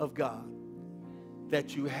of God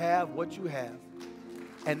that you have what you have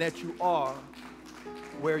and that you are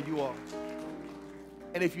where you are.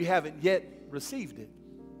 And if you haven't yet received it,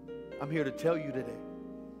 I'm here to tell you today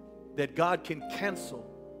that God can cancel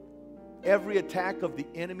every attack of the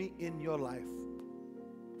enemy in your life.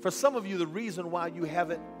 For some of you, the reason why you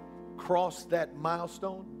haven't crossed that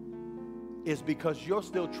milestone is because you're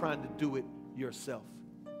still trying to do it yourself.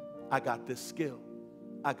 I got this skill.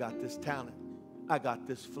 I got this talent. I got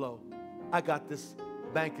this flow. I got this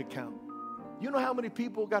bank account. You know how many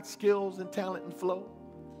people got skills and talent and flow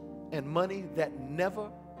and money that never,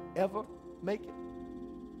 ever make it?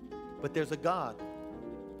 But there's a God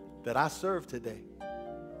that I serve today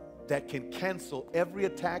that can cancel every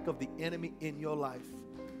attack of the enemy in your life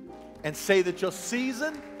and say that your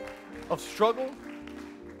season of struggle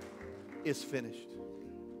is finished.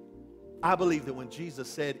 I believe that when Jesus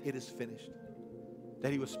said it is finished,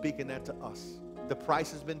 that he was speaking that to us. The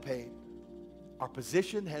price has been paid. Our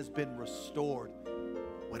position has been restored.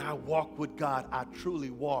 When I walk with God, I truly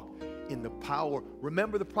walk in the power.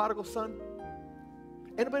 Remember the prodigal son?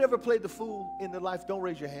 Anybody ever played the fool in their life? Don't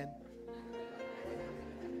raise your hand.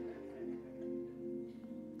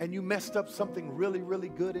 And you messed up something really, really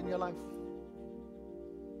good in your life?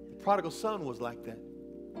 The prodigal son was like that.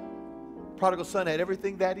 The prodigal son had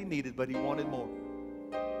everything that he needed, but he wanted more.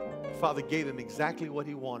 The father gave him exactly what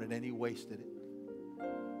he wanted, and he wasted it.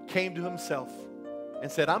 Came to himself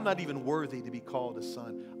and said, I'm not even worthy to be called a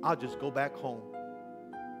son. I'll just go back home.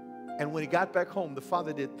 And when he got back home, the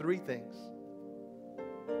father did three things.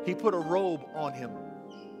 He put a robe on him,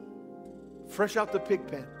 fresh out the pig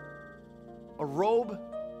pen. A robe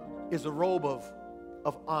is a robe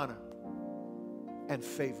of honor and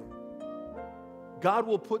favor. God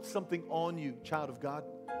will put something on you, child of God,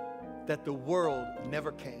 that the world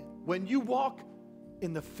never can. When you walk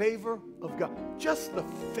in the favor of God, just the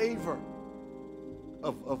favor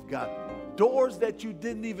of God, doors that you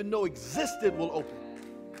didn't even know existed will open.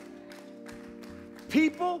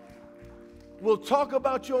 People will talk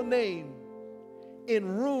about your name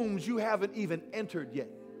in rooms you haven't even entered yet.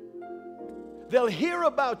 They'll hear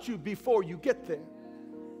about you before you get there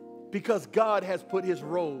because God has put his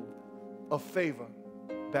robe of favor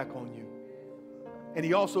back on you. And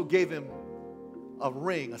he also gave him a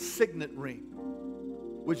ring, a signet ring,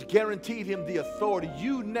 which guaranteed him the authority.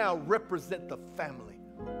 You now represent the family.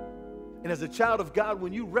 And as a child of God,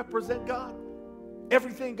 when you represent God,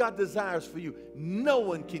 everything God desires for you, no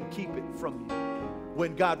one can keep it from you.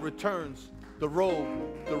 When God returns the robe,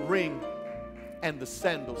 the ring, and the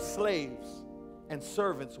sandals, slaves and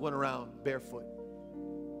servants went around barefoot.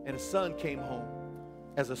 And a son came home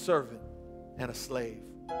as a servant and a slave.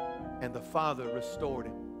 And the father restored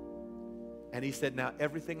him. And he said, now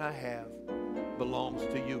everything I have belongs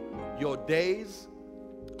to you. Your days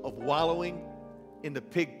of wallowing in the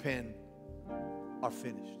pig pen are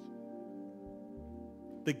finished.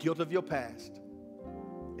 The guilt of your past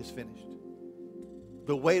is finished.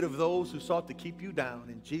 The weight of those who sought to keep you down,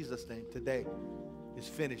 in Jesus' name, today is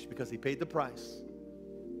finished because he paid the price.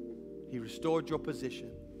 He restored your position,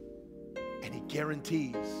 and he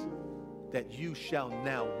guarantees that you shall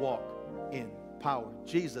now walk in power.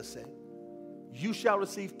 Jesus said, you shall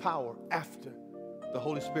receive power after the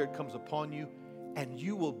Holy Spirit comes upon you, and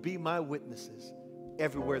you will be my witnesses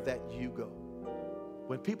everywhere that you go.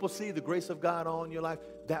 When people see the grace of God on your life,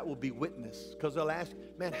 that will be witness. Because they'll ask,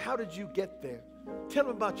 man, how did you get there? Tell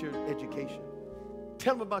them about your education.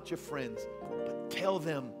 Tell them about your friends. But tell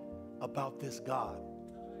them about this God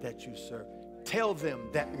that you serve. Tell them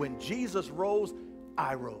that when Jesus rose,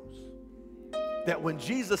 I rose. That when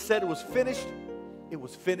Jesus said it was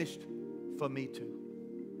finished for me too.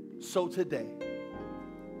 So today,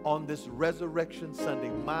 on this Resurrection Sunday,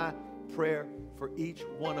 my prayer for each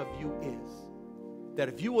one of you is that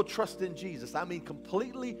if you will trust in Jesus, I mean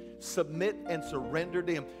completely submit and surrender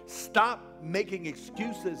to him. Stop making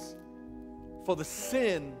excuses for the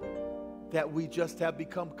sin that we just have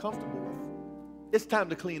become comfortable with. It's time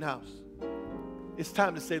to clean house. It's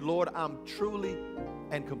time to say, Lord, I'm truly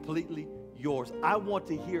and completely yours. I want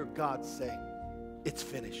to hear God say, it's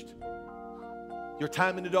finished. Your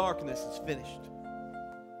time in the darkness is finished.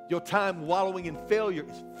 Your time wallowing in failure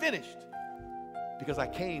is finished. Because I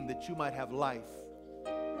came that you might have life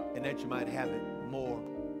and that you might have it more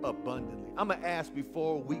abundantly. I'm going to ask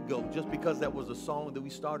before we go, just because that was a song that we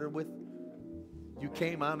started with, you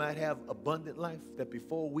came, I might have abundant life, that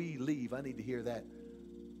before we leave, I need to hear that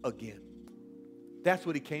again. That's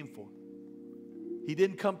what he came for. He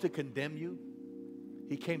didn't come to condemn you.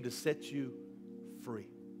 He came to set you free.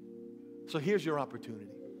 So here's your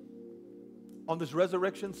opportunity. On this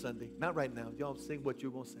Resurrection Sunday, not right now, y'all sing what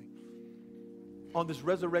you're going to sing. On this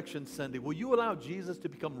Resurrection Sunday, will you allow Jesus to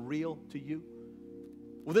become real to you?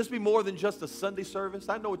 Will this be more than just a Sunday service?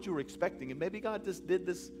 I know what you were expecting, and maybe God just did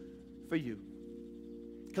this for you.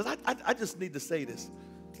 Because I just need to say this.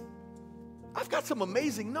 I've got some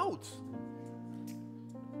amazing notes.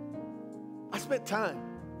 I spent time,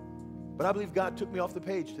 but I believe God took me off the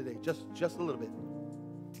page today, just a little bit,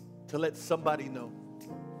 to let somebody know.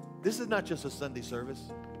 This is not just a Sunday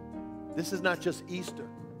service. This is not just Easter.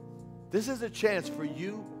 This is a chance for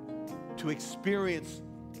you to experience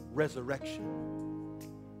resurrection.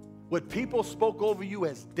 What people spoke over you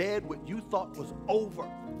as dead, what you thought was over,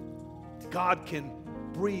 God can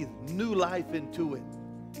breathe new life into it.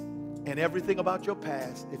 And everything about your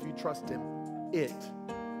past, if you trust him, it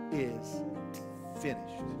is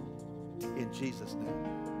finished. In Jesus'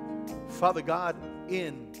 name. Father God,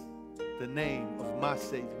 in the name of my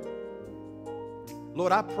Savior,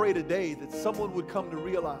 Lord, I pray today that someone would come to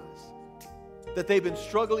realize that they've been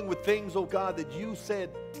struggling with things, oh God, that you said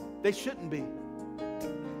they shouldn't be.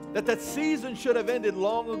 That season should have ended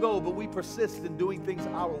long ago, but we persist in doing things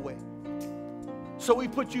our way. So we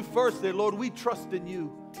put you first there, Lord. We trust in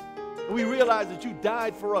you. And we realize that you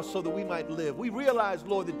died for us so that we might live. We realize,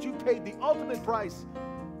 Lord, that you paid the ultimate price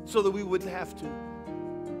so that we wouldn't have to.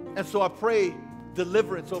 And so I pray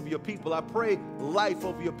deliverance over your people. I pray life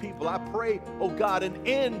over your people. I pray, oh God, an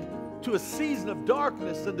end to a season of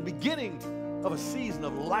darkness and the beginning of a season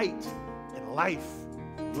of light and life,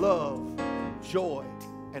 love, joy,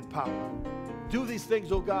 and power. Do these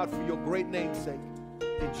things, oh God, for your great name's sake.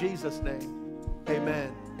 In Jesus' name,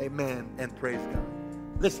 amen, amen, and praise God.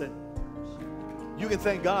 Listen, you can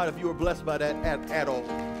thank God if you were blessed by that at all.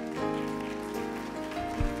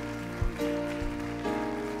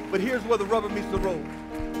 But here's where the rubber meets the road.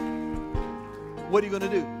 What are you going to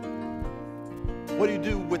do? What do you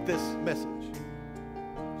do with this message?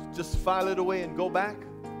 Just file it away and go back?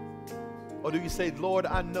 Or do you say, Lord,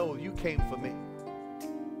 I know you came for me.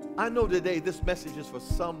 I know today this message is for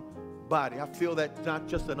somebody. I feel that not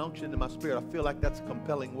just an unction in my spirit. I feel like that's a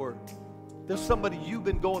compelling word. There's somebody, you've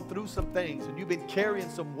been going through some things and you've been carrying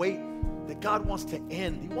some weight that God wants to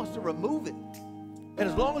end. He wants to remove it. And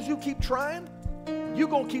as long as you keep trying, you're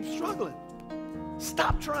going to keep struggling.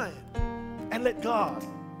 Stop trying and let God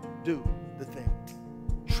do the thing.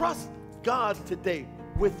 Trust God today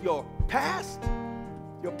with your past,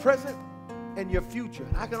 your present, and your future.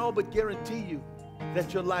 And I can all but guarantee you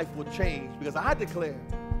that your life will change, because I declare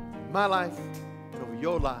my life and over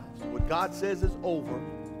your lives, what God says is over,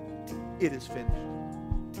 it is finished.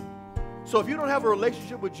 So if you don't have a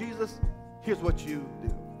relationship with Jesus, here's what you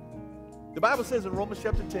do. The Bible says in Romans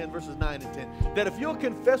chapter 10, verses 9 and 10, that if you'll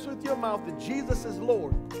confess with your mouth that Jesus is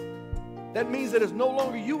Lord, that means that it's no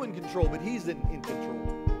longer you in control, but he's in control.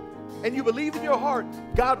 And you believe in your heart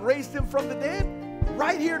God raised him from the dead,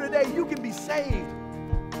 right here today you can be saved.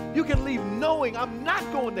 You can leave knowing I'm not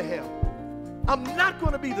going to hell. I'm not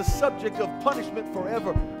going to be the subject of punishment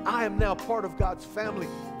forever. I am now part of God's family.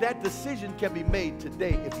 That decision can be made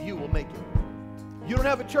today if you will make it. You don't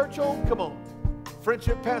have a church home? Come on.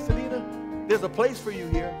 Friendship Pasadena, there's a place for you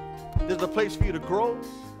here. There's a place for you to grow,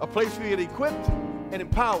 a place for you to be equipped and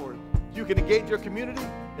empowered. You can engage your community,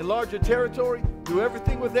 enlarge your territory, do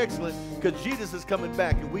everything with excellence, because Jesus is coming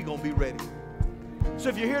back and we're going to be ready. So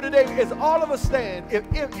if you're here today, as all of us stand, if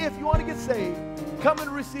you want to get saved, come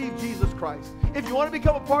and receive Jesus Christ. If you want to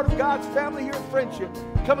become a part of God's family here at Friendship,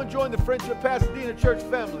 come and join the Friendship Pasadena Church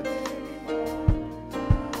family.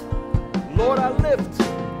 Lord, I lift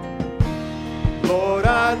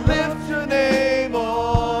your name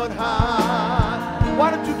on high.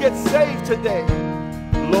 Why don't you get saved today?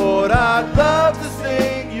 Lord, I'd love to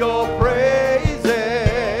sing your praises.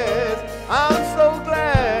 I'm so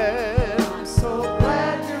glad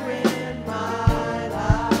you're in my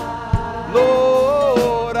life.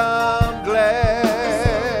 Lord, I'm glad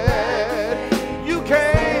you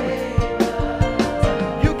came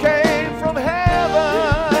from heaven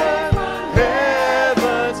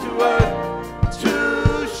to earth to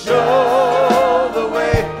show the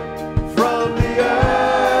way from the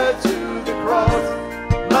earth to the cross.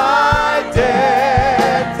 My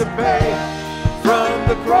debt to pay, from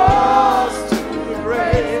the cross to the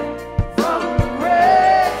grave, from the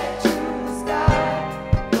grave to the sky.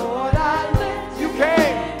 Lord, I lift you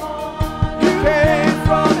came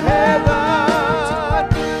from heaven.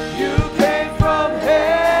 You came from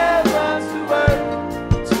heaven to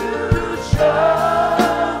earth to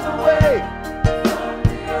show the way from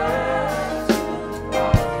the earth to the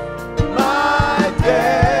cross. My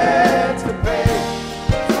debt to pay.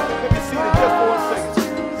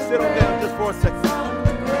 Sit on down just for a second.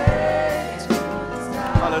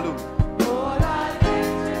 Hallelujah.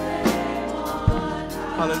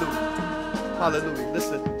 Hallelujah. Hallelujah.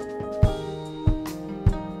 Listen.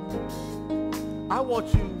 I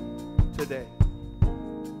want you today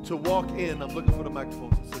to walk in. I'm looking for the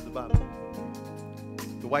microphone. It says the bottom.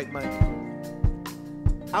 The white mic.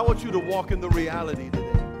 I want you to walk in the reality today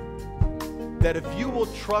that if you will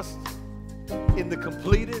trust in the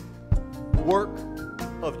completed work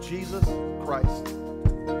of Jesus Christ,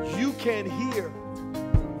 you can hear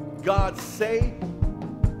God say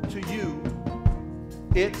to you,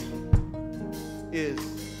 it is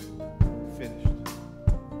finished.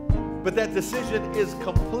 But that decision is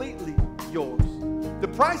completely yours. The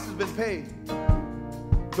price has been paid.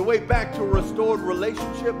 The way back to a restored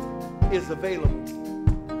relationship is available.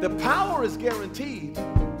 The power is guaranteed.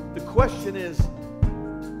 The question is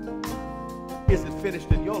it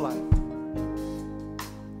finished in your life?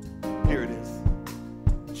 Here it is.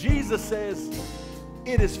 Jesus says,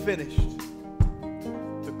 it is finished.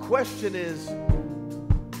 The question is,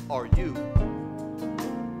 are you?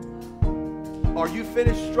 Are you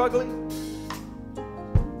finished struggling?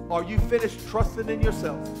 Are you finished trusting in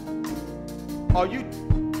yourself? Are you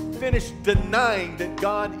finished denying that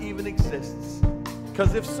God even exists?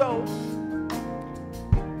 Because if so,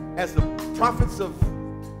 as the prophets of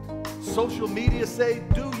social media say,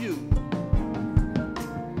 do you.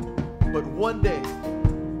 But one day,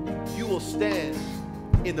 you will stand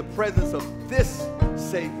in the presence of this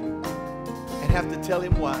Savior and have to tell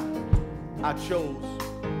him why I chose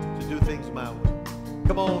to do things my way.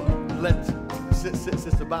 Come on, let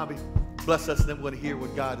Sister Bobby bless us, and then we're going to hear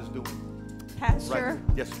what God is doing. Pastor,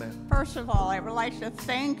 Right. Yes, ma'am. first of all, I would like to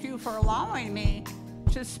thank you for allowing me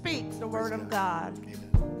to speak the Word of God. Amen.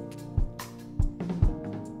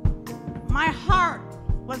 My heart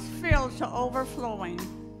was filled to overflowing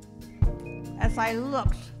as I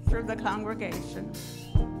looked through the congregation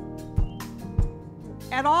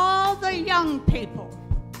at all the young people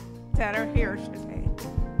that are here today.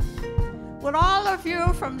 Would all of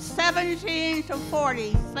you from 17 to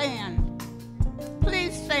 40 stand?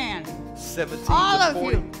 Please stand. 17 All to of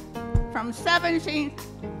 40. you from 17.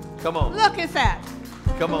 Come on. Look at that.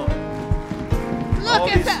 Come on. Look All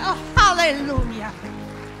at these- that. Oh, hallelujah.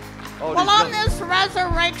 All Well, these on young- this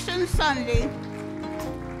Resurrection Sunday,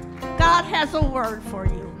 God has a word for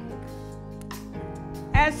you.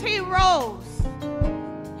 As he rose,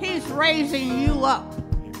 he's raising you up.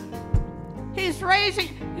 He's raising,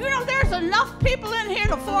 you know, there's enough people in here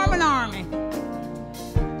to form an army.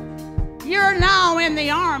 You're now in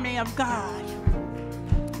the army of God.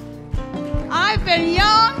 I've been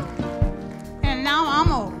young, and now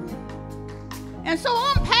I'm old. And so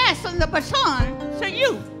I'm passing the baton to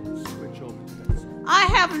you. Switch over to that side. I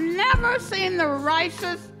have never seen the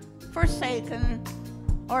righteous forsaken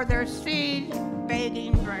or their seed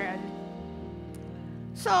begging bread.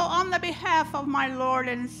 So on the behalf of my Lord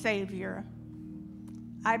and Savior,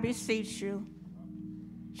 I beseech you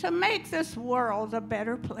to make this world a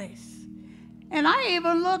better place. And I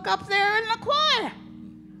even look up there in the choir.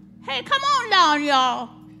 Hey, come on down, y'all.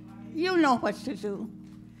 You know what to do.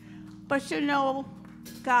 But you know,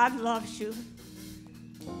 God loves you.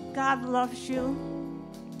 God loves you.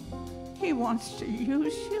 He wants to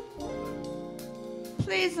use you.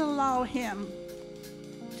 Please allow him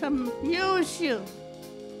to use you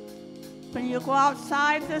when you go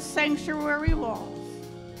outside the sanctuary walls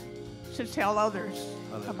to tell others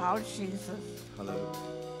Hallelujah. about Jesus. Hallelujah.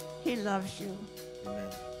 He loves you. Amen.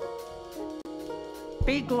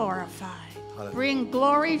 Be glorified. Hallelujah. Bring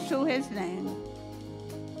glory to his name.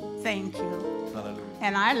 Thank you. Hallelujah.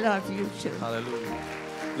 And I love you too. Hallelujah.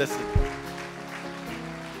 Listen.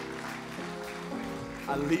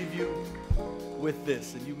 I leave you with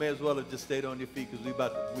this, and you may as well have just stayed on your feet because we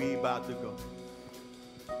about to go.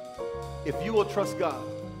 If you will trust God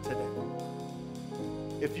today,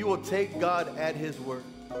 if you will take God at his word,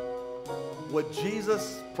 what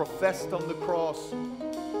Jesus professed on the cross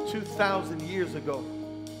 2,000 years ago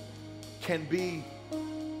can be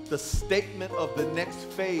the statement of the next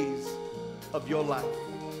phase of your life.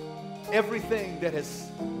 Everything that has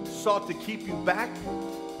sought to keep you back,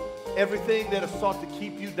 everything that has sought to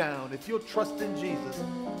keep you down, if you'll trust in Jesus,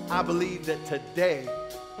 I believe that today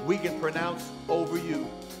we can pronounce over you,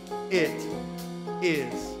 it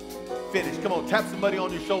is finished. Come on, tap somebody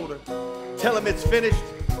on your shoulder. Tell them it's finished.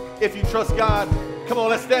 If you trust God, come on,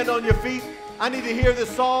 let's stand on your feet. I need to hear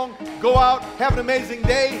this song. Go out, have an amazing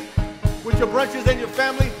day with your brunches and your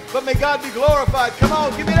family, but may God be glorified. Come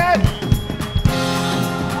on, give me that.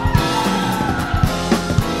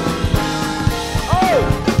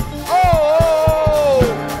 Hold.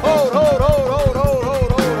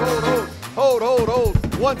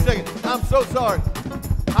 1 second. I'm so sorry.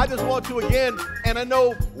 I just want to again, and I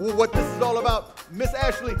know what this is all about. Miss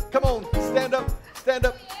Ashley, come on, stand up.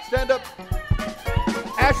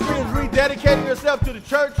 Ashley is rededicating herself to the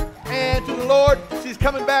church and to the Lord. She's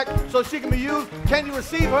coming back so she can be used. Can you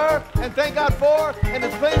receive her and thank God for her? And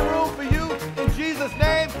there's plenty of room for you in Jesus'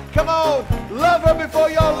 name. Come on, love her before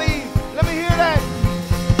y'all leave. Let me hear that.